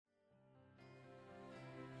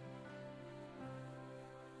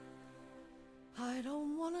I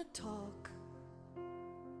don't want to talk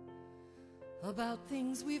about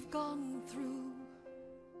things we've gone through,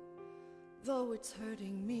 though it's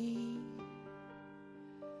hurting me.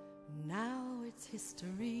 Now it's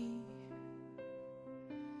history.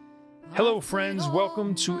 Hello, friends.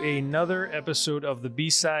 Welcome to another episode of the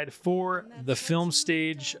B-Side for the Film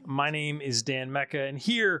Stage. My name is Dan Mecca, and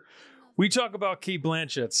here we talk about Cate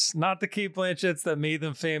Blanchetts. Not the Cate Blanchetts that made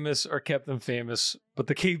them famous or kept them famous, but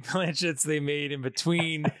the Cate Blanchetts they made in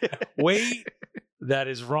between. Wait, that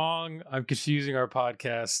is wrong. I'm confusing our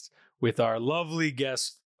podcast with our lovely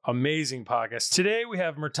guest, amazing podcast. Today we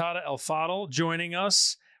have Murtada Elfadl joining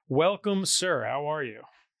us. Welcome, sir. How are you?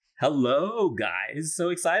 Hello, guys. So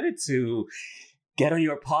excited to get on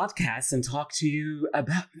your podcast and talk to you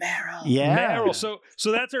about Meryl. Yeah. Meryl.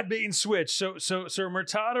 So that's our bait and switch. So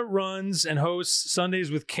Murtada runs and hosts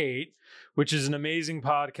Sundays with Cate, which is an amazing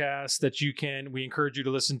podcast that we encourage you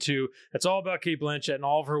to listen to. It's all about Cate Blanchett and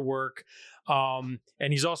all of her work. And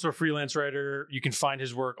he's also a freelance writer. You can find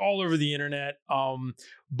his work all over the internet.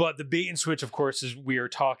 But the bait and switch, of course, is we are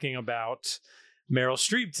talking about Meryl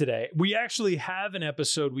Streep today. We actually have an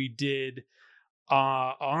episode we did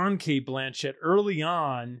on Cate Blanchett early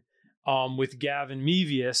on with Gavin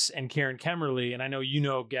Mevius and Karen Kemmerly. And I know you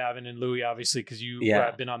know Gavin and Louis, obviously, because you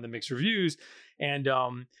have been on the Mixed Reviews. And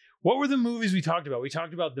what were the movies we talked about? We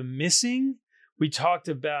talked about The Missing. We talked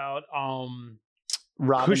about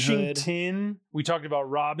Cushington. We talked about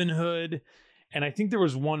Robin Hood. And I think there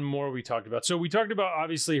was one more we talked about. So we talked about,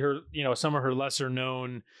 obviously, her, some of her lesser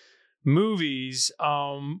known movies,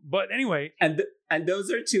 but anyway, and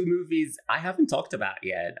those are two movies I haven't talked about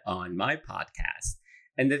yet on my podcast.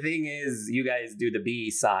 And the thing is, you guys do the B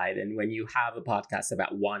side, and when you have a podcast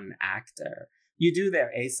about one actor, you do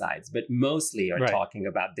their A sides, but mostly are talking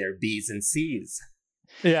about their B's and C's.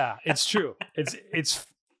 Yeah, it's true.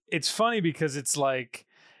 It's funny because it's like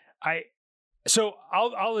So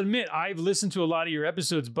I'll admit I've listened to a lot of your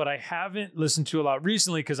episodes, but I haven't listened to a lot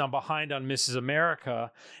recently because I'm behind on Mrs.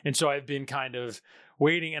 America. And so I've been kind of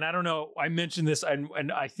waiting. And I don't know, I mentioned this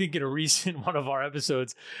and I think in a recent one of our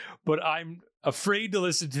episodes, but I'm afraid to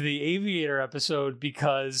listen to the Aviator episode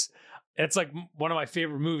because it's like one of my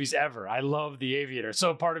favorite movies ever. I love The Aviator.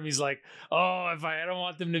 So part of me is like, I don't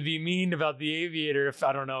want them to be mean about The Aviator if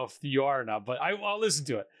I don't know if you are or not, but I'll listen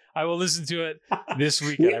to it. I will listen to it this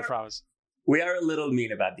weekend, I promise. We are a little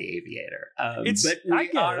mean about The Aviator, but we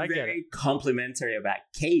are very complimentary about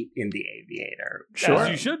Cate in The Aviator. Sure. As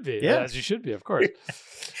you should be. Yeah. As you should be, of course.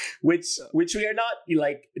 which we are not,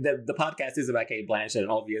 like, the podcast is about Cate Blanchett and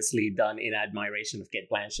obviously done in admiration of Cate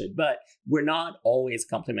Blanchett, but we're not always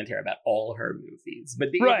complimentary about all her movies. But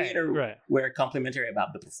The Aviator, we're complimentary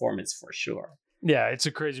about the performance for sure. Yeah, it's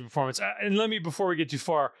a crazy performance. And before we get too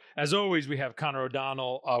far, as always, we have Connor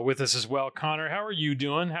O'Donnell with us as well. Connor, how are you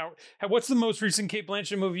doing? What's the most recent Cate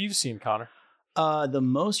Blanchett movie you've seen, Connor? The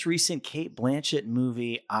most recent Cate Blanchett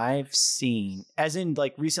movie I've seen, as in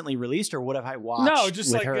like recently released, or what have I watched? No,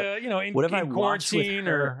 just like her, what have I quarantine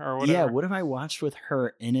or whatever. Yeah, what have I watched with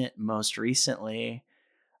her in it most recently?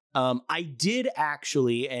 I did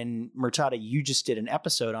actually, and Murtada, you just did an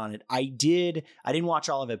episode on it. I didn't watch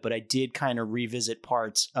all of it, but I did kind of revisit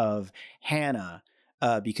parts of Hannah,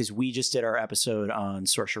 because we just did our episode on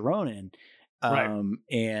Saoirse Ronan.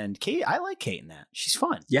 And Cate, I like Cate in that. She's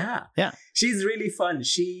fun. Yeah. She's really fun.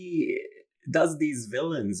 She does these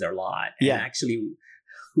villains a lot. And actually,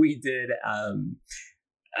 we did,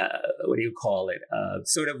 what do you call it?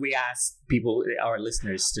 Sort of, we asked people, our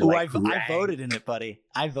listeners, to I voted in it, buddy.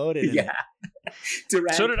 I voted in it. To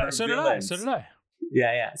rank so did I.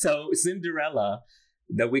 Yeah. So Cinderella,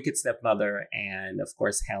 The Wicked Stepmother, and of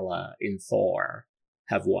course Hela in Thor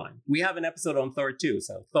have won. We have an episode on Thor too.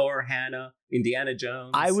 So Thor, Hannah, Indiana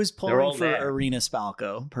Jones. I was pulling for Irina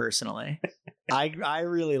Spalko personally. I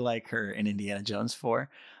really like her in Indiana Jones 4.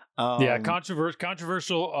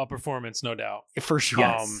 Controversial performance, no doubt. For sure.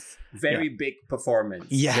 Yes. Very big performance.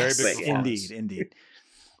 Yes, very big performance. Indeed.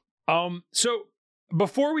 So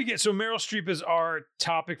before we get, Meryl Streep is our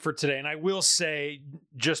topic for today. And I will say,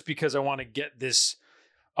 just because I want to get this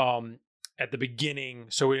at the beginning,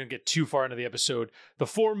 so we don't get too far into the episode, the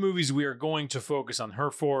 4 movies we are going to focus on,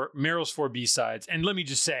 Meryl's 4 B-sides. And let me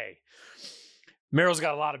just say, Meryl's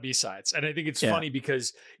got a lot of B-sides. And I think it's funny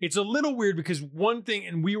because it's a little weird because one thing,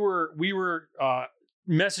 and we were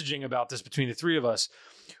messaging about this between the three of us.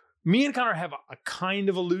 Me and Connor have a kind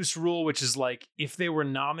of a loose rule, which is like, if they were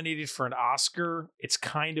nominated for an Oscar, it's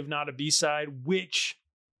kind of not a B-side, which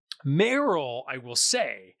Meryl, I will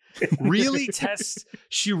say, really tests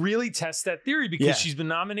that theory because she's been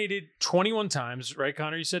nominated 21 times, right,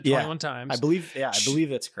 Connor? You said 21 times. I believe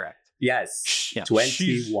that's correct. Yes, Yeah.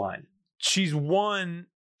 21. She's won,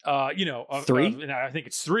 Three? and I think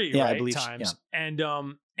it's three, Yeah, I right? believe Times. And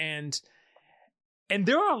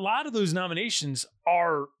there are a lot of those nominations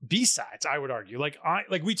are B-sides, I would argue. Like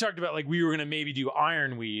we talked about, like we were going to maybe do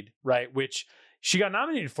Ironweed, right? Which she got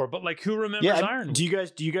nominated for, but like who remembers Ironweed?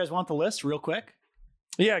 Do you guys want the list real quick?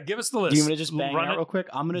 Yeah, give us the list. Do you want me to just bang it out real quick?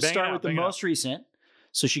 I'm going to start with the most recent.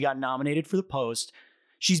 So she got nominated for The Post.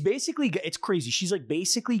 She's basically, it's crazy. She's like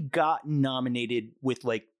basically gotten nominated with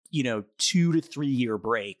like, 2 to 3 year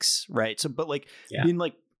breaks, right? So, but like, then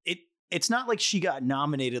like it's not like she got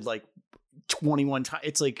nominated like 21 times.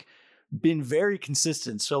 It's like been very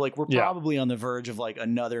consistent. So like we're probably on the verge of like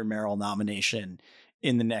another Meryl nomination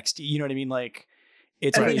in the next, you know what I mean? Like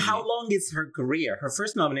it's I mean, how long is her career? Her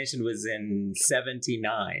first nomination was in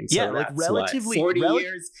 79. So like relatively 40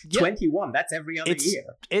 years, 21. That's every other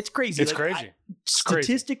year. It's crazy. It's crazy.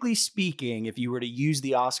 Statistically speaking, if you were to use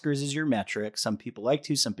the Oscars as your metric, some people like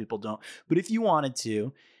to, some people don't. But if you wanted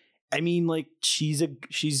to, I mean, like she's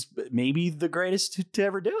maybe the greatest to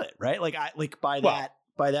ever do it, right? Like by that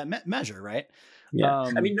measure, right? Yeah,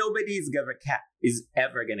 I mean, nobody's is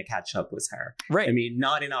ever gonna catch up with her, right? I mean,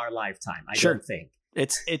 not in our lifetime. I don't think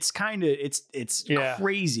it's kind of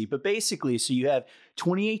crazy, but basically, so you have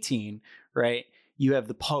 2018, right? You have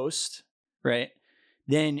The Post, right?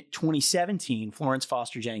 Then 2017, Florence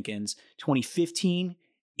Foster Jenkins. 2015,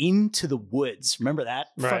 Into the Woods. Remember that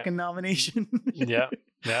fucking nomination? Yeah.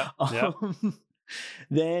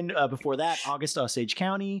 Then before that, August Osage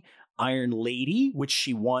County, Iron Lady, which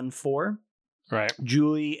she won for. Right.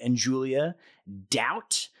 Julie and Julia,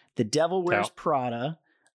 Doubt, The Devil Wears Prada,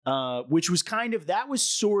 which was that was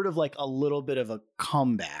sort of like a little bit of a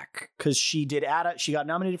comeback because she got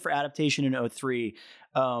nominated for adaptation in 2003.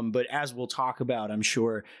 But as we'll talk about, I'm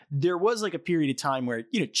sure there was like a period of time where,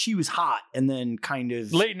 she was hot and then kind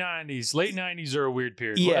of late 90s are a weird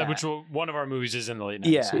period. Yeah. Which one of our movies is in the late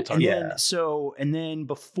 90s. Yeah. And then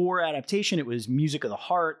before adaptation, it was Music of the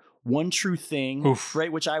Heart, One True Thing,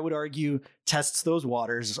 right? Which I would argue tests those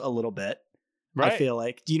waters a little bit. Right. I feel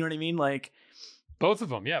like, do you know what I mean? Like both of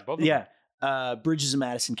them. Yeah. Both of them. Bridges of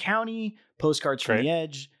Madison County, Postcards from the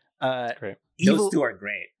Edge. Great. Those two are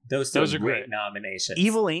great. Those are great nominations.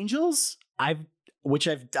 Evil Angels, I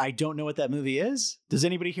don't know what that movie is. Does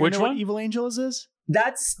anybody here know what Evil Angels is?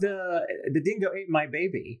 That's the Dingo Ate My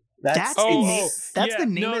Baby. That's the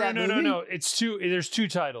name of that movie? No. It's two. There's two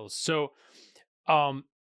titles. So,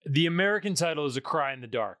 the American title is A Cry in the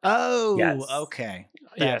Dark. Oh, yes. Okay.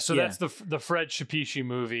 That's the Fred Shapishi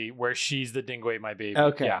movie where she's the Dingo Ate My Baby.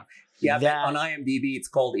 Okay. Yeah. On IMDb, it's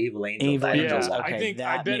called Evil Angels. Okay.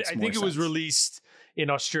 I think it was released in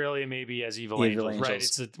Australia maybe as Evil Angels, right?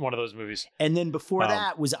 It's one of those movies. And then before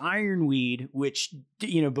that was Ironweed, which,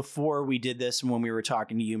 before we did this and when we were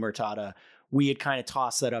talking to you, Murtada, we had kind of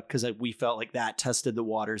tossed that up because we felt like that tested the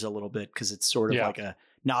waters a little bit because it's sort of like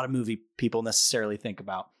not a movie people necessarily think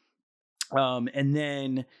about. And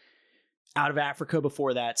then Out of Africa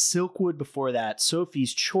before that, Silkwood before that,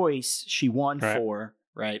 Sophie's Choice, she won for.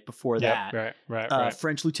 Right before that, right.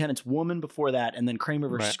 French Lieutenant's Woman before that, and then Kramer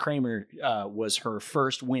versus Kramer was her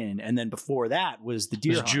first win, and then before that was the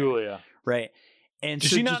Deer Hunter, Julia, right? And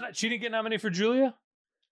she didn't get nominated for Julia.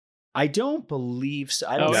 I don't believe so.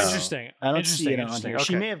 I don't know. Interesting. I don't see it on here. Okay.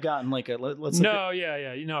 She may have gotten like a let's. No.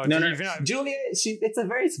 Julia, it's a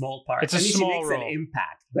very small part. It's she makes role. An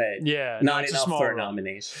impact, but not enough for a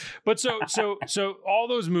nomination. But so all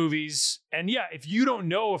those movies, and if you don't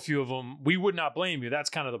know a few of them, we would not blame you. That's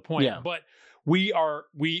kind of the point. Yeah. But we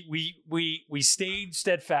stayed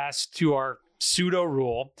steadfast to our pseudo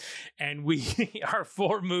rule, and our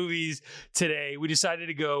 4 movies today, we decided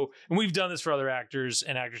to go, and we've done this for other actors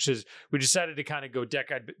and actresses, we decided to kind of go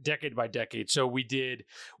decade by decade. So we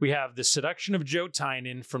have The Seduction of Joe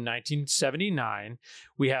Tynan from 1979,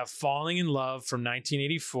 we have Falling in Love from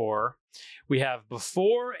 1984, we have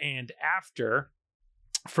Before and After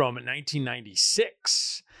from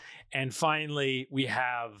 1996, and finally we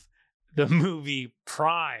have the movie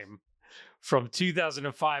Prime from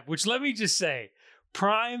 2005, which let me just say,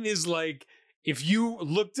 Prime is like, if you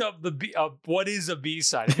looked up what is a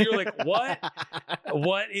B-side, if you're like, what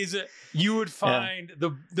is it? You would find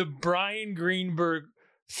the Brian Greenberg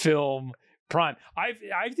film Prime. I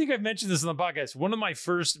think I've mentioned this on the podcast. One of my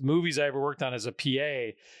first movies I ever worked on as a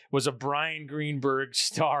PA was a Brian Greenberg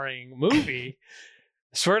starring movie.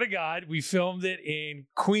 Swear to God, we filmed it in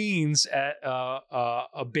Queens at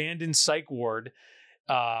abandoned psych ward.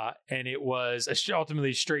 And it was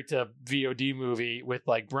ultimately straight to VOD movie with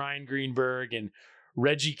like Brian Greenberg, and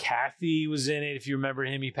Reggie Cathy was in it. If you remember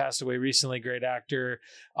him, he passed away recently. Great actor.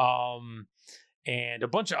 and a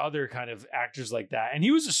bunch of other kind of actors like that. And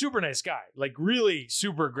he was a super nice guy, like really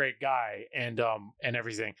super great guy, and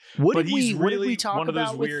everything. He's really one of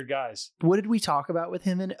those weird guys. What did we talk about with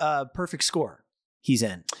him in Perfect Score? He's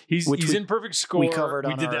in. He's in Perfect Score. We covered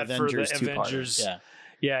on we did our that Avengers for the Avengers.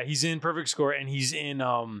 Yeah, he's in Perfect Score, and he's in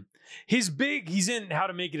he's in How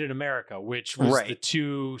to Make It in America, which was the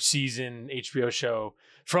 2-season HBO show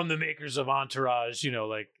from the makers of Entourage,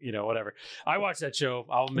 whatever. I watched that show,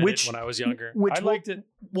 I'll admit it, when I was younger. I liked it.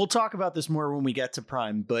 We'll talk about this more when we get to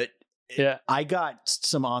Prime, but I got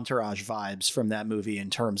some Entourage vibes from that movie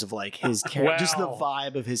in terms of like his character, just the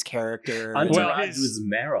vibe of his character. Entourage was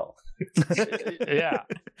Meryl. Yeah.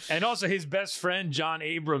 And also his best friend, John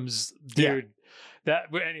Abrams, dude.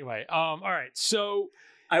 Anyway, all right. So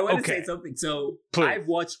I want to say something. So I've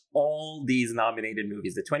watched all these nominated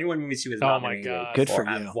movies. The 21 movies she was nominated. Oh my God. Good for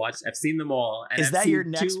you. I've seen them all. And Is that your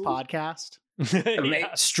next podcast?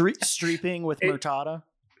 Streeping with Murtada?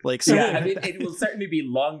 It will certainly be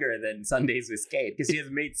longer than Sundays with Kate because she has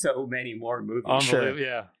made so many more movies. Sure.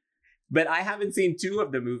 Yeah. But I haven't seen 2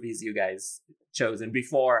 of the movies you guys chosen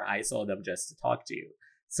before I saw them just to talk to you.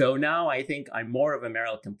 So now I think I'm more of a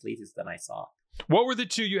Meryl completist than I saw. What were the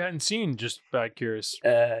 2 you hadn't seen? Just curious.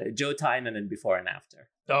 Joe Tynan and Before and After.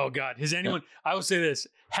 Oh God, has anyone? I will say this: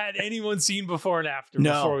 had anyone seen Before and After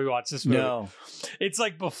before we watched this movie? No. It's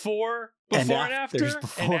like before and after,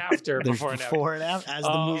 and after before and after.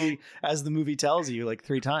 As the movie tells you, like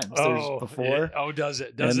 3 times. There's before. Does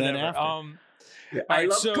it? Does it ever? After. I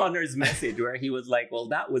love Connor's message where he was like, "Well,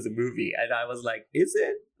 that was a movie," and I was like, "Is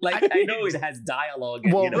it?" Like I know it has dialogue.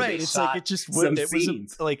 And, it's like it just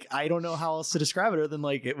was like I don't know how else to describe it other than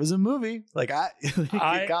like it was a movie. Like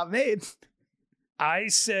it got made. I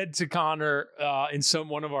said to Connor in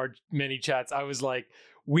one of our many chats, I was like,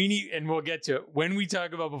 we need, and we'll get to it, when we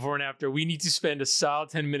talk about Before and After, we need to spend a solid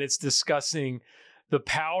 10 minutes discussing the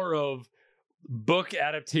power of book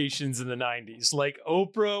adaptations in the 90s, like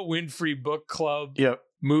Oprah Winfrey Book Club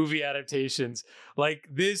movie adaptations. Like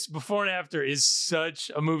this Before and After is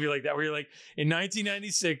such a movie like that, where you're like, in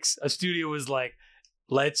 1996, a studio was like,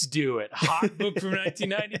 let's do it. Hot book from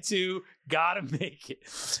 1992. Gotta make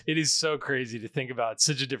it. It is so crazy to think about. It's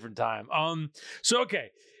such a different time.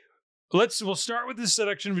 Okay. We'll start with the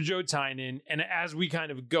selection of Joe Tynan. And as we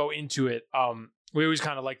kind of go into it, we always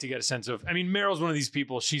kind of like to get a sense of, Meryl's one of these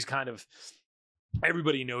people. She's kind of,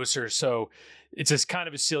 everybody knows her. So it's just kind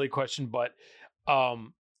of a silly question, but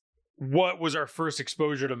what was our first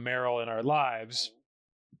exposure to Meryl in our lives?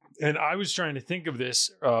 And I was trying to think of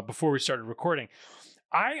this before we started recording.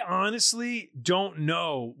 I honestly don't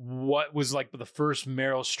know what was like the first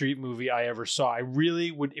Meryl Streep movie I ever saw. It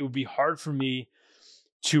would be hard for me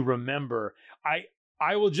to remember.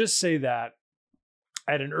 I will just say that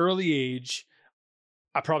at an early age,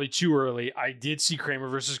 probably too early, I did see Kramer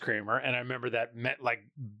versus Kramer. And I remember that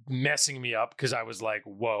messing me up because I was like,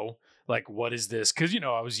 whoa, like, what is this? Because,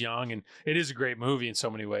 I was young and it is a great movie in so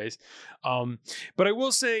many ways. But I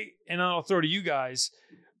will say, and I'll throw to you guys,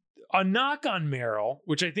 a knock on Meryl,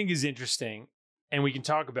 which I think is interesting and we can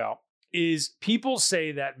talk about, is people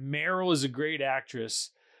say that Meryl is a great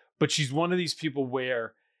actress, but she's one of these people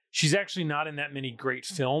where she's actually not in that many great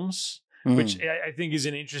films, which I think is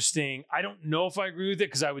an interesting, I don't know if I agree with it,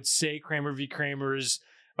 because I would say Kramer v. Kramer is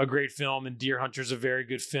a great film and Deer Hunter is a very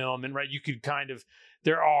good film. And you could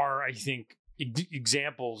there are, I think,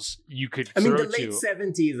 examples you could throw the late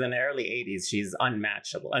 70s and early 80s, she's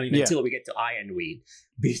unmatchable. Until we get to Ironweed.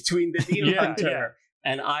 Between the Deer Hunter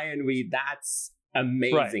and Ironweed, that's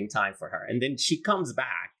amazing time for her. And then she comes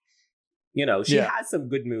back. She has some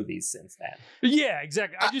good movies since then. Yeah,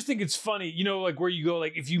 exactly. I just think it's funny, like where you go,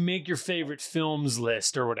 like if you make your favorite films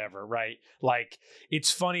list or whatever, right? Like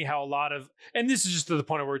it's funny how a lot of, and this is just to the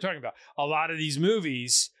point of what we're talking about, a lot of these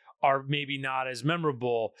movies are maybe not as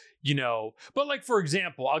memorable, but like, for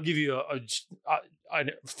example, I'll give you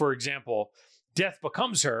for example, Death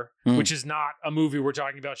Becomes Her, which is not a movie we're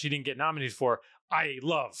talking about. She didn't get nominated for. I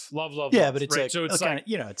love. Yeah, but it's right? like, so it's like,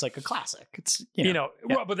 it's like a classic. It's,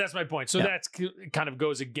 well, but that's my point. So that's kind of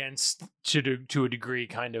goes against to a degree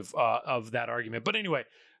kind of that argument. But anyway,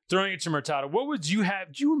 throwing it to Murtada, what would you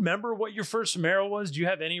have? Do you remember what your first Meryl was? Do you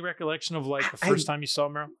have any recollection of like the first time you saw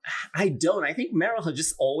Meryl? I don't. I think Meryl has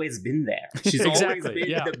just always been there. She's always been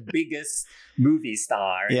the biggest movie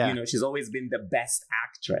star. Yeah. She's always been the best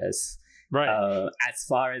actress. Right. As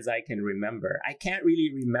far as I can remember. I can't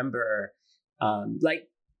really remember,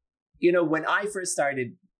 when I first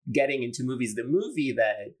started getting into movies, the movie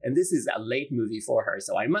and this is a late movie for her,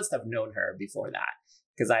 so I must have known her before that,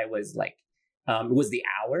 because I was like It was The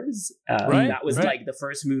Hours. Right, That was right. like the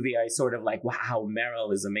first movie I sort of like, wow,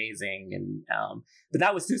 Meryl is amazing. And but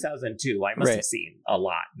that was 2002. I must Right. have seen a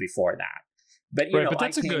lot before that. But you Right, know, but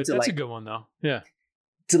that's I a came good to that's like a good one though. Yeah.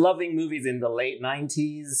 to loving movies in the late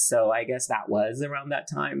 90s, so I guess that was around that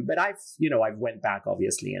time. But I've went back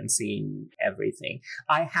obviously and seen everything.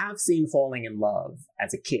 I have seen Falling in Love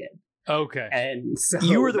as a kid. Okay. And so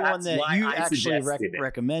You were the one that's that why you I actually suggested it.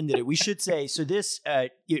 recommended it. We should say, so this,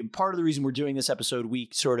 part of the reason we're doing this episode, we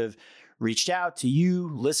sort of reached out to you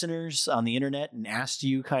listeners on the internet and asked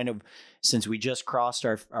you kind of, since we just crossed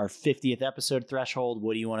our 50th episode threshold,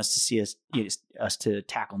 what do you want us to see us to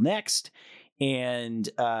tackle next? And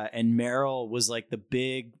Meryl was like the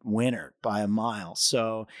big winner by a mile.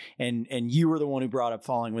 So, and you were the one who brought up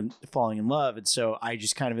Falling in Love. And so I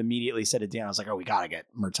just kind of immediately set it down. I was like, oh, we got to get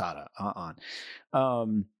Murtada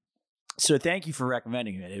on. So thank you for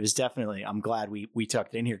recommending it. It was definitely, I'm glad we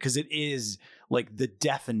tucked it in here because it is like the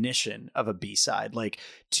definition of a B-side, like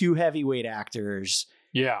two heavyweight actors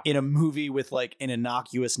Yeah. in a movie with like an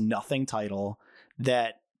innocuous nothing title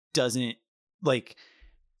that doesn't like,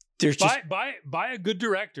 there's just by a good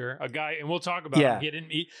director, a guy, and we'll talk about Yeah. him.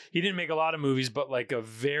 He didn't make a lot of movies, but like a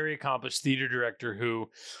very accomplished theater director who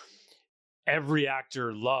every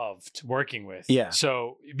actor loved working with. Yeah.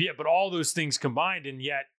 So yeah, but all those things combined, and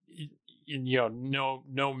yet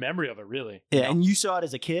no memory of it really. yeah. And you saw it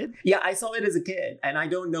as a kid? Yeah, I saw it as a kid, and I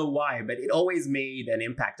don't know why, but it always made an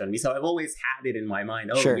impact on me. So I've always had it in my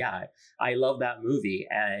mind. Oh, Sure. yeah, I love that movie.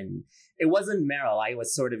 And it wasn't Meryl. I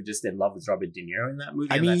was sort of just in love with Robert De Niro in that movie,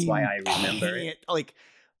 and that's why I remember it. Like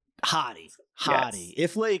hottie.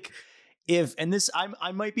 Yes. And this,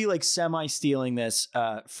 I might be like semi stealing this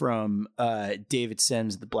from David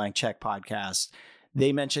Sims, the Blank Check podcast.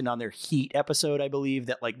 They mentioned on their Heat episode, I believe,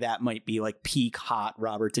 that like that might be like peak hot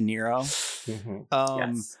Robert De Niro.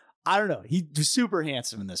 Yes. I don't know. He was super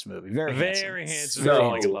handsome in this movie. Very handsome. So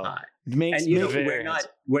Falling in Love. hot. Makes, And you know, very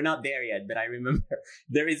we're not there yet, but I remember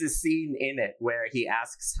there is a scene in it where he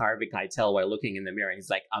asks Harvey Keitel while looking in the mirror. He's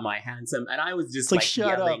like, "Am I handsome?" And I was just like, like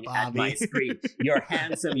shut yelling up, at my Bobby. screen, "You're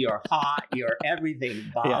handsome, you're hot, you're everything,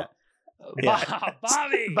 Bob." Yeah.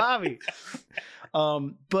 Bobby.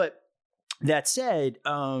 But that said,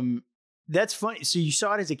 that's funny. So you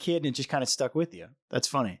saw it as a kid and it just kind of stuck with you. That's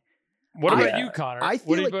funny. What about I- you, Connor? I feel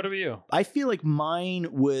What like- about you? I feel like mine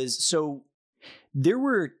was so there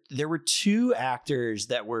were two actors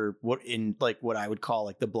that were what I would call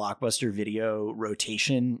like the Blockbuster video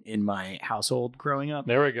rotation in my household growing up.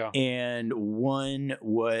 There we go. And one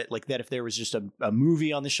what like that if there was just a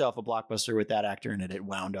movie on the shelf, a Blockbuster with that actor in it, it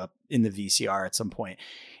wound up in the VCR at some point.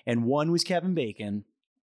 And one was Kevin Bacon.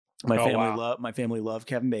 My family loved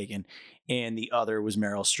Kevin Bacon, and the other was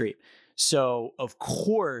Meryl Streep. So of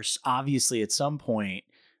course, obviously, at some point,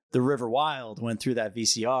 The River Wild went through that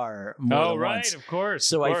VCR more than once. Of course.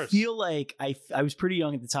 So of I course. feel like I was pretty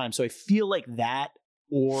young at the time, so I feel like that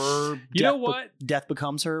or You know what? Death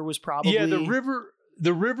Becomes Her was probably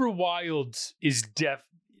The River Wild is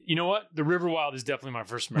You know what? The River Wild is definitely my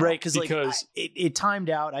first Meryl. right because because it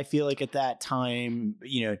timed out. I feel like at that time,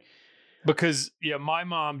 my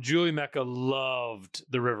mom Julie Mecca loved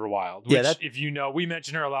The River Wild. Which, Yeah, if you know, we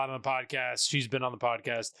mention her a lot on the podcast. She's been on the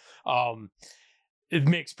podcast. It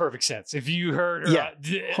makes perfect sense. If you heard her,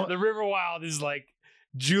 The River Wild is like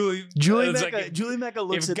Julie Mecca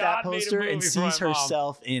looks if at God that made a poster movie and for my sees mom.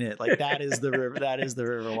 herself in it. Like that is the river. That is the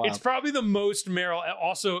River Wild. It's probably the most Meryl.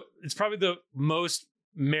 Also, it's probably the most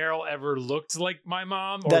Meryl ever looked like my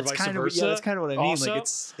mom, or that's vice kind of versa. that's kind of what I mean. Also, like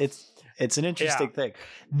it's an interesting thing.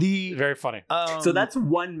 Very funny. So that's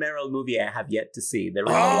one Meryl movie I have yet to see, The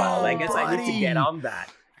River Wild. I guess I need to get on that.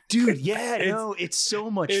 dude. Yeah, it's so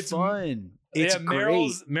much fun. It's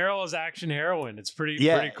great. Meryl's action heroine. It's pretty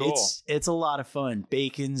cool. It's a lot of fun.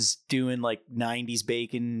 Bacon's doing like 90s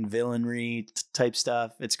Bacon villainry type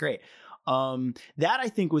stuff. It's great. That I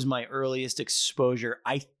think was my earliest exposure.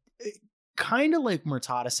 I kind of like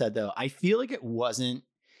Murtada said though. I feel like it wasn't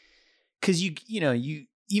because you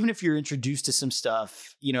even if you're introduced to some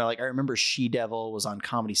stuff, like I remember She Devil was on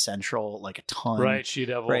Comedy Central like a ton. Right, She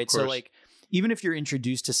Devil. Right. Of course. So like even if you're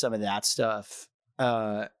introduced to some of that stuff,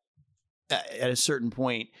 at a certain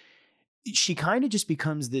point, she kind of just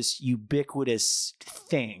becomes this ubiquitous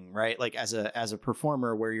thing, right? Like as a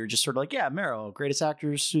performer where you're just sort of like, yeah, Meryl, greatest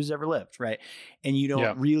actress who's ever lived, right? And you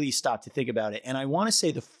don't really stop to think about it. And I want to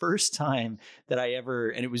say the first time that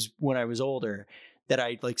and it was when I was older, that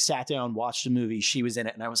I like sat down, watched a movie, she was in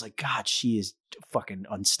it, and I was like, God, she is fucking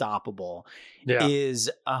unstoppable. Yeah.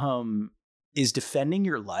 Is Defending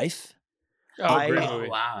Your Life. Great movie.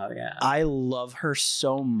 Wow, yeah. I love her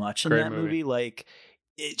so much in Great that movie. movie. Like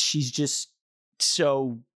she's just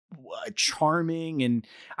so charming. And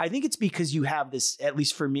I think it's because you have this, at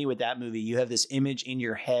least for me with that movie, you have this image in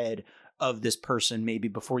your head of this person, maybe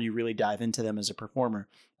before you really dive into them as a performer,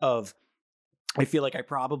 of, I feel like I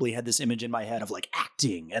probably had this image in my head of like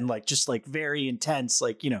acting and like just like very intense,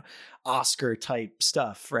 like, you know, Oscar type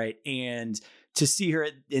stuff. Right. And to see her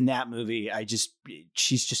in that movie,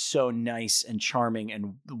 she's just so nice and charming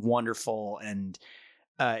and wonderful. And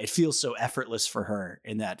it feels so effortless for her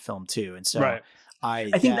in that film too. And so right.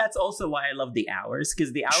 I think that's also why I love The Hours,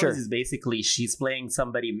 because The Hours Sure. is basically she's playing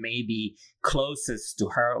somebody maybe closest to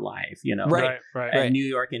her life, you know? Right. A New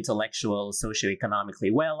York intellectual,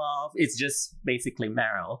 socioeconomically well off. It's just basically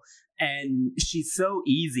Meryl. And she's so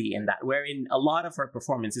easy in that, where in a lot of her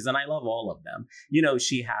performances, and I love all of them, you know,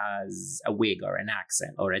 she has a wig or an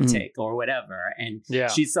accent or a tick or whatever. And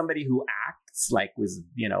she's somebody who acts like with,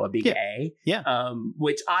 you know, a big A,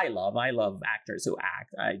 which I love. I love actors who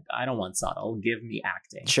act. I don't want subtle. Give me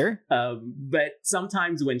acting. Sure. But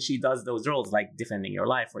sometimes when she does those roles, like Defending Your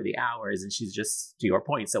Life or The Hours, and she's just, to your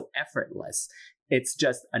point, so effortless, it's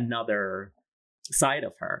just another side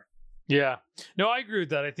of her. Yeah. No, I agree with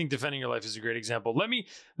that. I think Defending Your Life is a great example. Let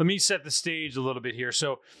me set the stage a little bit here.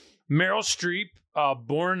 So Meryl Streep,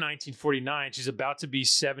 born 1949, she's about to be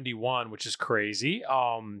 71, which is crazy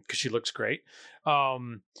because she looks great.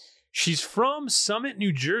 She's from Summit,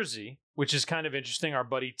 New Jersey, which is kind of interesting. Our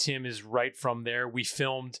buddy Tim is right from there. We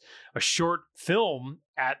filmed a short film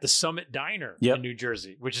at the Summit Diner in New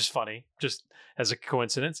Jersey, which is funny, just as a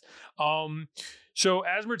coincidence. So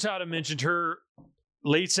as Murtada mentioned, her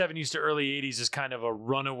late 70s to early 80s is kind of a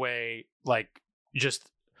runaway, like just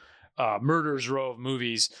murderer's row of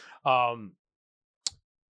movies.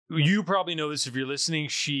 You probably know this if you're listening.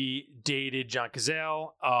 She dated John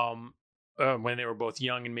Cazale when they were both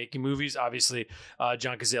young and making movies. Obviously,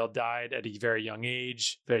 John Cazale died at a very young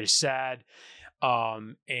age. Very sad.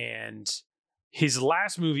 And his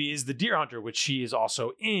last movie is The Deer Hunter, which she is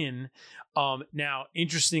also in. Now,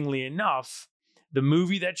 interestingly enough, the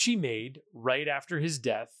movie that she made right after his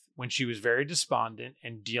death, when she was very despondent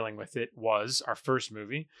and dealing with it, was our first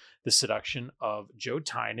movie, The Seduction of Joe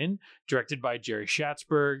Tynan, directed by Jerry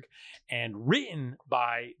Schatzberg and written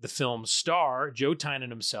by the film's star, Joe Tynan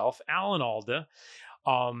himself, Alan Alda.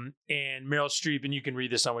 And Meryl Streep, and you can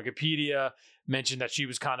read this on Wikipedia, mentioned that she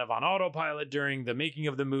was kind of on autopilot during the making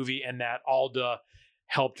of the movie and that Alda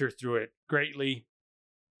helped her through it greatly.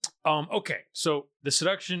 Okay, so The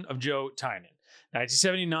Seduction of Joe Tynan.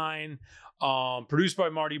 1979, produced by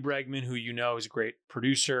Marty Bregman, who you know is a great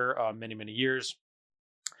producer, many, many years.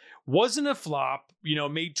 Wasn't a flop, you know,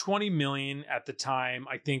 made $20 million at the time.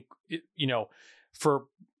 I think, for,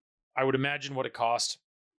 I would imagine what it cost.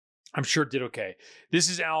 I'm sure it did okay. This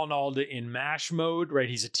is Alan Alda in MASH mode, right?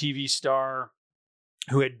 He's a TV star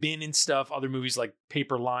who had been in other movies like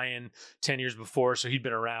Paper Lion 10 years before. So he'd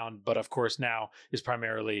been around, but of course now is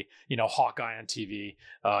primarily, Hawkeye on TV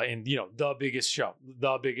and, the biggest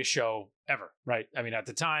show ever, right? I mean, at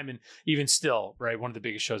the time and even still, right? One of the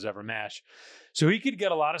biggest shows ever, MASH. So he could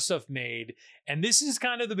get a lot of stuff made. And this is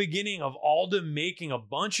kind of the beginning of Alda making a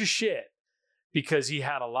bunch of shit because he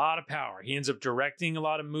had a lot of power. He ends up directing a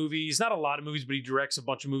lot of movies, not a lot of movies, but he directs a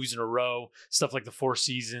bunch of movies in a row, stuff like The Four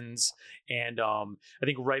Seasons. And I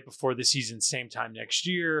think right before the season, same time next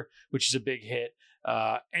year, which is a big hit.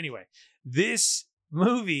 Anyway, this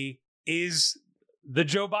movie is the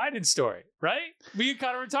Joe Biden story, right? We and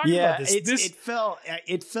Connor were talking about this.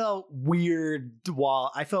 It felt weird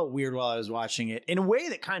while I was watching it in a way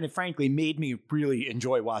that kind of frankly made me really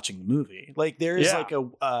enjoy watching the movie. Like there is like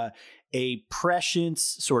a prescience,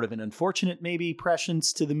 sort of an unfortunate maybe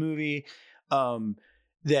prescience to the movie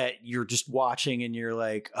that you're just watching and you're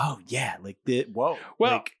like, oh yeah, like whoa.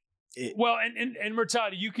 Well, like, and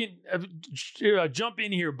Murtada, you can jump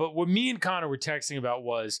in here, but what me and Connor were texting about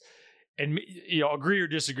was, and agree or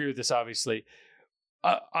disagree with this, obviously,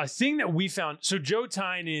 a thing that we found. So Joe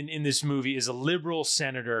Tynan in this movie is a liberal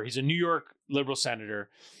senator. He's a New York liberal senator,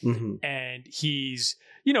 and he's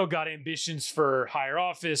got ambitions for higher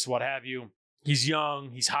office, what have you. He's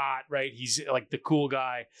young, he's hot, right? He's like the cool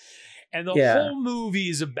guy, and the whole movie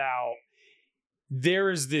is about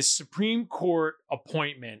there is this Supreme Court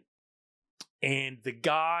appointment, and the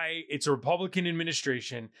guy, it's a Republican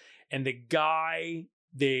administration, and the guy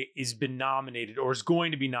that has been nominated or is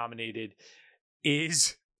going to be nominated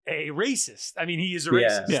is a racist. I mean, he is a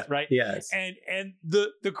racist, right? Yes. And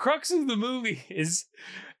the crux of the movie is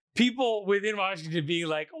people within Washington being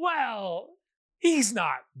like, well, he's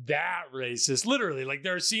not that racist. Literally, like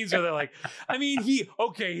there are scenes where they're like, I mean, he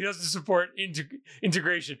doesn't support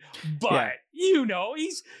integration, but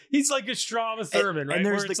he's like a Strama Thurman, right? And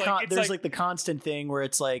there's where there's like the constant thing where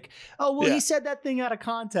it's like, oh well, he said that thing out of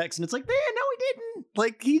context, and it's like, yeah, no, he didn't.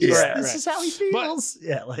 Like he just this is how he feels.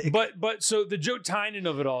 But so the Joe Tynan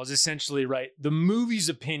of it all is essentially right. The movie's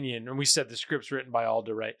opinion, and we said the script's written by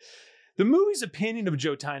Alda, right? The movie's opinion of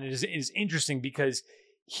Joe Tynan is interesting because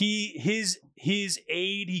his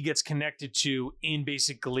aide he gets connected to in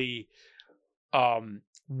basically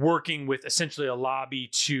working with essentially a lobby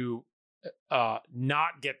to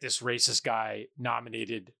not get this racist guy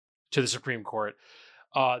nominated to the Supreme Court.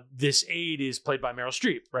 This aide is played by Meryl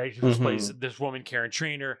Streep, right? Who plays this woman, Karen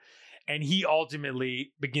Trainor, and he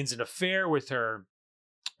ultimately begins an affair with her.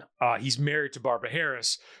 He's married to Barbara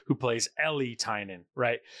Harris, who plays Ellie Tynan,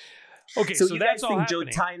 right? Okay, so you that's guys all think happening.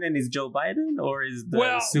 Joe Tynan is Joe Biden, or is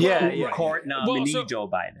the Supreme Court nominee Joe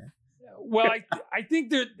Biden? Well, I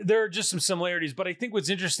think there are just some similarities, but I think what's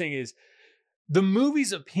interesting is the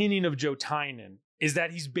movie's opinion of Joe Tynan is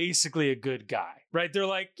that he's basically a good guy, right? They're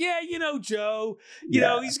like, yeah, Joe,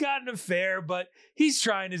 he's got an affair, but he's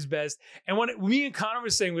trying his best. And when me and Connor were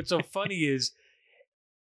saying what's so funny is,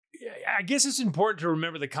 I guess it's important to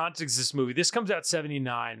remember the context of this movie. This comes out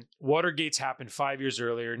 79. Watergate's happened 5 years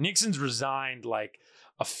earlier. Nixon's resigned like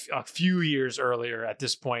a few years earlier at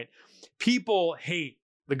this point. People hate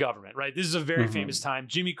the government, right? This is a very famous time.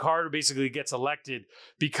 Jimmy Carter basically gets elected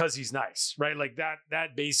because he's nice, right? Like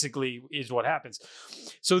that basically is what happens.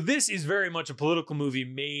 So this is very much a political movie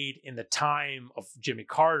made in the time of Jimmy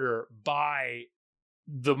Carter by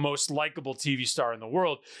the most likable TV star in the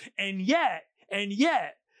world. And yet,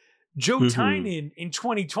 Joe Tynan in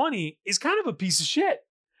 2020 is kind of a piece of shit,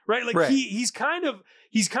 right? Like he's kind of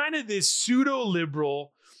this pseudo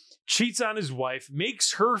liberal, cheats on his wife,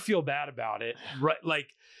 makes her feel bad about it, right?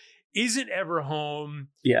 Like isn't ever home.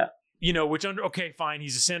 Yeah. Which okay, fine.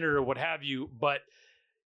 He's a senator or what have you, but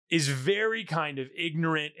is very kind of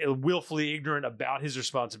ignorant, willfully ignorant about his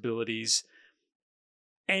responsibilities.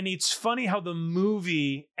 And it's funny how the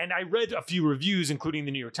movie, and I read a few reviews, including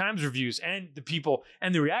the New York Times reviews, and the people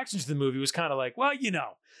and the reactions to the movie was kind of like, well,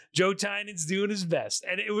 Joe Tynan's doing his best.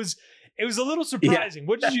 And it was a little surprising. Yeah.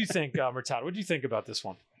 What did you think, Murtada? What did you think about this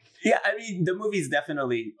one? Yeah, I mean, the movie's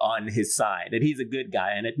definitely on his side, and he's a good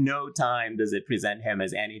guy, and at no time does it present him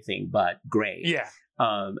as anything but great. Yeah.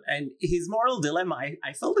 And his moral dilemma,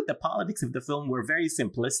 I felt that the politics of the film were very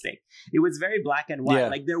simplistic. It was very black and white. Yeah.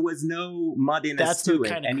 Like there was no muddiness to it. That's the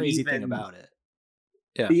kind of crazy thing about it.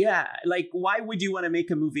 Yeah. Yeah. Like, why would you want to make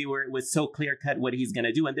a movie where it was so clear cut what he's going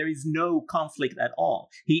to do? And there is no conflict at all.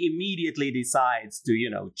 He immediately decides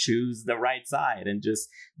to, choose the right side and just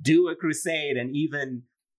do a crusade. And even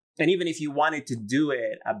if you wanted to do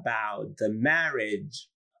it about the marriage,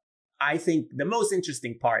 I think the most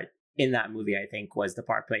interesting part in that movie, I think, was the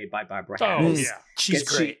part played by Barbara Harris. Oh, yeah. She's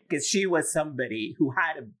great. Because she was somebody who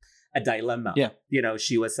had a dilemma. Yeah.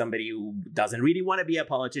 She was somebody who doesn't really want to be a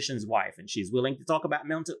politician's wife, and she's willing to talk about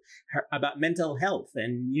mental health.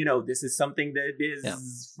 And, this is something that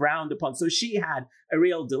is frowned upon. So she had a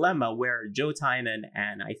real dilemma where Joe Tynan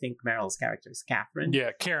and I think Meryl's character is Catherine.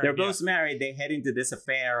 Yeah, Karen. They're both married. They head into this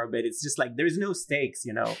affair, but it's just like there's no stakes,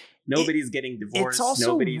 Nobody's getting divorced. It's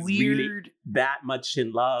also Nobody's weird. Really that much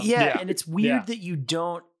in love. Yeah, and it's weird that you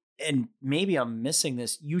don't, and maybe I'm missing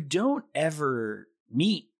this, you don't ever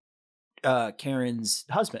meet Karen's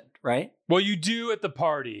husband, right? Well, you do at the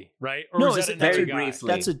party, right? Or no, is that very guy? briefly.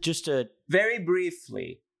 That's just a very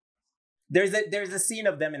briefly. There's a scene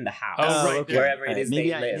of them in the house, right, wherever it is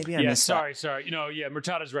maybe they live. Yeah, sorry.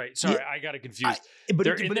 Murtada's right. Sorry, I got it confused.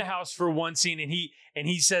 They're in the house for one scene, and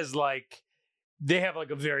he says like they have like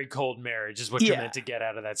a very cold marriage is what you're meant to get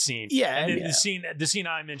out of that scene. Yeah, and then the scene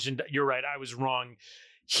I mentioned, you're right. I was wrong.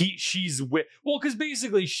 She's with because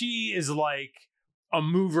basically she is like a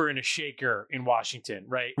mover and a shaker in Washington,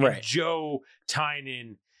 right? Right. And Joe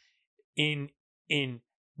Tynan in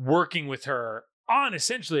working with her on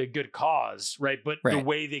essentially a good cause, right? But the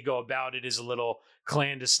way they go about it is a little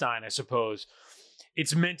clandestine, I suppose.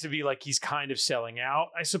 It's meant to be like he's kind of selling out,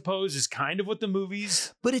 I suppose, is kind of what the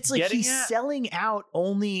movie's But it's like he's at. Selling out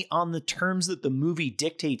only on the terms that the movie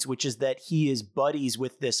dictates, which is that he is buddies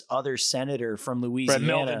with this other senator from Louisiana. Right,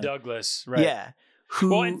 Melvin Douglas, right? Yeah.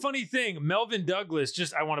 Well, and funny thing, Melvin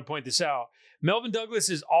Douglas, I want to point this out. Melvin Douglas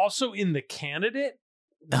is also in The Candidate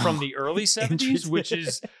from the early 70s, which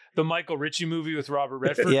is the Michael Ritchie movie with Robert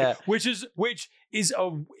Redford. Yeah. Which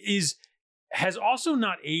has also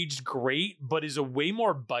not aged great, but is a way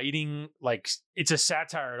more biting, like it's a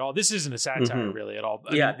satire at all. This isn't a satire really at all.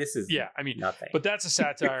 This is I mean nothing. But that's a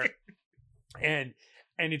satire. And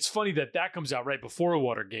it's funny that comes out right before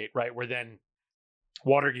Watergate, right? Where then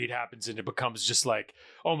Watergate happens and it becomes just like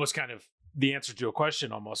almost kind of the answer to a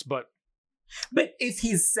question almost. But if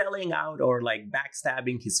he's selling out or like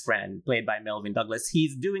backstabbing his friend, played by Melvin Douglas,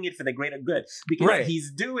 he's doing it for the greater good, because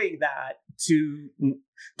he's doing that to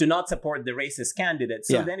not support the racist candidate.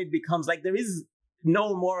 So then it becomes like there is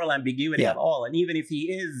no moral ambiguity at all. And even if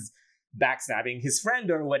he is backstabbing his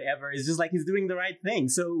friend or whatever, it's just like he's doing the right thing.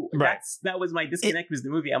 So that was my disconnect with the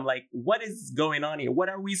movie. I'm like, what is going on here? What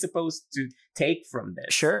are we supposed to take from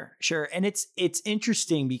this? Sure. And it's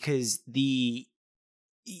interesting because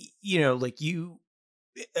like you,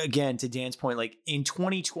 again, to Dan's point, like in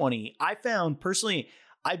 2020, I found personally,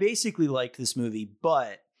 I basically liked this movie,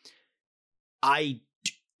 but I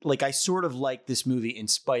sort of liked this movie in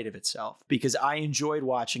spite of itself, because I enjoyed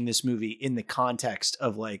watching this movie in the context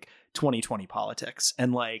of like 2020 politics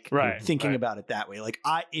and like thinking about it that way. Like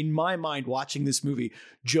in my mind, watching this movie,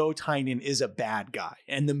 Joe Tynan is a bad guy,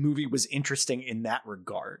 and the movie was interesting in that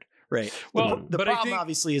regard. Right. Well, the problem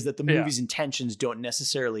obviously is that the movie's intentions don't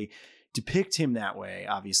necessarily depict him that way,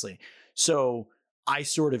 obviously. So I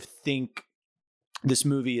sort of think this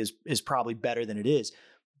movie is probably better than it is,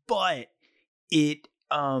 but it,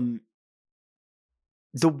 the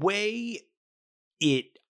way it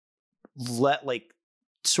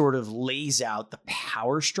sort of lays out the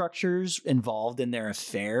power structures involved in their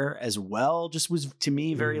affair as well, just was to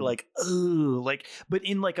me very but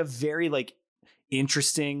in like a very like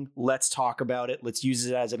interesting, let's talk about it, let's use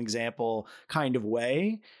it as an example kind of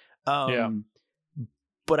way.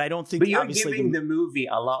 But I don't think. But you're giving the movie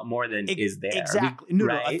a lot more than is there. Exactly. No,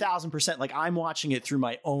 1,000%. Like I'm watching it through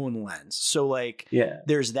my own lens. So like,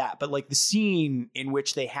 there's that. But like the scene in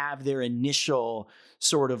which they have their initial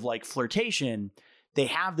sort of like flirtation, they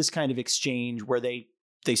have this kind of exchange where they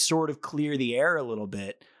sort of clear the air a little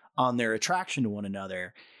bit on their attraction to one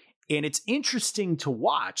another. And it's interesting to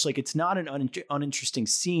watch. Like it's not an uninteresting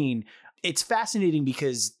scene. It's fascinating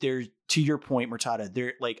because they're, to your point, Murtada,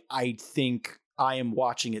 they're like, I think I am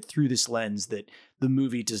watching it through this lens that the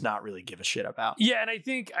movie does not really give a shit about. Yeah, and I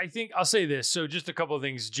think I'll say this. So just a couple of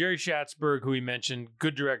things. Jerry Schatzberg, who we mentioned,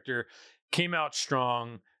 good director, came out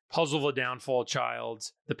strong. Puzzle of a Downfall Child,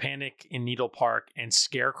 The Panic in Needle Park, and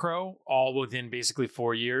Scarecrow, all within basically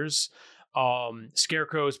 4 years.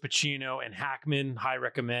 Scarecrow's Pacino and Hackman, high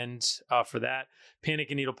recommend for that. Panic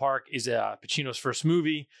in Needle Park is Pacino's first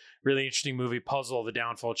movie, really interesting movie. Puzzle of the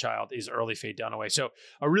Downfall Child is early Faye Dunaway. So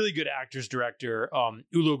a really good actor's director.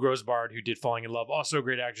 Ulo Grosbard, who did Falling in Love, also a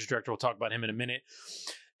great actor's director. We'll talk about him in a minute.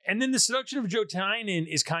 And then The Seduction of Joe Tynan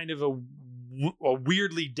is kind of a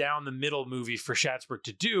weirdly down the middle movie for Schatzberg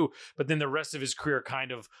to do, but then the rest of his career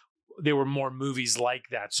there were more movies like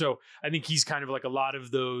that. So I think he's kind of like a lot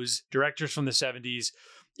of those directors from the 70s,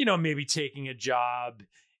 maybe taking a job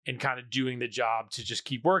and kind of doing the job to just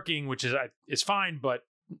keep working, which is fine, but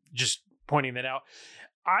just pointing that out.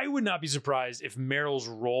 I would not be surprised if Meryl's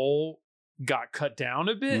role got cut down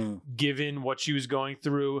a bit, given what she was going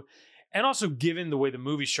through, and also given the way the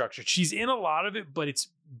movie's structured. She's in a lot of it, but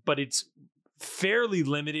it's fairly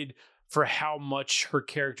limited for how much her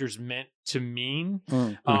character's meant to mean.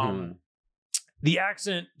 The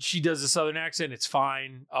accent, she does a Southern accent. It's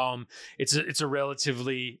fine. It's a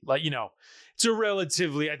relatively I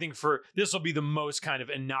think this will be the most kind of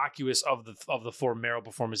innocuous of the four Meryl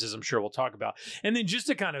performances I'm sure we'll talk about. And then just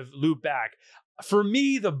to kind of loop back, for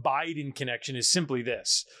me, the Biden connection is simply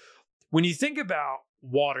this. When you think about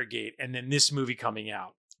Watergate and then this movie coming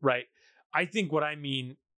out, right? I think what I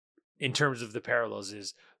mean in terms of the parallels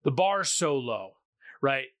is the bar is so low,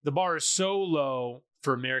 right? The bar is so low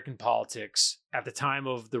for American politics at the time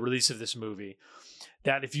of the release of this movie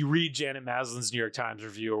that if you read Janet Maslin's New York Times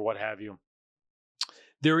review or what have you,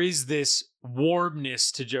 there is this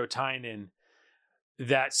warmness to Joe Tynan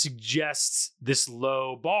that suggests this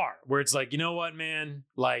low bar where it's like, you know what, man,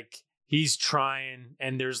 like he's trying,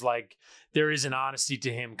 and there is an honesty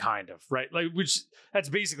to him, kind of, right? Like, which that's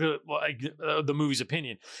basically like the movie's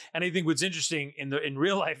opinion. And I think what's interesting in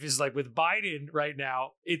real life is like with Biden right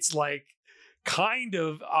now, it's like kind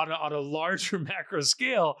of on a larger macro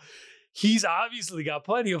scale, he's obviously got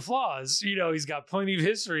plenty of flaws. He's got plenty of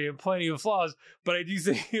history and plenty of flaws. But I do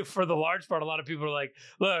think for the large part, a lot of people are like,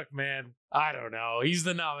 look, man, I don't know. He's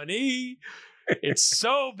the nominee. It's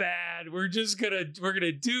so bad. We're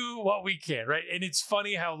gonna do what we can, right? And it's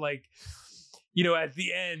funny how, like, at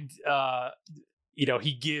the end,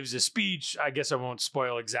 he gives a speech. I guess I won't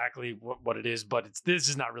spoil exactly what it is, but this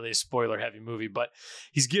is not really a spoiler heavy movie, but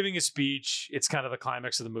he's giving a speech. It's kind of the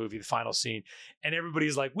climax of the movie, the final scene. And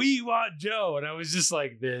everybody's like, we want Joe. And I was just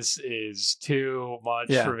like, this is too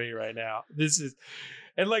much for me right now.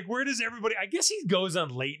 And like, where does everybody, I guess he goes on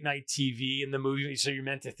late night TV in the movie. So you're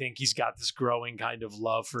meant to think he's got this growing kind of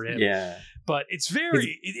love for him. Yeah. But it's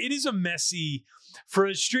it is a messy, for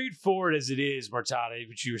as straightforward as it is, Murtada,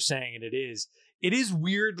 which you were saying, and it is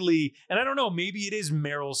weirdly, and I don't know, maybe it is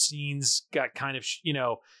Meryl's scenes got kind of,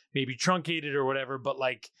 maybe truncated or whatever, but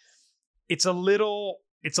like, it's a little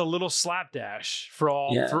slapdash for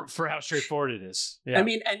how straightforward it is. Yeah. I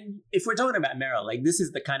mean, and if we're talking about Meryl, like this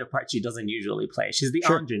is the kind of part she doesn't usually play. She's the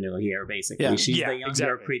ingenue here, basically. Yeah. She's the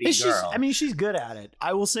younger, pretty girl. She's good at it.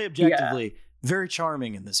 I will say objectively, very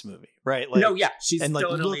charming in this movie, right? Like, she's and like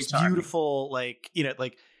totally looks charming. beautiful,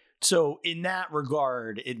 so in that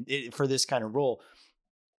regard, for this kind of role,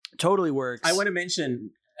 totally works. I want to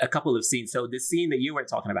mention a couple of scenes. So the scene that you were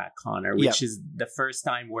talking about, Connor, which is the first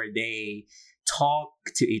time where they talk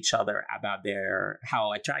to each other about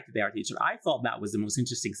how attracted they are to each other. I thought that was the most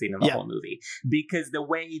interesting scene in the whole movie, because the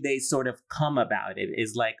way they sort of come about it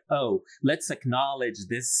is like, oh, let's acknowledge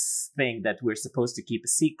this thing that we're supposed to keep a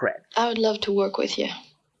secret. I would love to work with you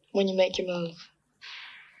when you make your move.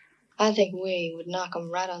 I think we would knock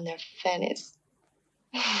them right on their fannies.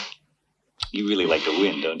 You really like to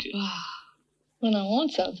win, don't you? When I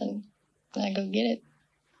want something, I go get it.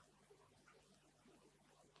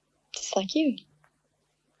 Just like you.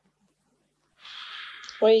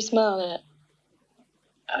 What are you smiling at?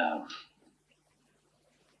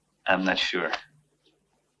 I'm not sure.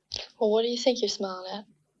 Well, what do you think you're smiling at?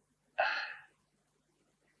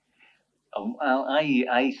 Well,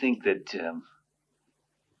 I think that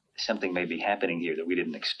something may be happening here that we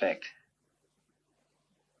didn't expect.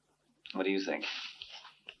 What do you think?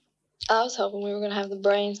 I was hoping we were going to have the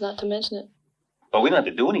brains not to mention it. Well, we don't have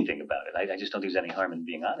to do anything about it. I just don't think there's any harm in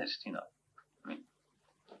being honest, I mean,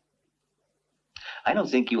 I don't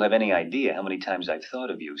think you have any idea how many times I've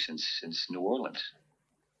thought of you since New Orleans.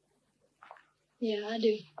 Yeah, I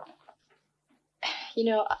do.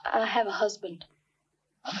 I have a husband.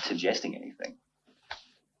 I'm not suggesting anything.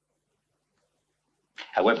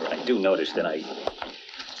 However, I do notice that I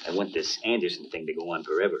want this Anderson thing to go on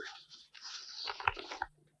forever.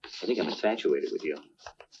 I think I'm infatuated with you.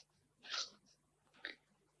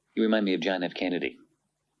 You remind me of John F. Kennedy.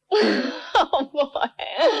 Oh, boy.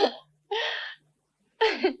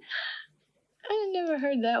 I never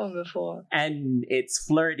heard that one before. And it's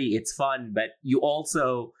flirty, it's fun, but you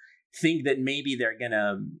also think that maybe they're going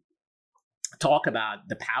to talk about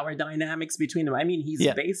the power dynamics between them. I mean, he's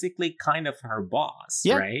basically kind of her boss,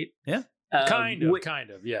 right? Yeah. Kind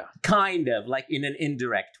of, yeah. Kind of, like in an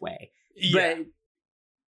indirect way. Yeah. But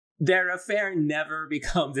their affair never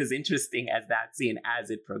becomes as interesting as that scene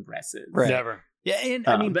as it progresses. Right. Never. Yeah,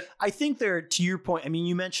 and I think there, to your point,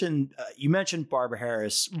 you mentioned Barbara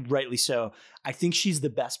Harris, rightly so. I think she's the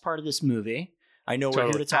best part of this movie. I know we're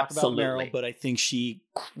here to talk about Meryl, but I think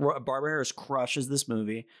Barbara Harris crushes this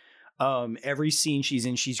movie. Every scene she's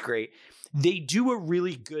in, she's great. They do a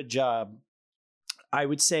really good job, I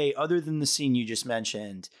would say, other than the scene you just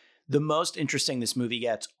mentioned. The most interesting this movie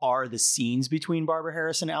gets are the scenes between Barbara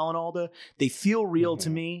Harris and Alan Alda. They feel real to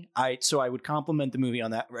me. So I would compliment the movie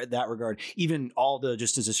on that regard. Even Alda,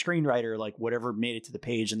 just as a screenwriter, like whatever made it to the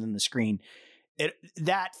page and then the screen,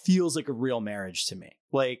 that feels like a real marriage to me.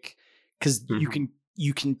 Like, because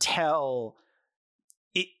you can tell.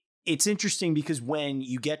 It's interesting because when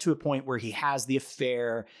you get to a point where he has the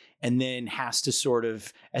affair and then has to sort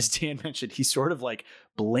of, as Dan mentioned, he sort of like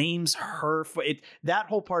blames her for it. That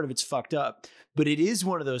whole part of it's fucked up. But it is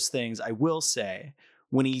one of those things, I will say,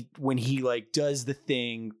 when he like does the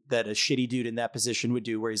thing that a shitty dude in that position would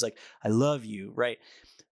do, where he's like, I love you, right?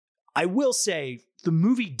 I will say the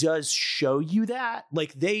movie does show you that.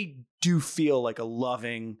 Like, they do feel like a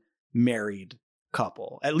loving married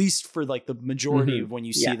couple, at least for like the majority of when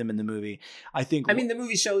you see them in the movie. I mean, the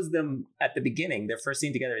movie shows them at the beginning. Their first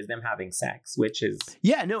scene together is them having sex, which is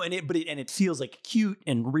it feels like cute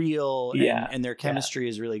and real, and their chemistry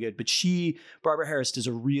is really good. But Barbara Harris does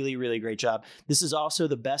a really, really great job. This is also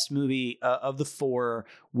the best movie of the four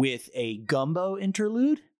with a gumbo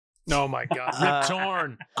interlude. Oh my God, Rip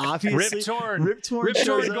Torn, obviously, Rip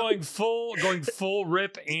Torn going full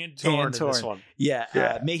Rip and Torn in this one.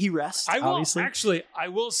 Yeah. May he rest. I will say,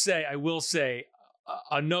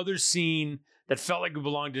 another scene that felt like it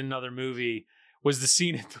belonged in another movie was the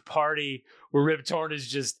scene at the party where Rip Torn is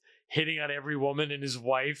just hitting on every woman and his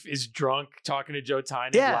wife is drunk, talking to Joe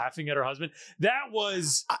Tynan, laughing at her husband. That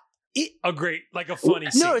was a funny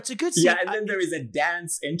scene. No, it's a good scene. Yeah, and then there is a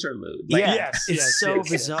dance interlude. Like, It's so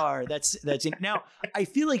bizarre. That's it. Now, I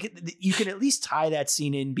feel like you can at least tie that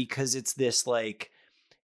scene in because it's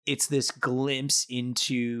this glimpse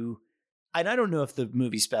into, and I don't know if the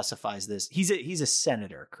movie specifies this. He's a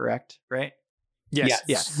senator, correct? Right? Yes.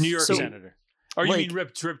 Yeah. New York senator. Or you like- mean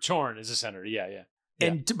Rip Torn is a senator? Yeah.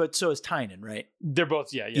 But so is Tynan, right? They're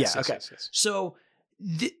both. Yes. So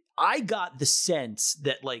I got the sense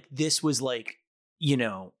that like this was like,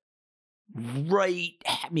 right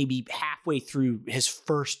maybe halfway through his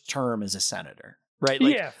first term as a senator, right?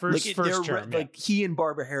 Like, first term. Like he and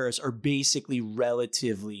Barbara Harris are basically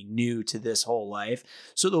relatively new to this whole life.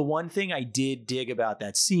 So the one thing I did dig about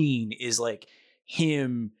that scene is like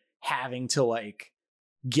him having to like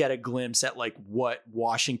get a glimpse at like what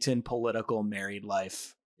Washington political married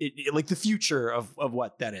life, like the future of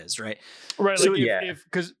what that is, right? Right. So, like if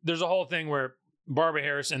because there's a whole thing where Barbara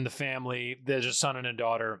Harris and the family, there's a son and a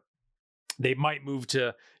daughter, they might move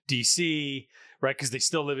to DC, right? Because they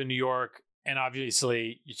still live in New York. And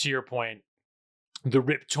obviously, to your point, the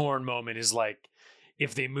Rip Torn moment is like,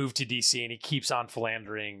 if they move to DC and he keeps on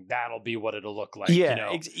philandering, that'll be what it'll look like.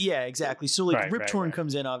 Yeah, exactly. So like Rip Torn right.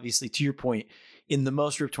 comes in, obviously, to your point, in the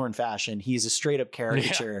most Rip Torn fashion. He's a straight up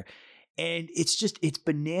caricature. Yeah. And it's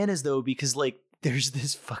bananas though, because like there's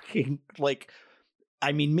this fucking like,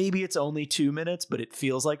 I mean, maybe it's only 2 minutes, but it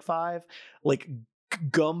feels like 5. Like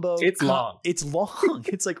gumbo. It's long. It's long.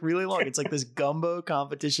 It's like really long. It's like this gumbo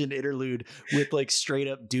competition interlude with like straight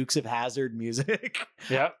up Dukes of Hazzard music.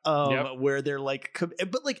 Yeah. Where they're like,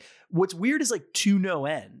 but like what's weird is like to no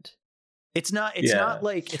end. It's not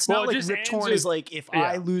like Rip Torn is like, if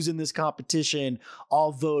I lose in this competition,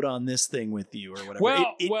 I'll vote on this thing with you or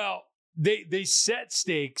whatever. Well, they set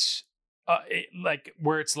stakes like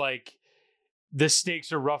where it's like the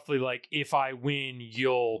stakes are roughly like, if I win,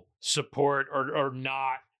 you'll support or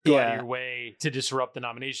not go out of your way to disrupt the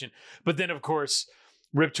nomination. But then of course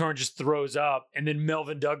Rip Torn just throws up, and then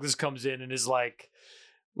Melvin Douglas comes in and is like,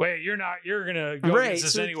 wait, you're gonna go against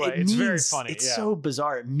this anyway. It's very funny. It's so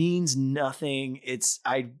bizarre. It means nothing.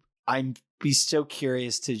 I'm be so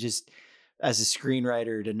curious to just, as a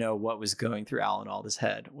screenwriter, to know what was going through Alan Alda's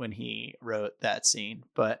head when he wrote that scene.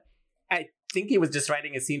 But I think he was just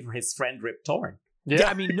writing a scene for his friend Rip Torn. Yeah,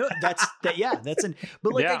 I mean, no, but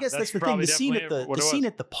like, I guess that's the thing. The scene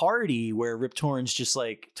at the party where Rip Torn's just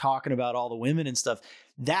like talking about all the women and stuff,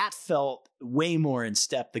 that felt way more in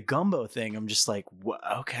step. The gumbo thing, I'm just like,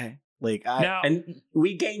 okay. Like and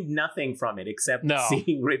we gained nothing from it except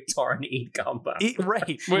seeing Rip Torn eat gumbo.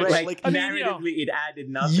 Right. Like narratively, it added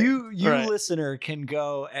nothing. You listener can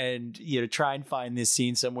go and try and find this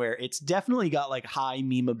scene somewhere. It's definitely got like high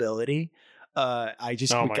memeability. I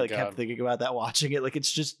just kept thinking about that watching it. Like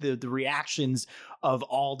it's just the reactions of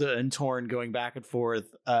Alda and Torn going back and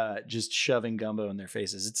forth, just shoving gumbo in their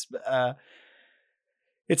faces.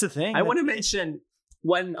 It's a thing. I want to mention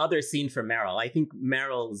one other scene for Meryl. I think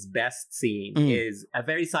Meryl's best scene is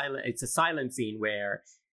it's a silent scene where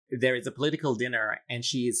there is a political dinner and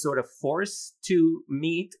she is sort of forced to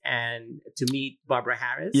meet Barbara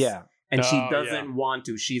Harris. Yeah. And she doesn't want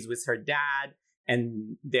to. She's with her dad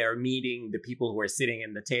and they're meeting the people who are sitting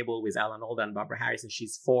in the table with Alan Alda and Barbara Harris, and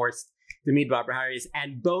she's forced to meet Barbara Harris.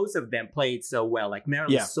 And both of them played so well. Like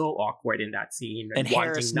Meryl is so awkward in that scene. And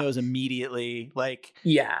Harris knows immediately. Like,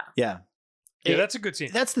 yeah, that's a good scene.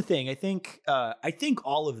 That's the thing. I think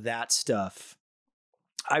all of that stuff,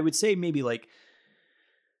 I would say maybe like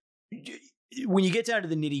when you get down to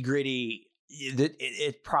the nitty gritty,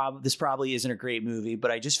 this probably isn't a great movie,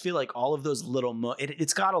 but I just feel like all of those little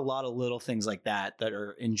it's got a lot of little things like that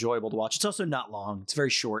are enjoyable to watch. It's also not long. It's very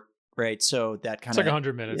short, right? So that kind of like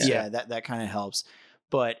 100 minutes. Yeah, that kind of helps.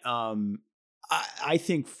 But I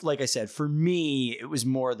think, like I said, for me, it was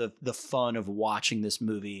more the fun of watching this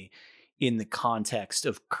movie in the context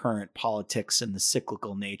of current politics and the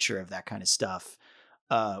cyclical nature of that kind of stuff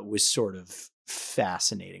was sort of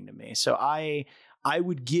fascinating to me. So I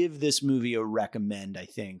would give this movie a recommend, I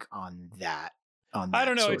think, on that. I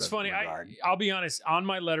don't know. It's funny. I'll be honest. On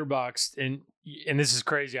my Letterboxd, and this is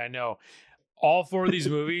crazy, I know. All 4 of these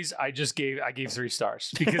movies, I gave 3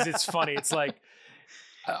 stars because it's funny. It's like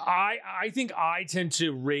I think I tend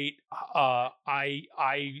to rate. I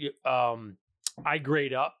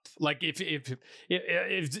grade up. Like if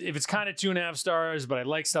it's kind of 2.5 stars, but I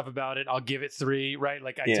like stuff about it, I'll give it 3. Right?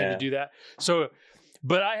 Like I tend to do that. So.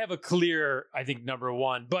 But I have a clear, I think, number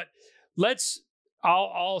 1. But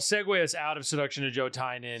I'll segue us out of Seduction of Joe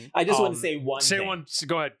Tynan. I just want to say one thing.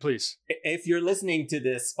 Go ahead, please. If you're listening to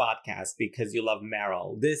this podcast because you love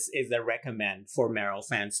Meryl, this is a recommend for Meryl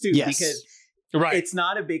fans too. Yes. Because Right. It's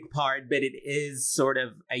not a big part, but it is sort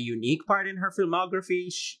of a unique part in her filmography.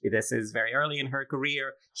 This is very early in her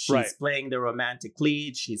career. She's playing the romantic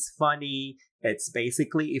lead. She's funny. It's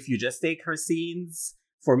basically, if you just take her scenes,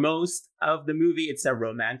 for most of the movie, it's a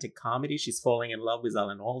romantic comedy. She's falling in love with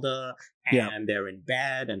Elfadl, and they're in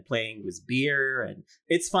bed and playing with beer, and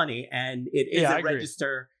it's funny. And it is a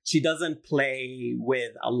register. She doesn't play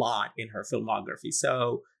with a lot in her filmography.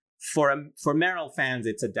 So for Meryl fans,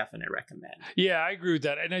 it's a definite recommend. Yeah, I agree with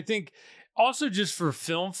that. And I think also just for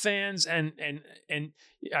film fans, and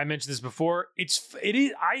I mentioned this before,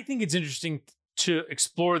 I think it's interesting to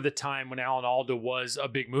explore the time when Alan Alda was a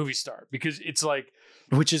big movie star, because it's like,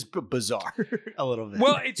 which is bizarre a little bit.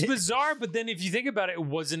 Well, it's bizarre, but then if you think about it, it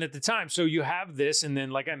wasn't at the time. So you have this, and then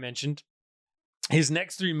like I mentioned, his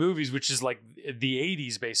next 3 movies, which is like the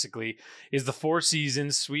 80s basically, is The Four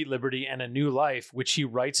Seasons, Sweet Liberty, and A New Life, which he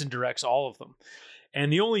writes and directs all of them.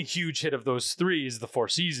 And the only huge hit of those 3 is The Four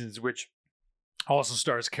Seasons, which also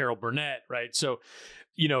stars Carol Burnett, right? So,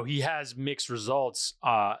 he has mixed results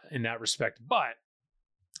in that respect, but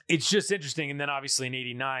it's just interesting. And then obviously in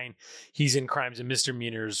 89, he's in Crimes and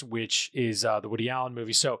Misdemeanors, which is the Woody Allen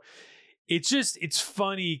movie. So it's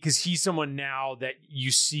funny because he's someone now that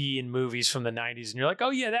you see in movies from the 90s and you're like,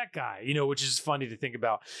 oh yeah, that guy, which is funny to think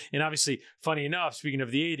about. And obviously, funny enough, speaking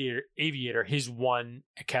of the Aviator, his one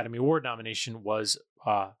Academy Award nomination was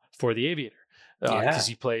for The Aviator. Because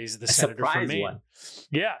he plays the senator from Maine. One.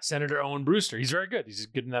 Yeah, Senator Owen Brewster. He's very good. He's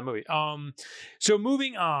good in that movie. So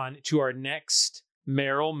moving on to our next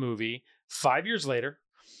Meryl movie, 5 years later,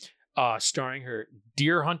 starring her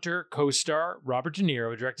Deer Hunter co-star Robert De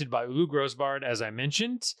Niro, directed by Ulu Grosbard, as I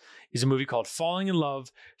mentioned, is a movie called Falling in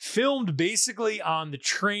Love, filmed basically on the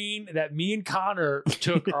train that me and Connor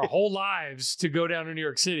took our whole lives to go down to New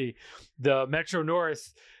York City, the Metro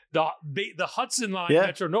North, the Hudson Line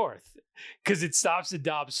Metro North. Because it stops at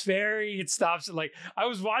Dobbs Ferry. It stops at I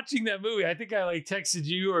was watching that movie. I think I texted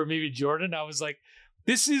you or maybe Jordan. I was like,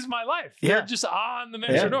 this is my life. Yeah. They're just on the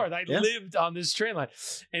Metro North. I lived on this train line.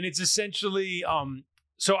 And it's essentially,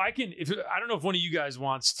 so I don't know if one of you guys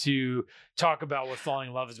wants to talk about what Falling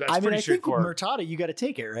in Love is about. It's pretty straightforward. Murtada, you got to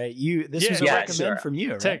take it, right? This was a recommend from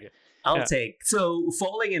you, right? Take it. I'll take. So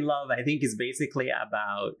Falling in Love, I think, is basically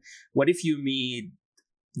about what if you meet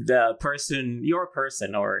your person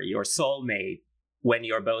or your soulmate when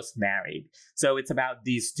you're both married. So it's about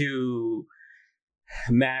these two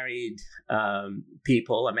married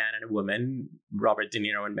people, a man and a woman, Robert De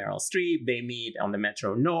Niro and Meryl Streep. They meet on the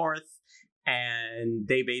Metro North and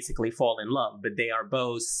they basically fall in love, but they are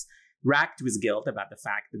both racked with guilt about the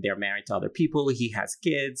fact that they're married to other people. He has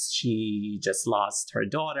kids. She just lost her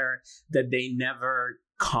daughter, that they never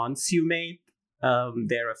consummate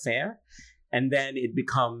their affair. And then it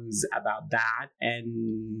becomes about that.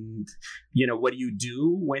 And, what do you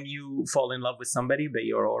do when you fall in love with somebody, but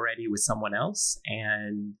you're already with someone else?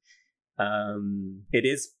 And it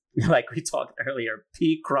is, like we talked earlier,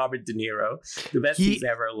 peak Robert De Niro, the best he's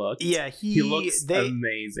ever looked. Yeah, he looks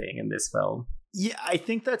amazing in this film. Yeah, I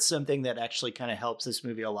think that's something that actually kind of helps this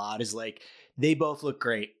movie a lot is they both look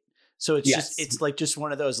great. So it's just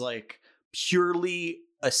one of those purely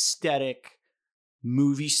aesthetic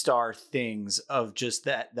movie star things of just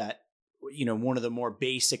that one of the more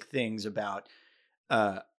basic things about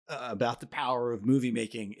the power of movie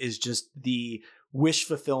making is just the wish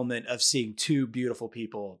fulfillment of seeing two beautiful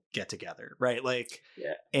people get together, right?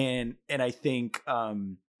 And I think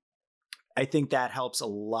that helps a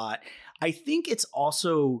lot. I think it's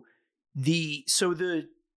also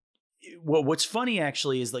what's funny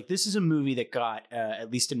actually is this is a movie that got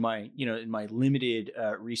at least in my limited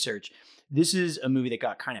research, this is a movie that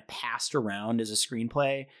got kind of passed around as a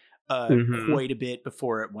screenplay quite a bit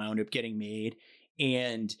before it wound up getting made.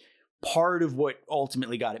 And part of what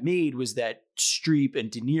ultimately got it made was that Streep and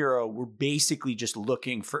De Niro were basically just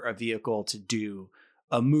looking for a vehicle to do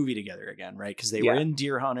a movie together again, right? Because they were in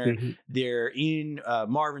Deer Hunter. Mm-hmm. They're in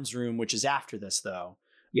Marvin's Room, which is after this though.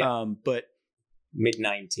 Yeah. But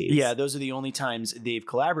mid-90s. Yeah, those are the only times they've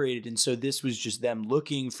collaborated. And so this was just them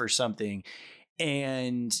looking for something.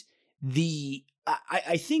 And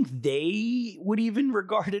I think they would even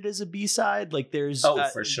regard it as a B-side. There's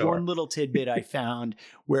for sure. One little tidbit I found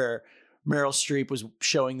where Meryl Streep was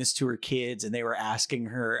showing this to her kids and they were asking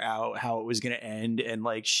her how it was going to end. And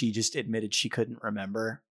she just admitted she couldn't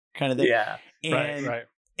remember kind of thing. Yeah. And, right.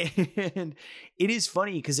 And it is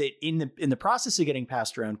funny because in the process of getting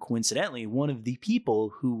passed around, coincidentally, one of the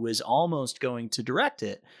people who was almost going to direct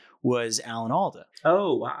it was Alan Alda.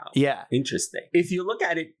 Oh, wow. Yeah. Interesting. If you look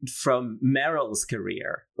at it from Meryl's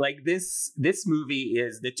career, this movie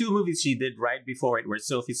is the two movies she did right before it were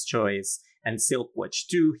Sophie's Choice and Silk Witch,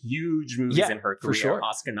 two huge movies in her for career, sure.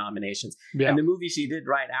 Oscar nominations. Yeah. And the movie she did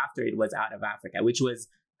right after it was Out of Africa, which was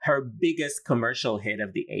her biggest commercial hit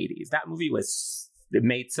of the 80s. That movie it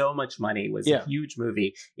made so much money. It was a huge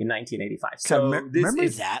movie in 1985. So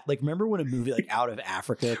remember when a movie like Out of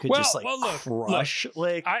Africa could crush?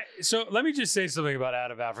 So let me just say something about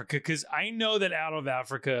Out of Africa, because I know that Out of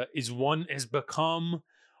Africa has become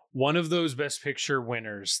one of those Best Picture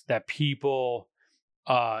winners that people,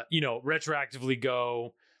 retroactively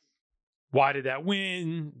go, why did that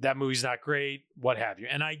win? That movie's not great, what have you.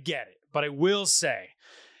 And I get it. But I will say,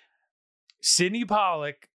 Sidney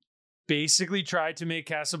Pollack basically tried to make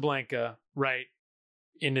Casablanca, right,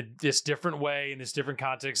 in this different way, in this different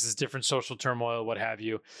context, this different social turmoil, what have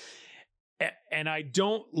you. And I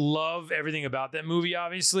don't love everything about that movie,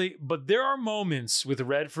 obviously, but there are moments with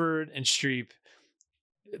Redford and Streep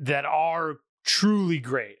that are truly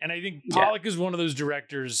great. And I think Pollack is one of those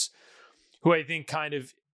directors who I think kind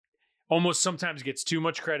of almost sometimes gets too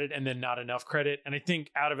much credit and then not enough credit. And I think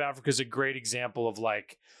Out of Africa is a great example of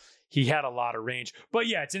like, he had a lot of range. But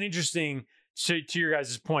yeah, it's an interesting, to your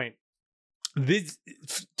guys' point, this,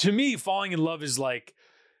 to me, Falling in Love is like,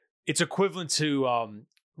 it's equivalent to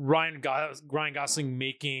Ryan Gosling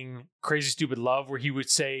making Crazy Stupid Love, where he would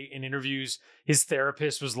say in interviews, his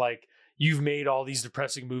therapist was like, you've made all these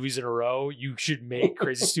depressing movies in a row. You should make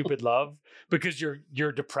Crazy Stupid Love because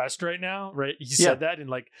you're depressed right now, right? He said that in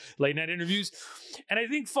like late night interviews. And I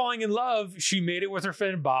think Falling in Love, she made it with her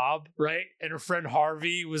friend Bob, right? And her friend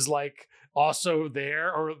Harvey was like also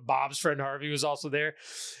there, or Bob's friend Harvey was also there.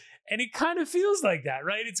 And it kind of feels like that,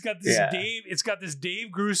 right? It's got this Dave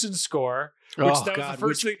Grusin score, which was the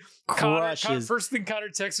first thing Connor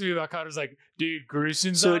texted me about. Connor's like, dude,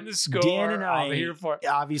 Grusin's on the score. Dan and I'm here for it.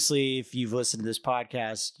 Obviously, if you've listened to this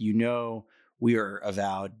podcast, you know we are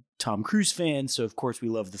avowed Tom Cruise fans. So of course we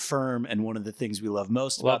love The Firm. And one of the things we love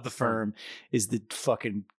most about The Firm is the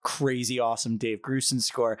fucking crazy awesome Dave Grusin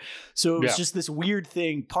score. So it was just this weird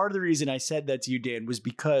thing. Part of the reason I said that to you, Dan, was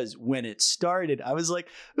because when it started, I was like,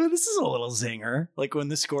 oh, this is a little zinger. Like when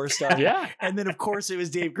the score started. And then of course it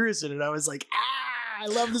was Dave Grusin. And I was like, I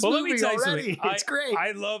love this movie already. It's great.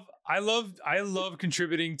 I love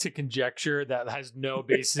contributing to conjecture that has no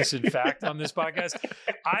basis in fact on this podcast.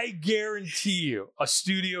 I guarantee you a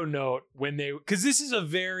studio note because this is a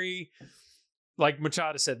very, like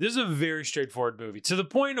Murtada said, this is a very straightforward movie, to the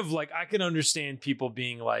point of like, I can understand people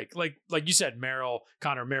being like you said, Meryl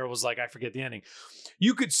was like, I forget the ending.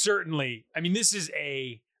 You could certainly, I mean, this is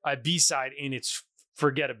a B-side in its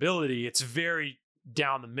forgettability. It's very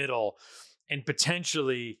down the middle. And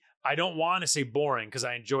potentially, I don't want to say boring because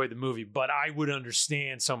I enjoyed the movie, but I would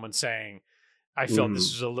understand someone saying, I felt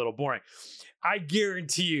this was a little boring. I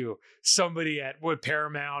guarantee you somebody at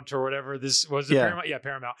Paramount or whatever this was. Paramount? Yeah,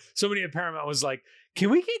 Paramount. Somebody at Paramount was like, can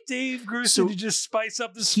we get Dave Grusin to just spice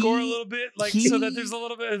up the score a little bit? So that there's a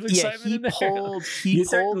little bit of excitement in there? You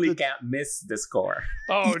certainly can't miss the score.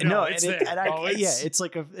 Oh, no, it's there. It's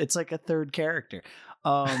like a third character.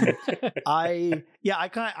 I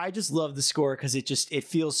just love the score because it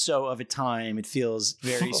feels so of a time. It feels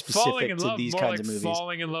very specific to these kinds of movies.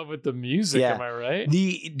 Falling in love with the music, am I right?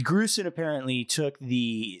 The Grusin apparently took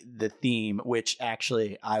the theme, which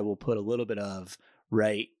actually I will put a little bit of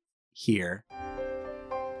right here.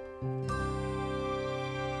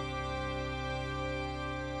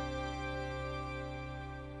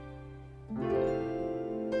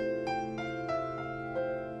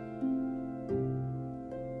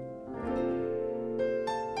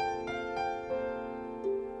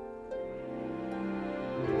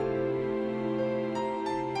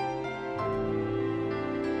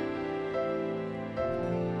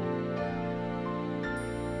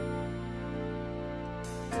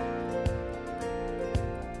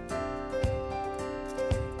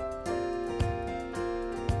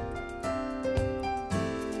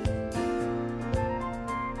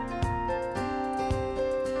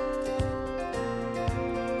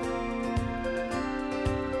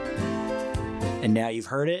 And now you've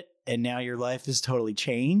heard it, and now your life is totally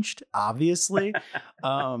changed, obviously.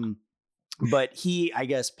 But he, I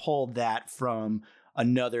guess, pulled that from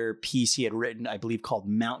another piece he had written, I believe, called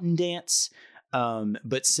Mountain Dance,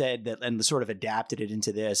 but said that, and sort of adapted it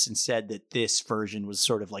into this, and said that this version was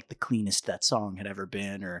sort of like the cleanest that song had ever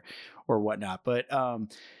been, or whatnot. But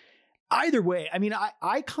either way, I mean,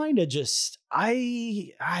 I kind of just,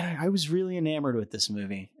 I was really enamored with this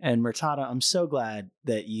movie. And Murtada, I'm so glad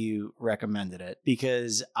that you recommended it,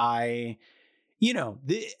 because this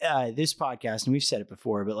podcast, and we've said it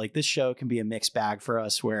before, but like this show can be a mixed bag for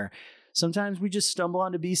us, where sometimes we just stumble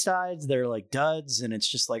onto B-sides. They're like duds, and it's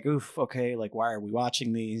just like, oof, okay, like why are we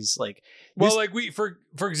watching these? Like, well, like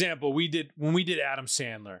for example, when we did Adam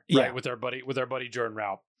Sandler, right, with our buddy Jordan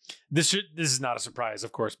Raup. This is not a surprise,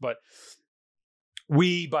 of course, but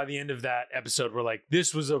we, by the end of that episode, were like,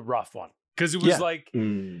 this was a rough one. Because it was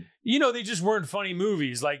they just weren't funny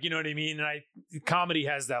movies. Like, you know what I mean? And comedy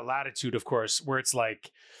has that latitude, of course, where it's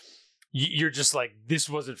like, you're just like, this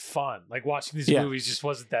wasn't fun. Like, watching these movies just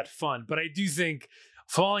wasn't that fun. But I do think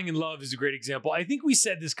Falling in Love is a great example. I think we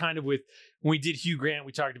said this kind of with, when we did Hugh Grant,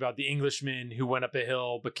 we talked about the Englishman who went up a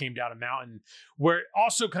hill but came down a mountain, where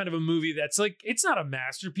also kind of a movie that's like, it's not a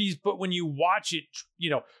masterpiece, but when you watch it,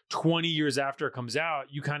 20 years after it comes out,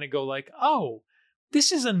 you kind of go like, oh,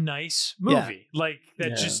 this is a nice movie. Like,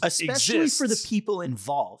 that just especially exists. for the people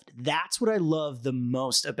involved. That's what I love the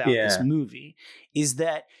most about this movie, is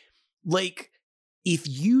that, like, if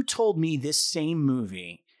you told me this same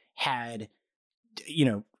movie had,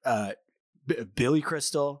 Billy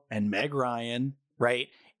Crystal and Meg Ryan, right,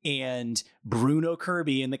 and Bruno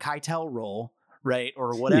Kirby in the Keitel role, right,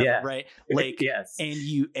 or whatever, right, like, and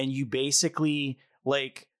you basically,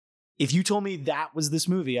 like, if you told me that was this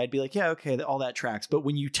movie, I'd be like, yeah, okay, all that tracks. But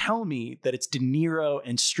when you tell me that it's De Niro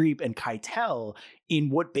and Streep and Keitel in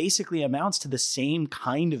what basically amounts to the same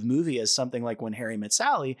kind of movie as something like When Harry Met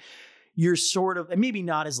Sally, you're sort of, and maybe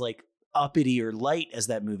not as like uppity or light as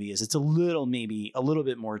that movie is. It's maybe a little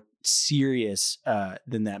bit more serious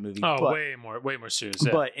than that movie. Oh, but, way more serious.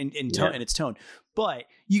 But in tone and its tone. But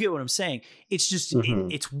you get what I'm saying. It's just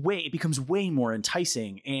it becomes way more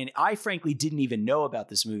enticing. And I frankly didn't even know about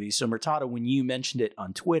this movie. So Murtada, when you mentioned it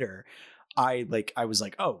on Twitter, I was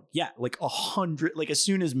like, oh yeah, like 100. Like, as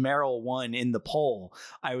soon as Meryl won in the poll,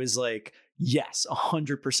 I was like, yes,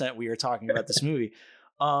 100%. We are talking about this movie.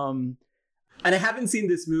 And I haven't seen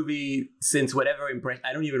this movie since whatever impression.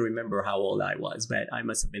 I don't even remember how old I was, but I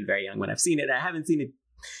must have been very young when I've seen it. I haven't seen it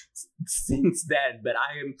since then, but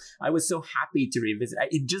I was so happy to revisit.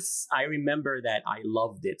 I remember that I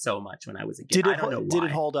loved it so much when I was a kid. I don't know why. Did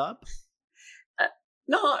it hold up?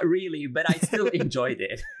 Not really, but I still enjoyed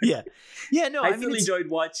it. No, I still enjoyed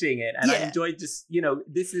watching it, and I enjoyed just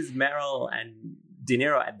this is Meryl and De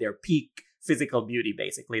Niro at their peak physical beauty.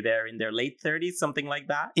 Basically, they're in their late 30s, something like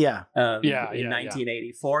that. In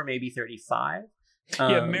 1984, maybe 35.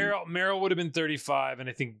 Meryl would have been 35, and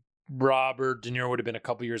I think Robert De Niro would have been a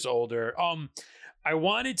couple years older. I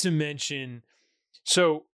wanted to mention,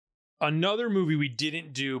 so another movie we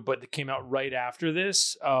didn't do, but that came out right after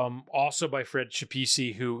this, also by Fred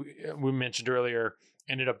Schapisi, who we mentioned earlier,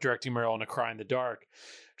 ended up directing Meryl in A Cry in the Dark.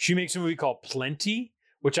 She makes a movie called Plenty,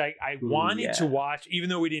 which I wanted to watch, even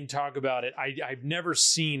though we didn't talk about it. I've never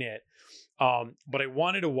seen it, but I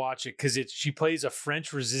wanted to watch it because she plays a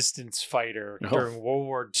French resistance fighter during World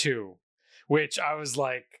War II, which I was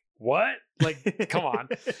like, what? Like, come on.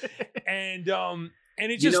 And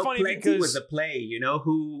it's just funny Plenty because was a play.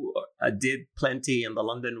 Who did Plenty in the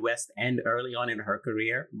London West End early on in her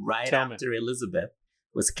career, after Elizabeth,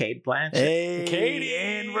 was Cate Blanchett. Hey, Katie,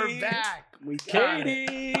 and we're back. We got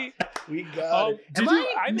Katie. We got it.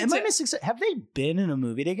 Am I missing? Have they been in a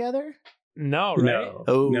movie together? No, right?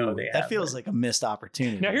 No, that feels like a missed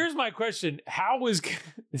opportunity. Now, here's my question.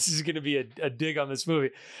 This is going to be a dig on this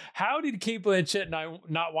movie. How did Cate Blanchett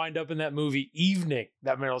not wind up in that movie Evening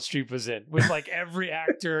that Meryl Streep was in with like every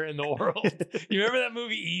actor in the world? You remember that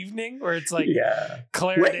movie Evening where it's like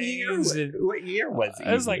Claire Danes? What year was it?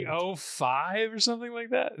 It was like 2005 or something like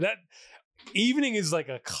that. That Evening is like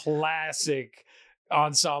a classic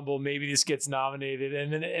ensemble. Maybe this gets nominated,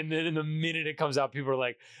 and then in the minute it comes out, people are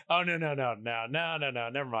like, oh no,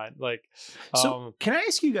 never mind. Like, so can I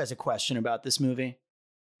ask you guys a question about this movie?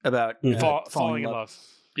 About falling in love.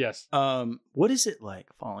 Yes. What is it like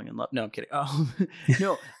falling in love? No, I'm kidding.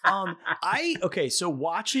 So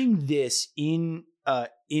watching this in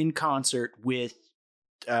concert with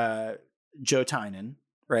Joe Tynan,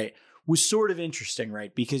 right, was sort of interesting,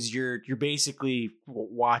 right? Because you're basically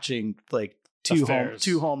watching like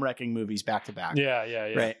two home wrecking movies back to back.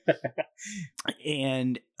 Yeah. Right.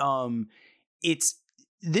 And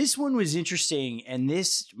this one was interesting, and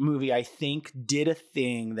this movie I think did a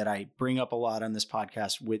thing that I bring up a lot on this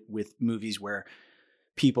podcast with movies where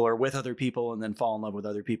people are with other people and then fall in love with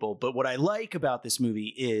other people. But what I like about this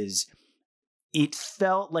movie is it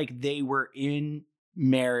felt like they were in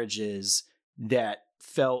marriages that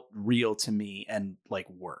felt real to me and like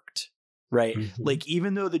worked. Right. Mm-hmm. Like,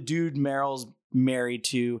 even though the dude Meryl's married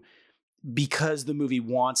to, because the movie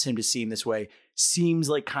wants him to seem this way, seems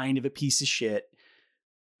like kind of a piece of shit.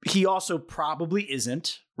 he also probably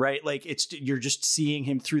isn't, right? Like you're just seeing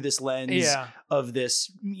him through this lens of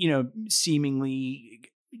this, seemingly,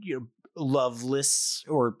 loveless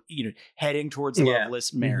or, heading towards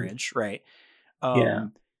loveless marriage. Right.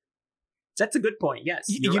 That's a good point. Yes.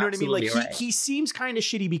 You know what I mean? Like right. he seems kind of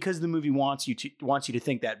shitty because the movie wants you to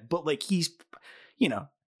think that, but like he's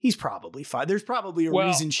probably fine. There's probably a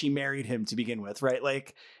reason she married him to begin with, right?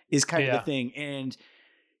 Like is kind of the thing. And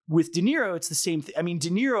with De Niro, it's the same thing. I mean, De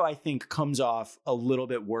Niro, I think, comes off a little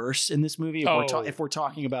bit worse in this movie if we're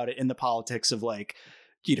talking about it in the politics of like,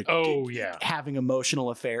 having emotional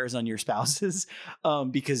affairs on your spouses,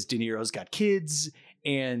 because De Niro's got kids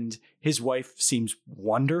and his wife seems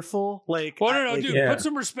wonderful. Like, put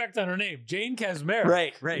some respect on her name, Jane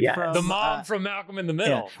Kasmerick. Right. Yeah. From, the mom from Malcolm in the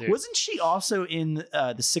Middle. Yeah. Wasn't she also in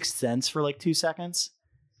The Sixth Sense for like 2 seconds?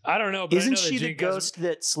 I don't know. But Isn't I know she that the ghost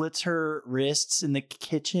that slits her wrists in the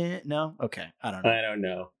kitchen? No? Okay. I don't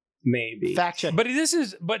know. Maybe. Fact check.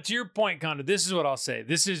 But to your point, Conda, this is what I'll say.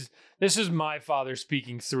 This is my father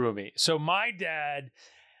speaking through me. So my dad,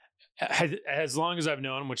 as long as I've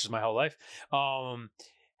known him, which is my whole life,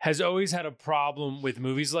 has always had a problem with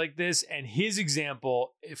movies like this. And his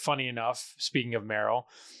example, funny enough, speaking of Meryl,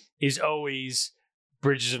 is always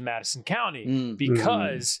Bridges of Madison County,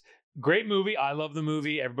 because great movie. I love the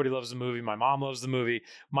movie. Everybody loves the movie. My mom loves the movie.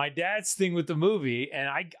 My dad's thing with the movie, and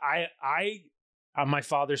I'm my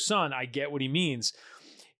father's son, I get what he means.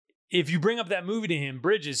 If you bring up that movie to him,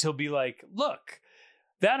 Bridges, he'll be like, look,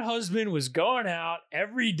 that husband was going out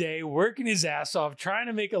every day, working his ass off, trying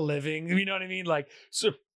to make a living. You know what I mean? Like,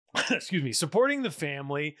 supporting the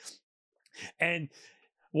family. And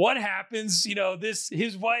what happens?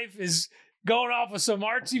 His wife is going off with some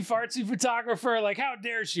artsy-fartsy photographer. Like, how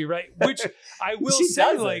dare she, right? Which I will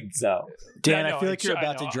say, like... So. Dan, I feel like you're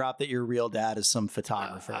about to drop that your real dad is some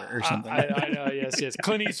photographer or something. I know, yes.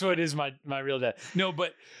 Clint Eastwood is my real dad. No,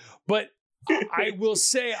 but I will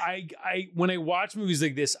say, I when I watch movies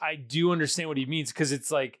like this, I do understand what he means, because it's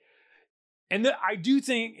like... And I do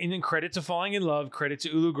think, and then credit to Falling in Love, credit to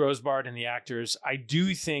Ulu Grosbard and the actors, I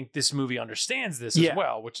do think this movie understands this as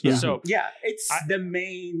well. It's the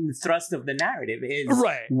main thrust of the narrative is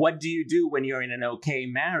what do you do when you're in an okay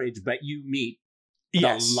marriage, but you meet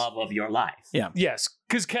the love of your life? Yeah. Yes.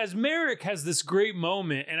 Because Kasmerick has this great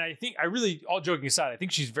moment, and I think, all joking aside, I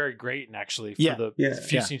think she's very great, and actually for the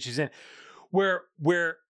few scenes she's in, where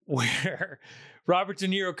Robert De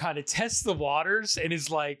Niro kind of tests the waters and is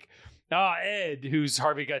like, Ed, who's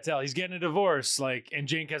Harvey Keitel, he's getting a divorce, like, and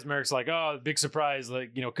Jane Kasmerick's like, big surprise,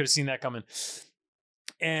 like, could have seen that coming.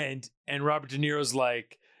 And Robert De Niro's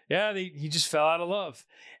like, he just fell out of love.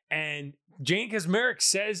 And Jane Kasmerick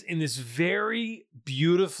says in this very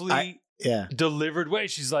beautifully delivered way,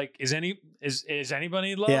 she's like, is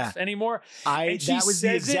anybody in love anymore? That was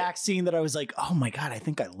the exact scene that I was like, oh my God, I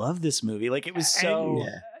think I love this movie. Like, it was so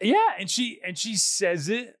and she says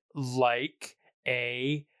it like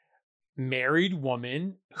a married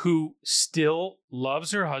woman who still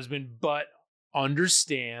loves her husband but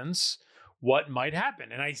understands what might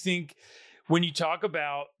happen. And I think when you talk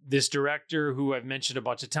about this director who I've mentioned a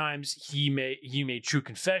bunch of times, he made True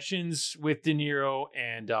Confessions with De Niro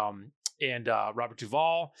and Robert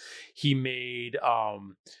Duvall. He made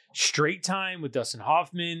Straight Time with Dustin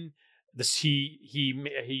Hoffman.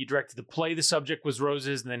 He directed the play The Subject Was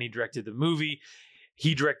Roses, and then he directed the movie.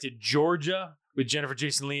 He directed Georgia with Jennifer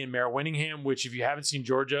Jason Leigh and Mara Winningham, which, if you haven't seen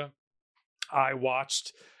Georgia, I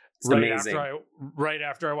watched right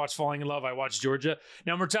after I watched Falling in Love. I watched Georgia.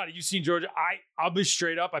 Now, Murtada, you've seen Georgia. I'll be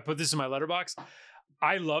straight up. I put this in my letterbox.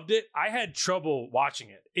 I loved it. I had trouble watching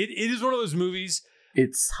it. It is one of those movies.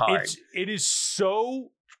 It's hard. It is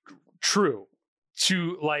so true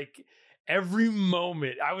to like every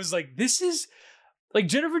moment. I was like, this is like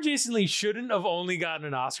Jennifer Jason Leigh shouldn't have only gotten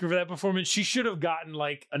an Oscar for that performance. She should have gotten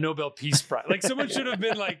like a Nobel Peace Prize. Like someone should have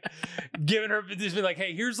been like giving her this, be like,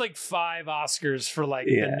 hey, here's like 5 Oscars for like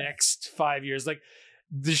the next 5 years. Like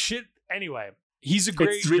the shit. Anyway, he's a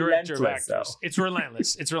great director of actors. Though. It's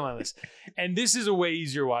relentless. It's relentless. And this is a way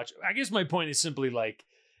easier watch. I guess my point is simply like,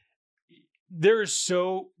 there's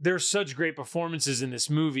such great performances in this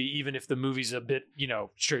movie, even if the movie's a bit,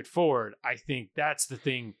 straightforward. I think that's the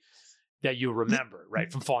thing that you'll remember,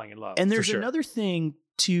 right, from Falling in Love. And there's another thing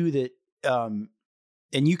too that, and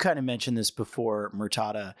you kind of mentioned this before,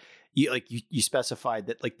 Murtada. You specified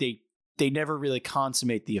that like they never really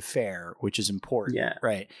consummate the affair, which is important,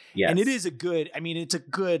 right? Yeah, and it is it's a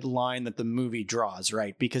good line that the movie draws,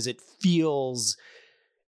 right? Because it feels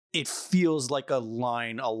like a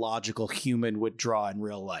line a logical human would draw in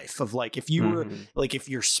real life of like if you were like if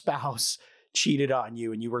your spouse cheated on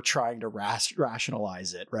you and you were trying to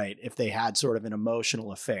rationalize it, right? If they had sort of an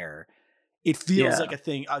emotional affair, it feels like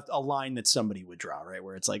a line that somebody would draw, right?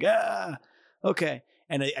 Where it's like, okay.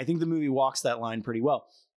 And I think the movie walks that line pretty well.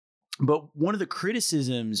 But one of the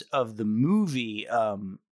criticisms of the movie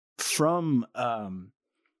from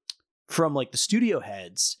like the studio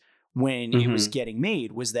heads when it was getting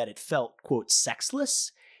made was that it felt, quote,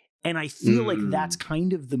 sexless. And I feel like that's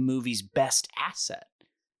kind of the movie's best asset.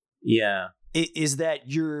 Yeah. Is that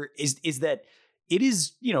it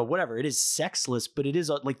is, whatever, it is sexless, but it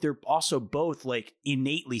is like they're also both like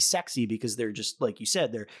innately sexy because they're just, like you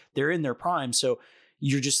said, they're in their prime. So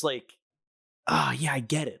you're just like, yeah, I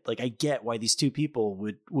get it. Like, I get why these two people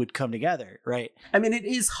would come together, right? I mean, it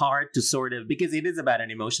is hard to sort of, because it is about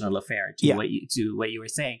an emotional affair to what you were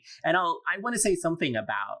saying. And I want to say something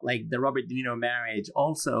about like the Robert De Niro marriage.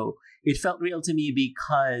 Also, it felt real to me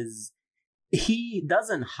because he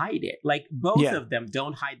doesn't hide it. Like both of them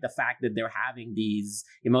don't hide the fact that they're having these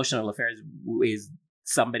emotional affairs with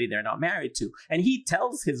somebody they're not married to. And he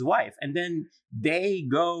tells his wife, and then they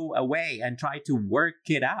go away and try to work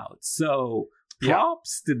it out. So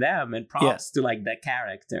props to them and props to like the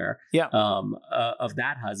character of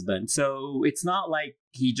that husband. So it's not like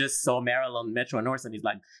he just saw Meryl on Metro North and he's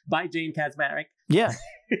like, bye Jane Kaczmarek. Yeah.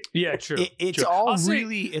 Yeah, true. It's all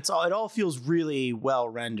really, it all feels really well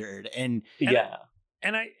rendered. And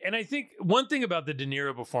And I think one thing about the De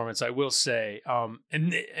Niro performance, I will say,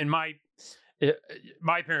 and my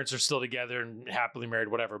parents are still together and happily married,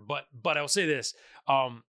 whatever. But I'll say this,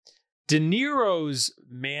 De Niro's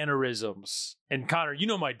mannerisms, and Connor, you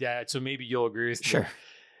know my dad, so maybe you'll agree with me. Sure.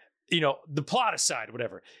 The plot aside,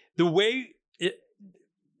 whatever, the way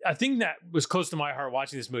I think that was close to my heart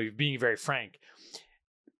watching this movie, being very frank.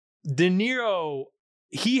 De Niro,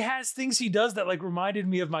 he has things he does that like reminded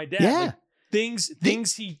me of my dad. Yeah. Like, things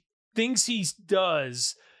he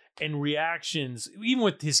does and reactions, even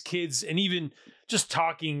with his kids and even just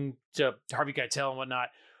talking to Harvey Keitel and whatnot,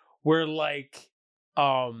 where like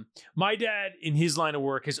my dad in his line of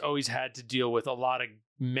work has always had to deal with a lot of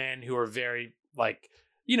men who are very like,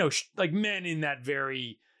 like men in that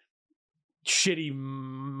very shitty,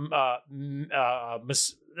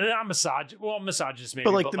 misogynist maybe,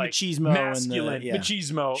 but like the machismo, masculine and the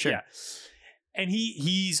machismo, sure. yeah. And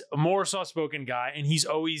he's a more soft-spoken guy, and he's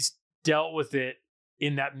always dealt with it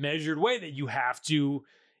in that measured way that you have to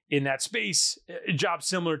in that space, a job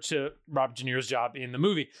similar to Robert De Niro's job in the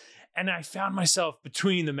movie. And I found myself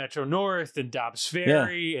between the Metro North and Dobbs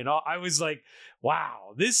Ferry and all. I was like,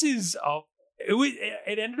 wow, this is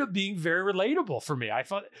it ended up being very relatable for me. I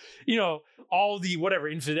thought, all the whatever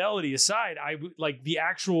infidelity aside, I like the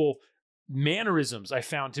actual mannerisms I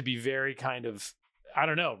found to be very kind of, I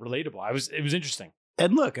don't know, relatable. It was interesting.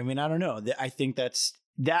 And look, I mean, I don't know. I think that's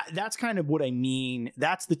kind of what I mean.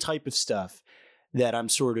 That's the type of stuff that I'm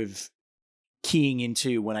sort of keying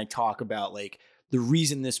into when I talk about like the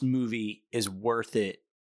reason this movie is worth it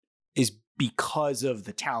is because of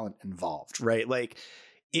the talent involved, right? Like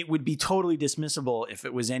it would be totally dismissible if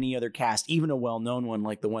it was any other cast, even a well-known one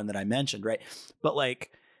like the one that I mentioned, right?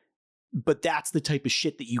 But that's the type of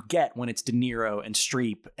shit that you get when it's De Niro and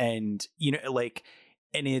Streep and,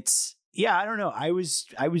 and it's, I don't know. I was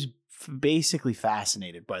basically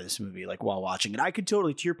fascinated by this movie, like while watching it. I could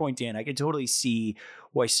totally, to your point, Dan, I could totally see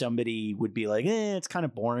why somebody would be like, it's kind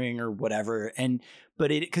of boring or whatever. But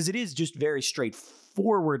because it is just very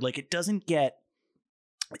straightforward. Like it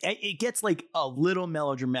gets like a little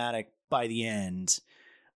melodramatic by the end.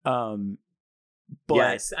 But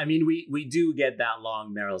yes, I mean we do get that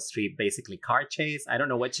long Meryl Streep basically car chase. I don't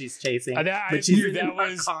know what she's chasing, but she's in that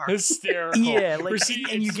was car. hysterical. Yeah, like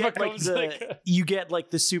and you get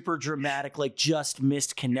like the super dramatic like just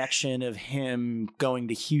missed connection of him going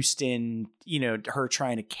to Houston. Her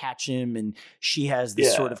trying to catch him, and she has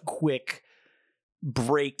this sort of quick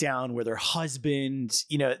breakdown with her husband.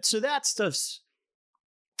 So that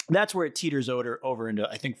that's where it teeters over into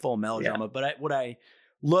I think full melodrama. But what I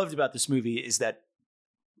loved about this movie is that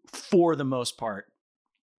for the most part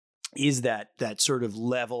is that sort of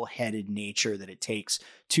level-headed nature that it takes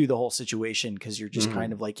to the whole situation. Cause you're just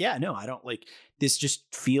kind of like, I don't like, this just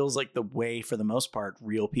feels like the way for the most part,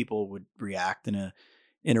 real people would react in a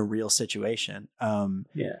real situation. And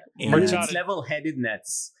it's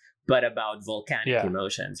level-headedness, but about volcanic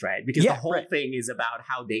emotions, right? Because the whole thing is about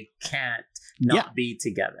how they can't not be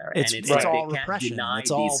together, and it's like all they can't repression. deny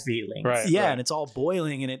It's all, these feelings, and it's all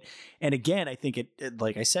boiling. And again, I think it,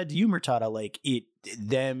 like I said to you, Murtada, like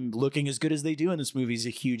them looking as good as they do in this movie is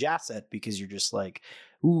a huge asset because you're just like,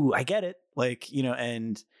 ooh, I get it, like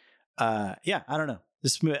I don't know.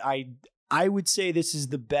 This movie, I would say this is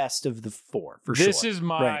the best of the four for sure. This is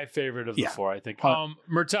my favorite of the four, I think.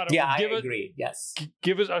 Murtada, I agree. Yes.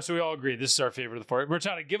 Give us. So we all agree this is our favorite of the four.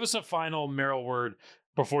 Murtada, give us a final Meryl word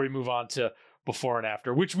before we move on to before and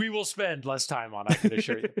after, which we will spend less time on, I can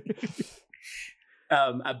assure you.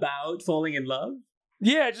 About falling in love?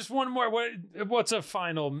 Yeah, just one more. What's a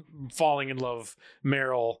final falling in love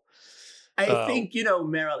Meryl? I think,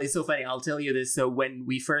 Meryl, it's so funny. I'll tell you this. So when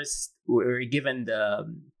we first were given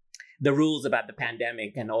the rules about the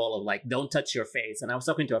pandemic and all of like, don't touch your face. And I was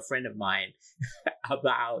talking to a friend of mine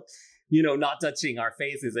about, not touching our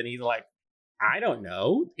faces. And he's like, I don't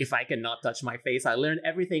know if I can not touch my face. I learned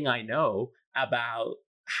everything I know about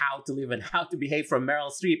how to live and how to behave from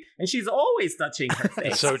Meryl Streep. And she's always touching her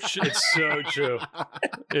face. It's so true.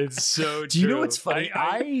 It's so true. Do you know what's funny?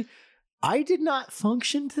 I did not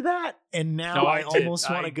function to that, and now I almost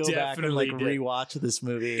want to go back and rewatch this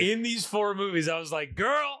movie. In these four movies, I was like,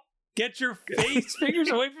 girl, get your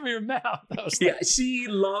fingers away from your mouth. She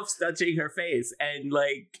loves touching her face, and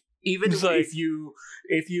even if you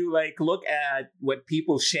look at what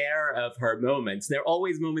people share of her moments, there are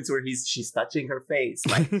always moments where she's touching her face,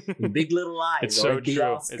 like in Big Little Lies, it's so the true.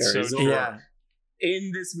 Oscars, it's so true.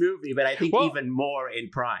 In this movie, but I think even more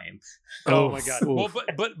in Prime. Oh my God! Well,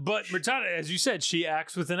 but Murtada, as you said, she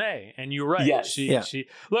acts with an A, and you're right. Yes. She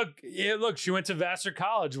look. She went to Vassar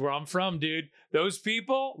College, where I'm from, dude. Those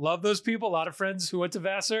people love those people. A lot of friends who went to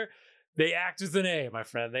Vassar, they act with an A, my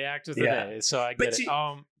friend. They act with an A. So I get it.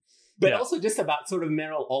 But also just about sort of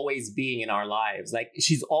Meryl always being in our lives. Like,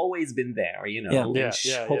 she's always been there,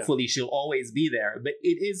 hopefully she'll always be there. But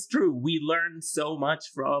it is true. We learn so much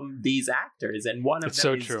from these actors. And one of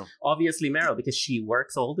them is obviously Meryl, because she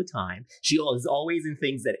works all the time. She is always in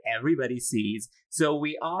things that everybody sees. So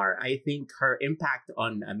I think her impact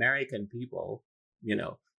on American people,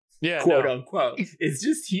 quote unquote, is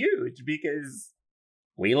just huge, because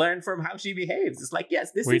we learn from how she behaves. It's like,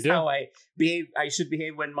 yes, this is how I behave. I should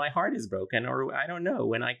behave when my heart is broken, or I don't know,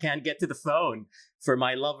 when I can't get to the phone for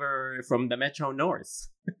my lover from the Metro North.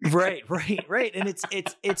 Right. And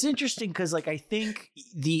it's interesting because, I think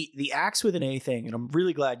the acts with an A thing, and I'm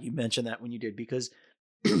really glad you mentioned that when you did, because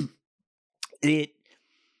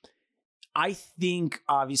I think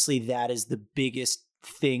obviously that is the biggest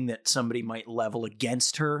thing that somebody might level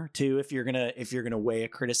against her too, if you're gonna weigh a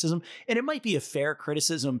criticism. And it might be a fair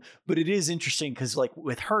criticism, but it is interesting because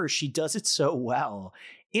with her, she does it so well,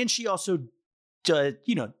 and she also does,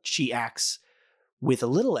 she acts with a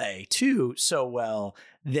little A too so well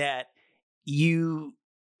that you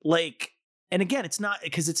like. And again, it's not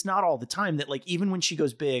all the time that even when she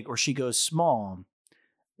goes big or she goes small,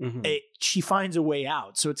 she finds a way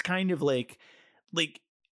out. So it's kind of like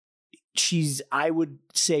I would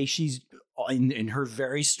say she's in her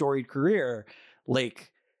very storied career,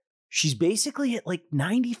 she's basically at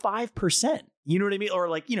 95%, you know what I mean? Or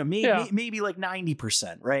maybe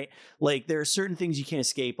 90%, right? There are certain things you can't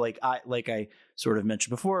escape. I sort of mentioned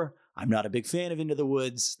before, I'm not a big fan of Into the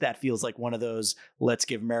Woods. That feels like one of those, let's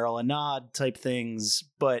give Meryl a nod type things.